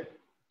சொன்னாரு,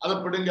 அதை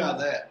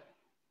பிடுங்காத.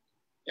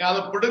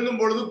 அதை பிடுங்கும்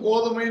பொழுது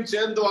கோதுமையும்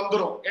சேர்ந்து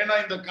வந்துடும். ஏன்னா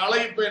இந்த களை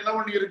இப்ப என்ன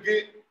பண்ணி இருக்கு,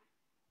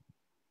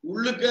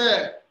 உள்ளுக்க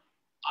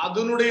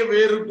அதனுடைய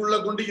வேருக்குள்ள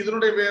கொண்டு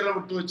இதனுடைய வேரை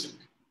விட்டு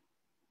வச்சிருக்கு,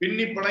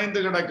 பின்னி பிணைந்து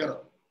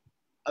கிடக்கிறது.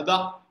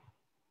 அதான்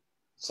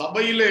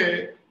சபையிலே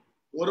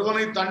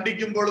ஒருவனை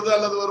தண்டிக்கும் பொழுது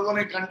அல்லது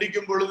ஒருவனை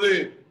கண்டிக்கும் பொழுது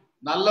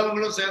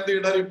நல்லவங்களும் சேர்ந்து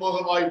இடறி போக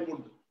வாய்ப்பு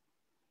உண்டு.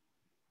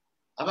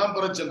 அதான்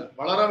பிரச்சனை.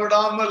 வளர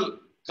விடாமல்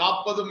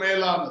காப்பது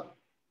மேலானது.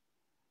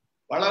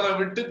 வளர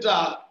விட்டுட்டா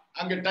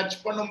அங்க டச்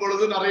பண்ணும்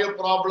பொழுது நிறைய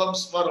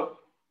ப்ராப்ளம்ஸ் வரும்.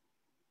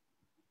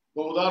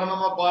 இப்போ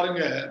உதாரணமா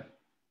பாருங்க,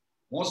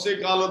 மோசே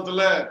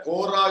காலத்துல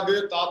கோராகு,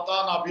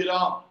 தாத்தான்,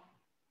 அபிராம்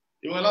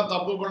இவங்க எல்லாம்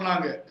தப்பு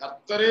பண்ணாங்க.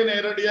 கர்த்தரே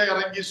நேரடியா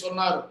இறங்கி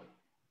சொன்னார்,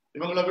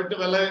 இவங்களை விட்டு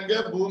விலகுங்க,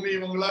 பூமி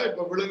இவங்கள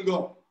இப்ப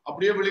விழுங்கும்.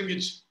 அப்படியே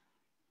விழுங்கிச்சு.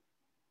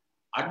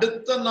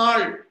 அடுத்த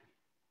நாள்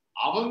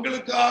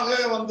அவங்களுக்காக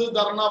வந்து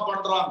தர்ணா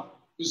பண்றாங்க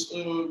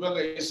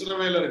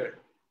இஸ்ரவேலர்கள்.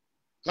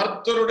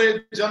 கர்த்தருடைய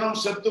ஜனம்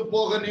செத்து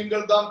போக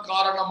நீங்கள் தான்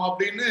காரணம்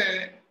அப்படின்னு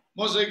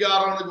மோசேக்கு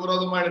ஆரோனுக்கு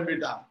விரோதமா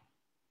எழுப்பிட்டாங்க.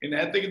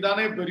 நேற்றுக்கு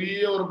தானே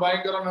பெரிய ஒரு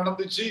பயங்கரம்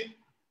நடந்துச்சு,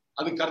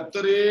 அது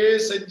கர்த்தரே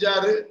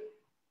செஞ்சாரு,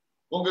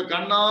 உங்க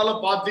கண்ணால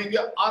பாத்தீங்க,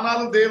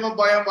 ஆனாலும் தேவ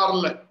பயம்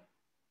வரல.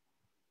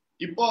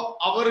 இப்போ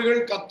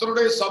அவர்கள்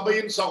கர்த்தருடைய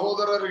சபையின்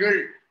சகோதரர்கள்,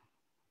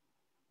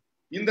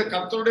 இந்த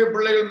கர்த்தருடைய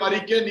பிள்ளைகள்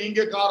மறிக்க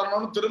நீங்க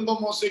காரணம்னு திரும்ப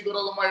மோசேக்கு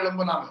விரோதமா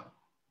எழும்பினாங்க.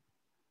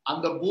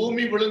 அந்த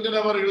பூமி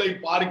விழுங்கினவர்களை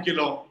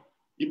பார்க்கிறோம்.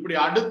 இப்படி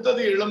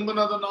அடுத்தது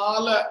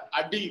எழும்பினதுனால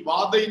அடி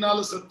வாதையினால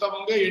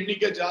செத்தவங்க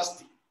எண்ணிக்கை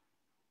ஜாஸ்தி.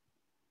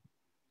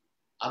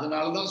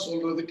 அதனாலதான்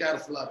சொல்றது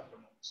கேர்ஃபுல்லா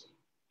இருக்கணும்.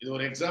 இது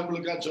ஒரு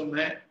எக்ஸாம்பிளுக்கா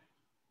சொன்னேன்.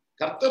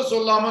 கர்த்தர்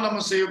சொல்லாம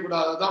நம்ம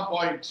செய்யக்கூடாது, அதான்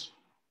பாயிண்ட்.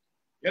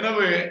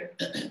 எனவே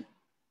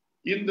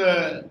இந்த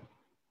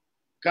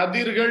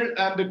கதிர்கள்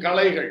அண்ட்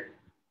களைகள்,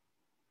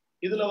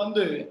 இதுல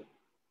வந்து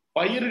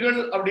பயிர்கள்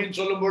அப்படின்னு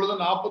சொல்லும் பொழுது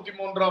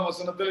 43ஆம்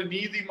வசனத்துல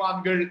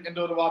நீதிமான்கள் என்ற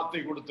ஒரு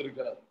வார்த்தை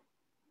கொடுத்திருக்கிறது.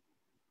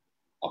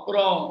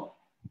 அப்புறம்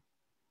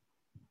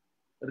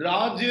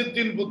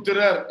ராஜ்யத்தின்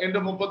புத்திரர் என்று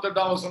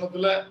 38ஆம்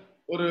வசனத்துல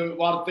ஒரு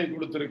வார்த்தை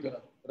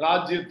கொடுத்திருக்கிறது,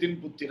 ராஜ்யத்தின்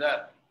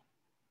புத்திரர்.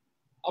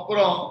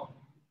 அப்புறம்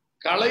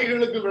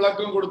களைகளுக்கு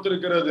விளக்கம்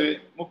கொடுத்திருக்கிறது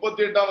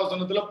 38ஆம்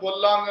வசனத்துல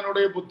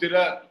பொல்லாங்கனுடைய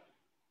புத்திரர்,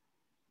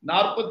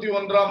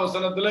 41ஆம்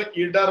வசனத்துல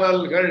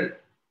இடறல்கள்,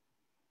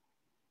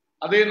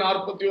 அதே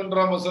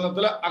 41ஆம்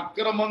வசனத்துல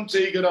அக்கிரமம்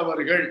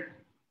செய்கிறவர்கள்.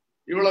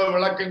 இவ்வளவு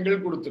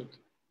விளக்கங்கள் கொடுத்திருக்கு.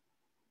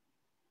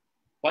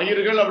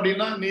 பயிர்கள்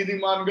அப்படின்னா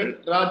நீதிமான்கள்,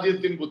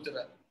 ராஜ்யத்தின்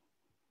புத்திரர்.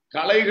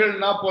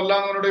 களைகள்னா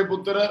பொல்லாங்கனுடைய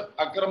புத்திரர்,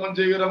 அக்கிரமம்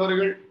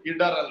செய்கிறவர்கள்,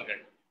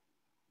 இடறல்கள்.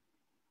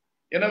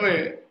 எனவே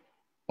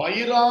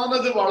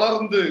பயிரானது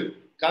வளர்ந்து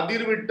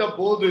கதிர்விட்ட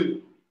போது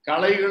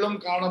களைகளும்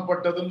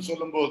காணப்பட்டதுன்னு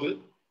சொல்லும் போது,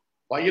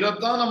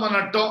 பயிரைத்தான் நம்ம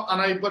நட்டோம்,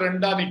 ஆனா இப்ப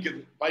ரெண்டா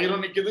நிக்குது,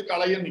 பயிரும் நிக்குது,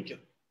 களையும்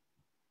நிக்குது.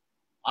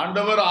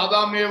 ஆண்டவர்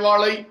ஆதாம்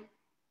ஏவாளை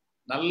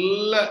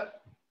நல்ல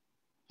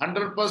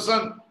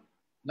 100%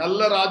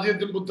 நல்ல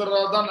ராஜ்யத்தின்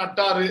புத்திரராக தான்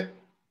நட்டாரு.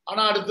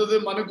 ஆனா அடுத்தது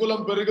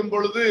மனுக்குலம் பெருகும்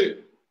பொழுது,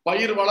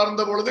 பயிர்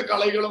வளர்ந்த பொழுது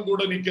களைகளும்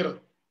கூட நிக்கிறது.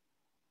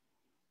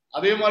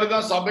 அதே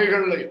மாதிரிதான்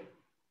சபைகள்லையும்.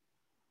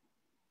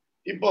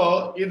 இப்போ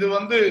இது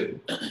வந்து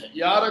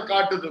யார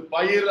காட்டுது,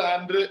 பயிர்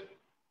அன்று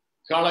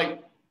களை.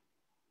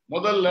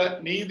 முதல்ல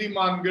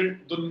நீதிமான்கள்,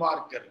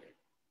 துன்மார்க்கர்கள்.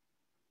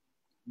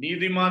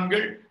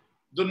 நீதிமான்கள்,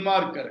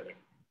 துன்மார்க்கர்கள்.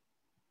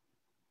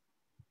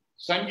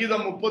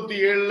 சங்கீதம்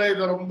 37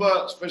 இத ரொம்ப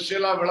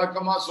ஸ்பெஷலா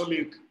விளக்கமா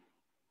சொல்லியிருக்கு.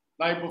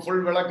 நான் இப்ப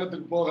ஃபுல்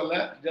விளக்கத்துக்கு போகல,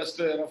 ஜஸ்ட்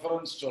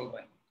ரெஃபரன்ஸ்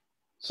சொல்றேன்.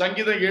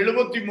 சங்கீதம்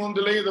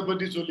 73 இதை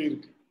பற்றி சொல்லி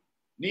இருக்கு.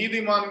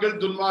 நீதிமான்கள்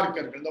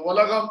துன்மார்க்கர்கள். இந்த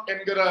உலகம்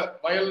என்கிற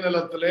வயல்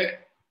நிலத்திலே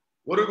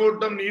ஒரு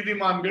கூட்டம்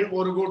நீதிமான்கள்,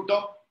 ஒரு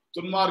கூட்டம்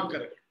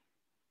துன்மார்க்கர்கள்.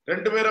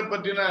 ரெண்டு பேரை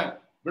பற்றின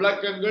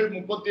விளக்கங்கள்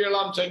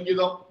 37ஆம்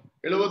சங்கீதம்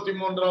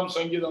 73ஆம்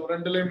சங்கீதம்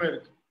ரெண்டுலயுமே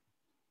இருக்கு.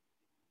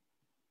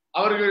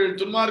 அவர்கள்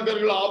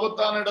துன்மார்க்கர்கள்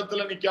ஆபத்தான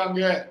இடத்துல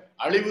நிக்காங்க,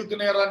 அழிவுக்கு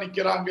நேரா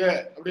நிக்கிறாங்க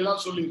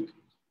அப்படிலாம் சொல்லியிருக்கு.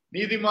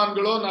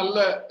 நீதிமான்களோ நல்ல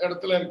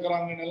இடத்துல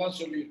இருக்கிறாங்கன்னு எல்லாம்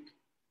சொல்லியிருக்கு.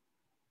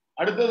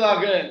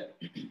 அடுத்ததாக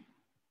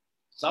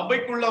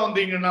சபைக்குள்ள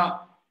வந்தீங்கன்னா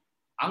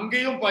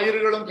அங்கேயும்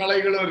பயிர்களும்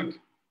களைகளும் இருக்கு.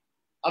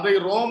 அதை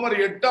ரோமர்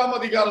 8ஆம்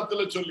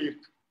அதிகாரத்துல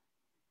சொல்லியிருக்கு.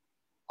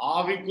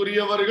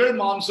 ஆவிக்குரியவர்கள்,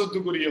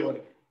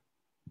 மாம்சத்துக்குரியவர்கள்.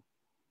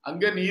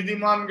 அங்க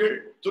நீதிமான்கள்,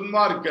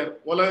 துன்மார்க்கர்.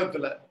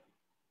 உலகத்துல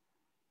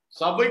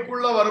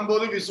சபைக்குள்ள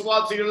வரும்போது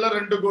விசுவாசிகள்ல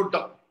ரெண்டு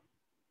கூட்டம்,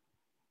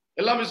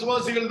 எல்லாம்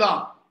விசுவாசிகள்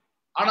தான்.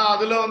 ஆனா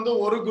அதுல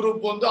ஒரு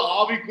குரூப்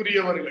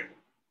ஆவிக்குரியவர்கள்,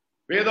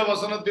 வேத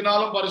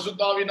வசனத்தினாலும்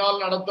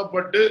பரிசுத்தாவினால்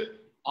நடத்தப்பட்டு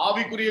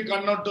ஆவிக்குரிய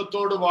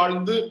கண்ணோட்டத்தோடு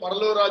வாழ்ந்து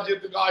பரலோக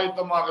ராஜ்யத்துக்கு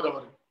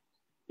ஆயத்தமாகிறவர்கள்.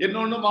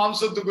 இன்னொன்னு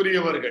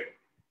மாம்சத்துக்குரியவர்கள்.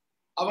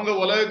 அவங்க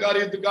உலக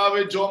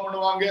காரியத்துக்காகவே ஜெபம்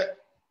பண்ணுவாங்க,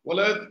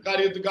 உலக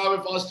காரியத்துக்காகவே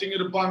ஃபாஸ்டிங்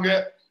இருப்பாங்க,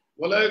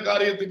 உலக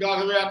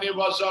காரியத்துக்காகவே அந்நிய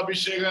பாஷா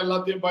அபிஷேகம்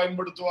எல்லாத்தையும்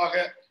பயன்படுத்துவாங்க,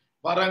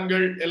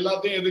 வரங்கள்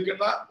எல்லாத்தையும்.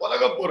 எதுக்குன்னா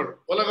உலக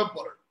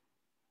பொருள்.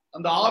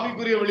 அந்த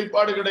ஆவிக்குரிய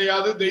வெளிப்பாடு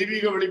கிடையாது,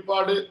 தெய்வீக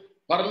வெளிப்பாடு,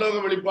 பரலோக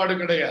வெளிப்பாடு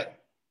கிடையாது.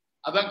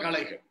 அதான்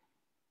கலைகள்.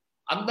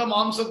 அந்த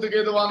மாம்சத்துக்கு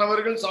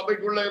ஏதுவானவர்கள்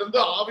சபைக்குள்ள இருந்து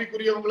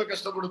ஆவிக்குரியவங்களை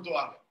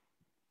கஷ்டப்படுத்துவாங்க.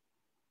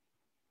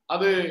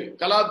 அது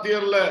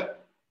கலாத்தியர்ல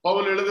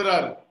பவுல்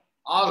எழுதுறாரு,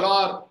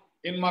 ஆகார்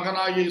என்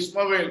மகனாகிய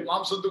இஸ்மவேல்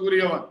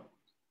மாம்சத்துக்குரியவன்,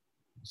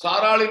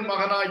 சாராளின்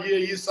மகனாகிய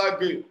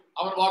ஈசாக்கு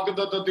அவன்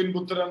வாக்குத்தத்தத்தின்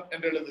புத்திரன்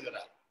என்று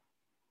எழுதுகிறார்.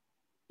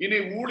 இனி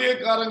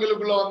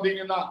ஊழியக்காரங்களுக்குள்ள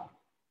வந்தீங்கன்னா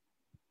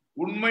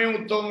உண்மையும்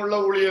உத்தமம் உள்ள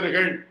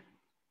ஊழியர்கள்,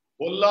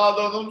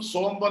 பொல்லாததும்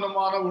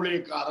சோம்பனுமான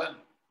ஊழியக்காரன்,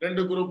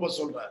 ரெண்டு குரூப்பை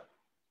சொல்றார்.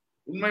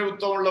 உண்மை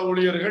உத்தமம் உள்ள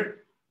ஊழியர்கள்,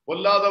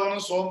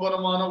 பொல்லாதவனும்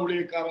சோம்பனமான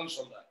ஊழியக்காரன்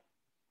சொல்றார்.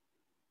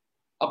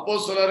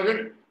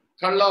 அப்போஸ்தலர்கள்,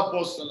 கள்ள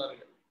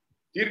அப்போஸ்தலர்கள்,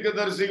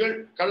 தீர்க்கதரிசிகள்,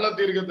 கள்ள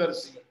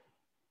தீர்க்கதரிசிகள்,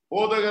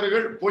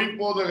 போதகர்கள், பொய்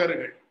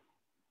போதகர்கள்,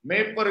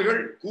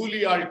 மேய்ப்பர்கள், கூலி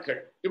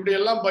ஆட்கள், இப்படி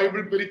எல்லாம்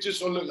பைபிள் பிரிச்சு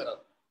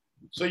சொல்லுகிறது.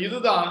 சோ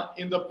இதுதான்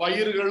இந்த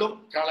பயிர்களும்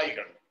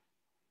களைகள்.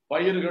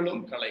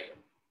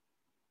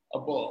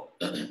 அப்போ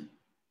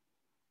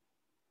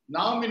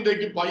நாம்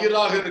இன்றைக்கு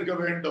பயிராக இருக்க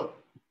வேண்டும்.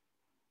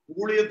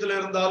 ஊழியத்தில்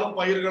இருந்தாலும்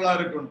பயிர்களா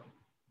இருக்கணும்,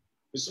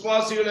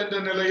 விசுவாசிகள் என்ற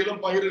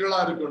நிலையிலும் பயிர்களா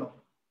இருக்கணும்.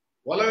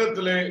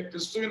 உலகத்திலே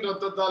கிறிஸ்துவின்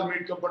ரத்தத்தால்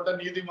மீட்கப்பட்ட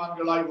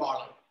நீதிமான்களாய்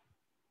வாழணும்.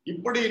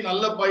 இப்படி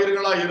நல்ல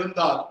பயிர்களா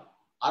இருந்தால்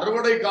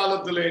அறுவடை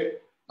காலத்திலே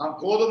நாம்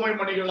கோதுமை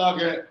மணிகளாக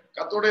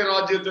கர்த்தருடைய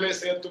ராஜ்யத்திலே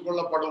சேர்த்துக்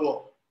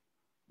கொள்ளப்படுவோம்.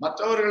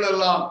 மற்றவர்கள்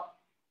எல்லாம்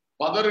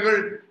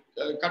பதர்கள்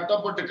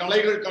கட்டப்பட்டு,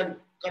 களைகள்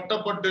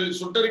கட்டப்பட்டு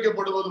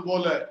சுட்டரிக்கப்படுவது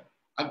போல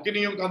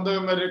அக்கினியும்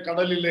கந்தகமேறு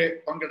கடலிலே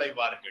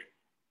பங்கடைவார்கள்.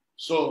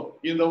 சோ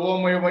இந்த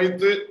உவமையை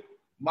வைத்து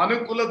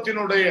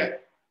மனுக்குலத்தினுடைய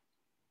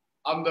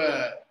அந்த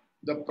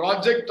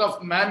ப்ராஜெக்ட்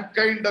ஆஃப்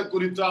மேன்கைண்ட்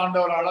குறித்து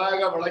ஆண்டவர்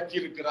அழகாக விளக்கி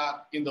இருக்கிறார்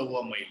இந்த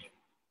உவமையில்.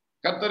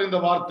 கர்த்தர் இந்த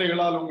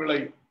வார்த்தைகளால் உங்களை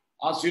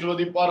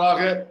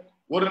ஆசீர்வதிப்பாராக.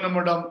 ஒரு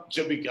நிமிடம்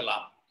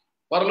ஜெபிக்கலாம்.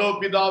 பரலோக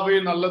பிதாவே,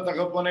 நல்ல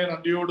தகப்பனே,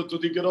 நன்றியோடு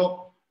துதிக்கிறோம்.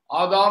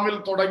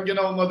 ஆதாமில் தொடங்கின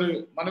உமது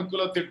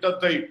மனுக்குல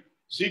திட்டத்தை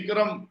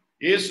சீக்கிரம்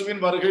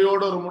இயேசுவின்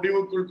வருகையோடு ஒரு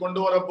முடிவுக்குள் கொண்டு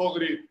வர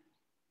போகிறீர்.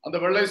 அந்த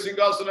வெள்ளை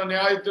சிங்காசன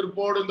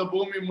நியாயத்திற்போடு இந்த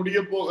பூமி முடிய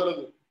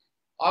போகிறது.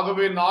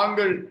 ஆகவே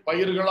நாங்கள்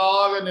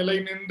பயிர்களாக நிலை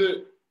நின்று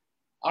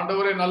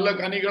ஆண்டவரே நல்ல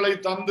கனிகளை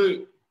தந்து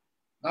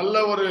நல்ல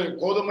ஒரு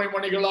கோதுமை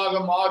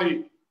மணிகளாக மாறி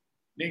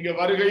நீங்க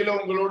வருகையில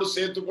உங்களோடு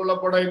சேர்த்துக்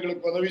கொள்ளப்பட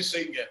எங்களுக்கு உதவி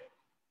செய்யுங்க.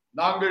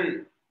 நாங்கள்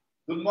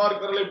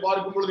துன்மார்க்கர்களை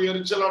பார்க்கும் பொழுது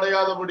எரிச்சல்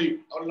அடையாதபடி,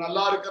 அவர்கள்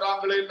நல்லா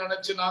இருக்கிறாங்களேன்னு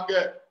நினைச்சு நாங்க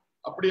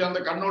அப்படி அந்த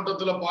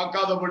கண்ணோட்டத்துல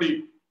பார்க்காதபடி,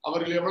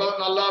 அவர்கள்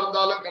எவ்வளவு நல்லா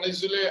இருந்தாலும்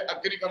கடைசியிலே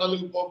அக்கினி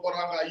கடலுக்கு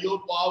போறாங்க, ஐயோ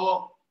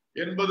பாவம்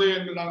என்பதை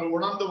என்று நாங்கள்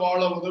உணர்ந்து வாழ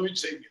உதவி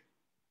செய்யுங்க.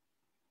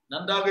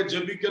 நன்றாக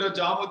ஜெபிக்கிற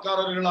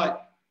ஜாமக்காரர்களாய்,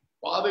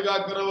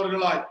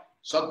 பாதுகாக்கிறவர்களாய்,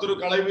 சத்துரு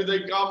களை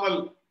விதைக்காமல்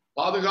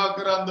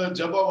பாதுகாக்கிற அந்த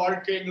ஜெப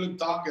வாழ்க்கை எங்களுக்கு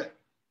தாங்க.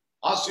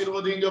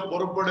 ஆசீர்வதிங்க,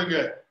 பொறுப்படுங்க.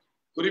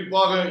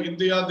 குறிப்பாக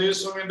இந்தியா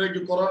தேசம் இன்றைக்கு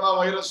கொரோனா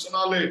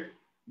வைரஸ்னாலே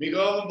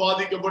மிகவும்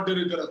பாதிக்கப்பட்டு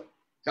இருக்கிறது.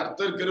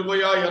 கர்த்தர்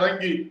கிருபையா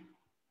இறங்கி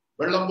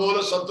வெள்ளம் போல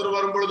சத்துரு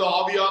வரும் பொழுது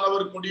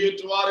ஆவியானவர்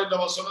கொடியேற்றுவார் என்ற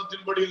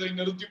வசனத்தின்படி இதை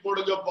நிறுத்தி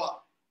போடுங்கப்பா,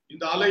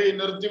 இந்த அலையை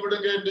நிறுத்தி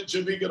விடுங்க என்று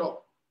ஜெபிக்கிறோம்.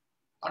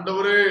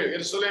 ஆண்டவரே,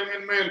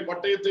 எருசலேமின் மேல்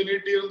பட்டயத்தை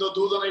நீட்டியிருந்த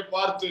தூதனை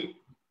பார்த்து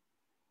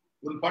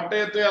உன்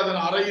பட்டயத்தை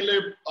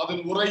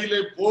அதன்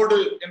உரையிலே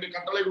போடு என்று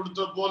கட்டளை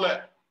கொடுத்த போல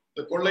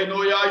இந்த கொள்ளை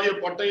நோயாகிய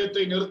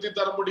பட்டயத்தை நிறுத்தி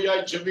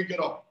தரும்படியாய்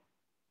ஜெபிக்கிறோம்.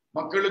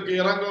 மக்களுக்கு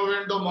இறங்க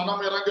வேண்டும்,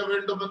 மனம் இறங்க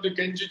வேண்டும் என்று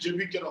கெஞ்சி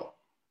ஜெபிக்கிறோம்.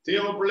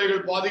 தேவ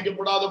பிள்ளைகள்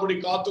பாதிக்கப்படாதபடி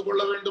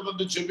காத்துக்கொள்ள வேண்டும்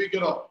என்று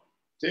ஜெபிக்கிறோம்.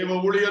 தேவ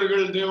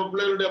ஊழியர்கள், தேவ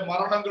பிள்ளைகளுடைய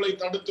மரணங்களை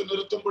தடுத்து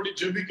நிறுத்தும்படி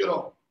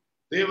ஜெபிக்கிறோம்.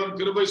 தேவன்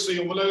கிருபை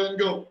செய்யும்.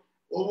 உலகெங்கும்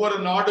ஒவ்வொரு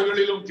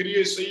நாடுகளிலும்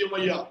கிரியை செய்யும்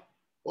ஐயா.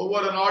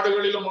 ஒவ்வொரு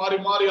நாடுகளிலும் மாறி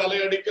மாறி அலை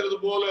அடிக்கிறது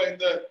போல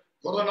இந்த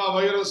கொரோனா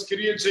வைரஸ்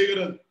கிரியை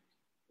செய்கிறது.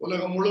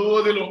 உலகம்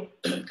முழுவதிலும்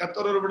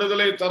கர்த்தர் ஒரு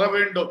விடுதலை தர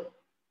வேண்டும்.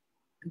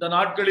 இந்த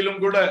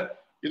நாட்களிலும் கூட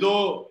இதோ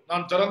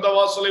நான் திறந்த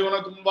வாசலை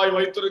உனக்கு முன்பாய்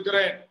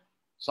வைத்திருக்கிறேன்,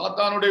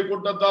 சாத்தானுடைய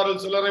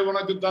கூட்டத்தாரில் சிலரை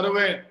உனக்கு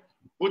தருவேன்,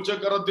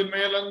 பூச்சக்கரத்தின்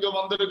மேலங்கு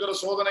வந்திருக்கிற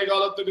சோதனை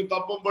காலத்துக்கு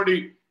தப்பும்படி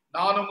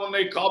நானும்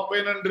உன்னை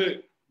காப்பேன் என்று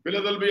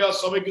பிலதெல்பியா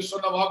சபைக்கு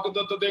சொன்ன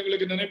வாக்குத்தத்தத்தை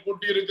எங்களுக்கு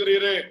நினைப்பூட்டி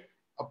இருக்கிறீரே,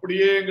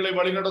 அப்படியே எங்களை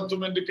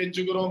வழிநடத்தும் என்று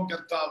கெஞ்சுகிறோம்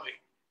கர்த்தாவே.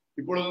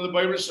 இப்பொழுது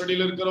பைபிள்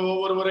ஸ்டடியில் இருக்கிற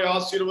ஒவ்வொருவரை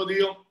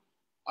ஆசீர்வதியும்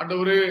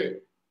ஆண்டவரே.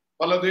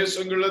 பல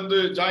தேசங்களிலிருந்து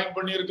ஜாயின்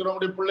பண்ணி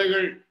இருக்கிறவருடைய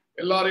பிள்ளைகள்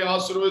எல்லாரையும்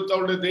ஆசீர்வதித்து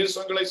அவருடைய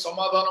தேசங்களை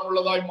சமாதானம்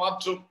உள்ளதாய்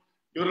மாற்றும்,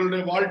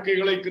 இவர்களுடைய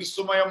வாழ்க்கைகளை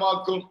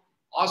கிறிஸ்துமயமாக்கும்,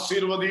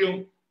 ஆசீர்வதியும்.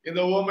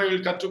 இந்த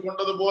ஓமையில்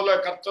கற்றுக்கொண்டது போல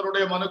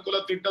கர்த்தருடைய மனுக்குல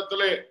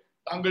திட்டத்திலே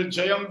தாங்கள்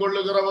ஜெயம்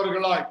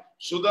கொள்ளுகிறவர்களாய்,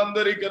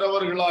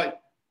 சுதந்திரிக்கிறவர்களாய்,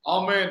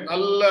 ஆமென்,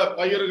 நல்ல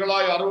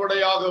பயிர்களாய்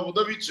அறுவடையாக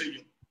உதவி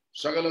செய்யும்.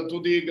 சகல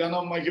துதி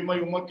கனம் மகிமை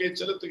உமக்கே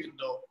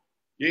செலுத்துகின்றோம்.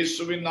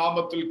 இயேசுவின்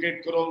நாமத்தில்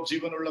கேட்கிறோம்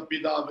ஜீவனுள்ள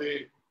பிதாவே,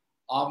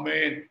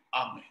 ஆமென்,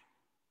 ஆமென்.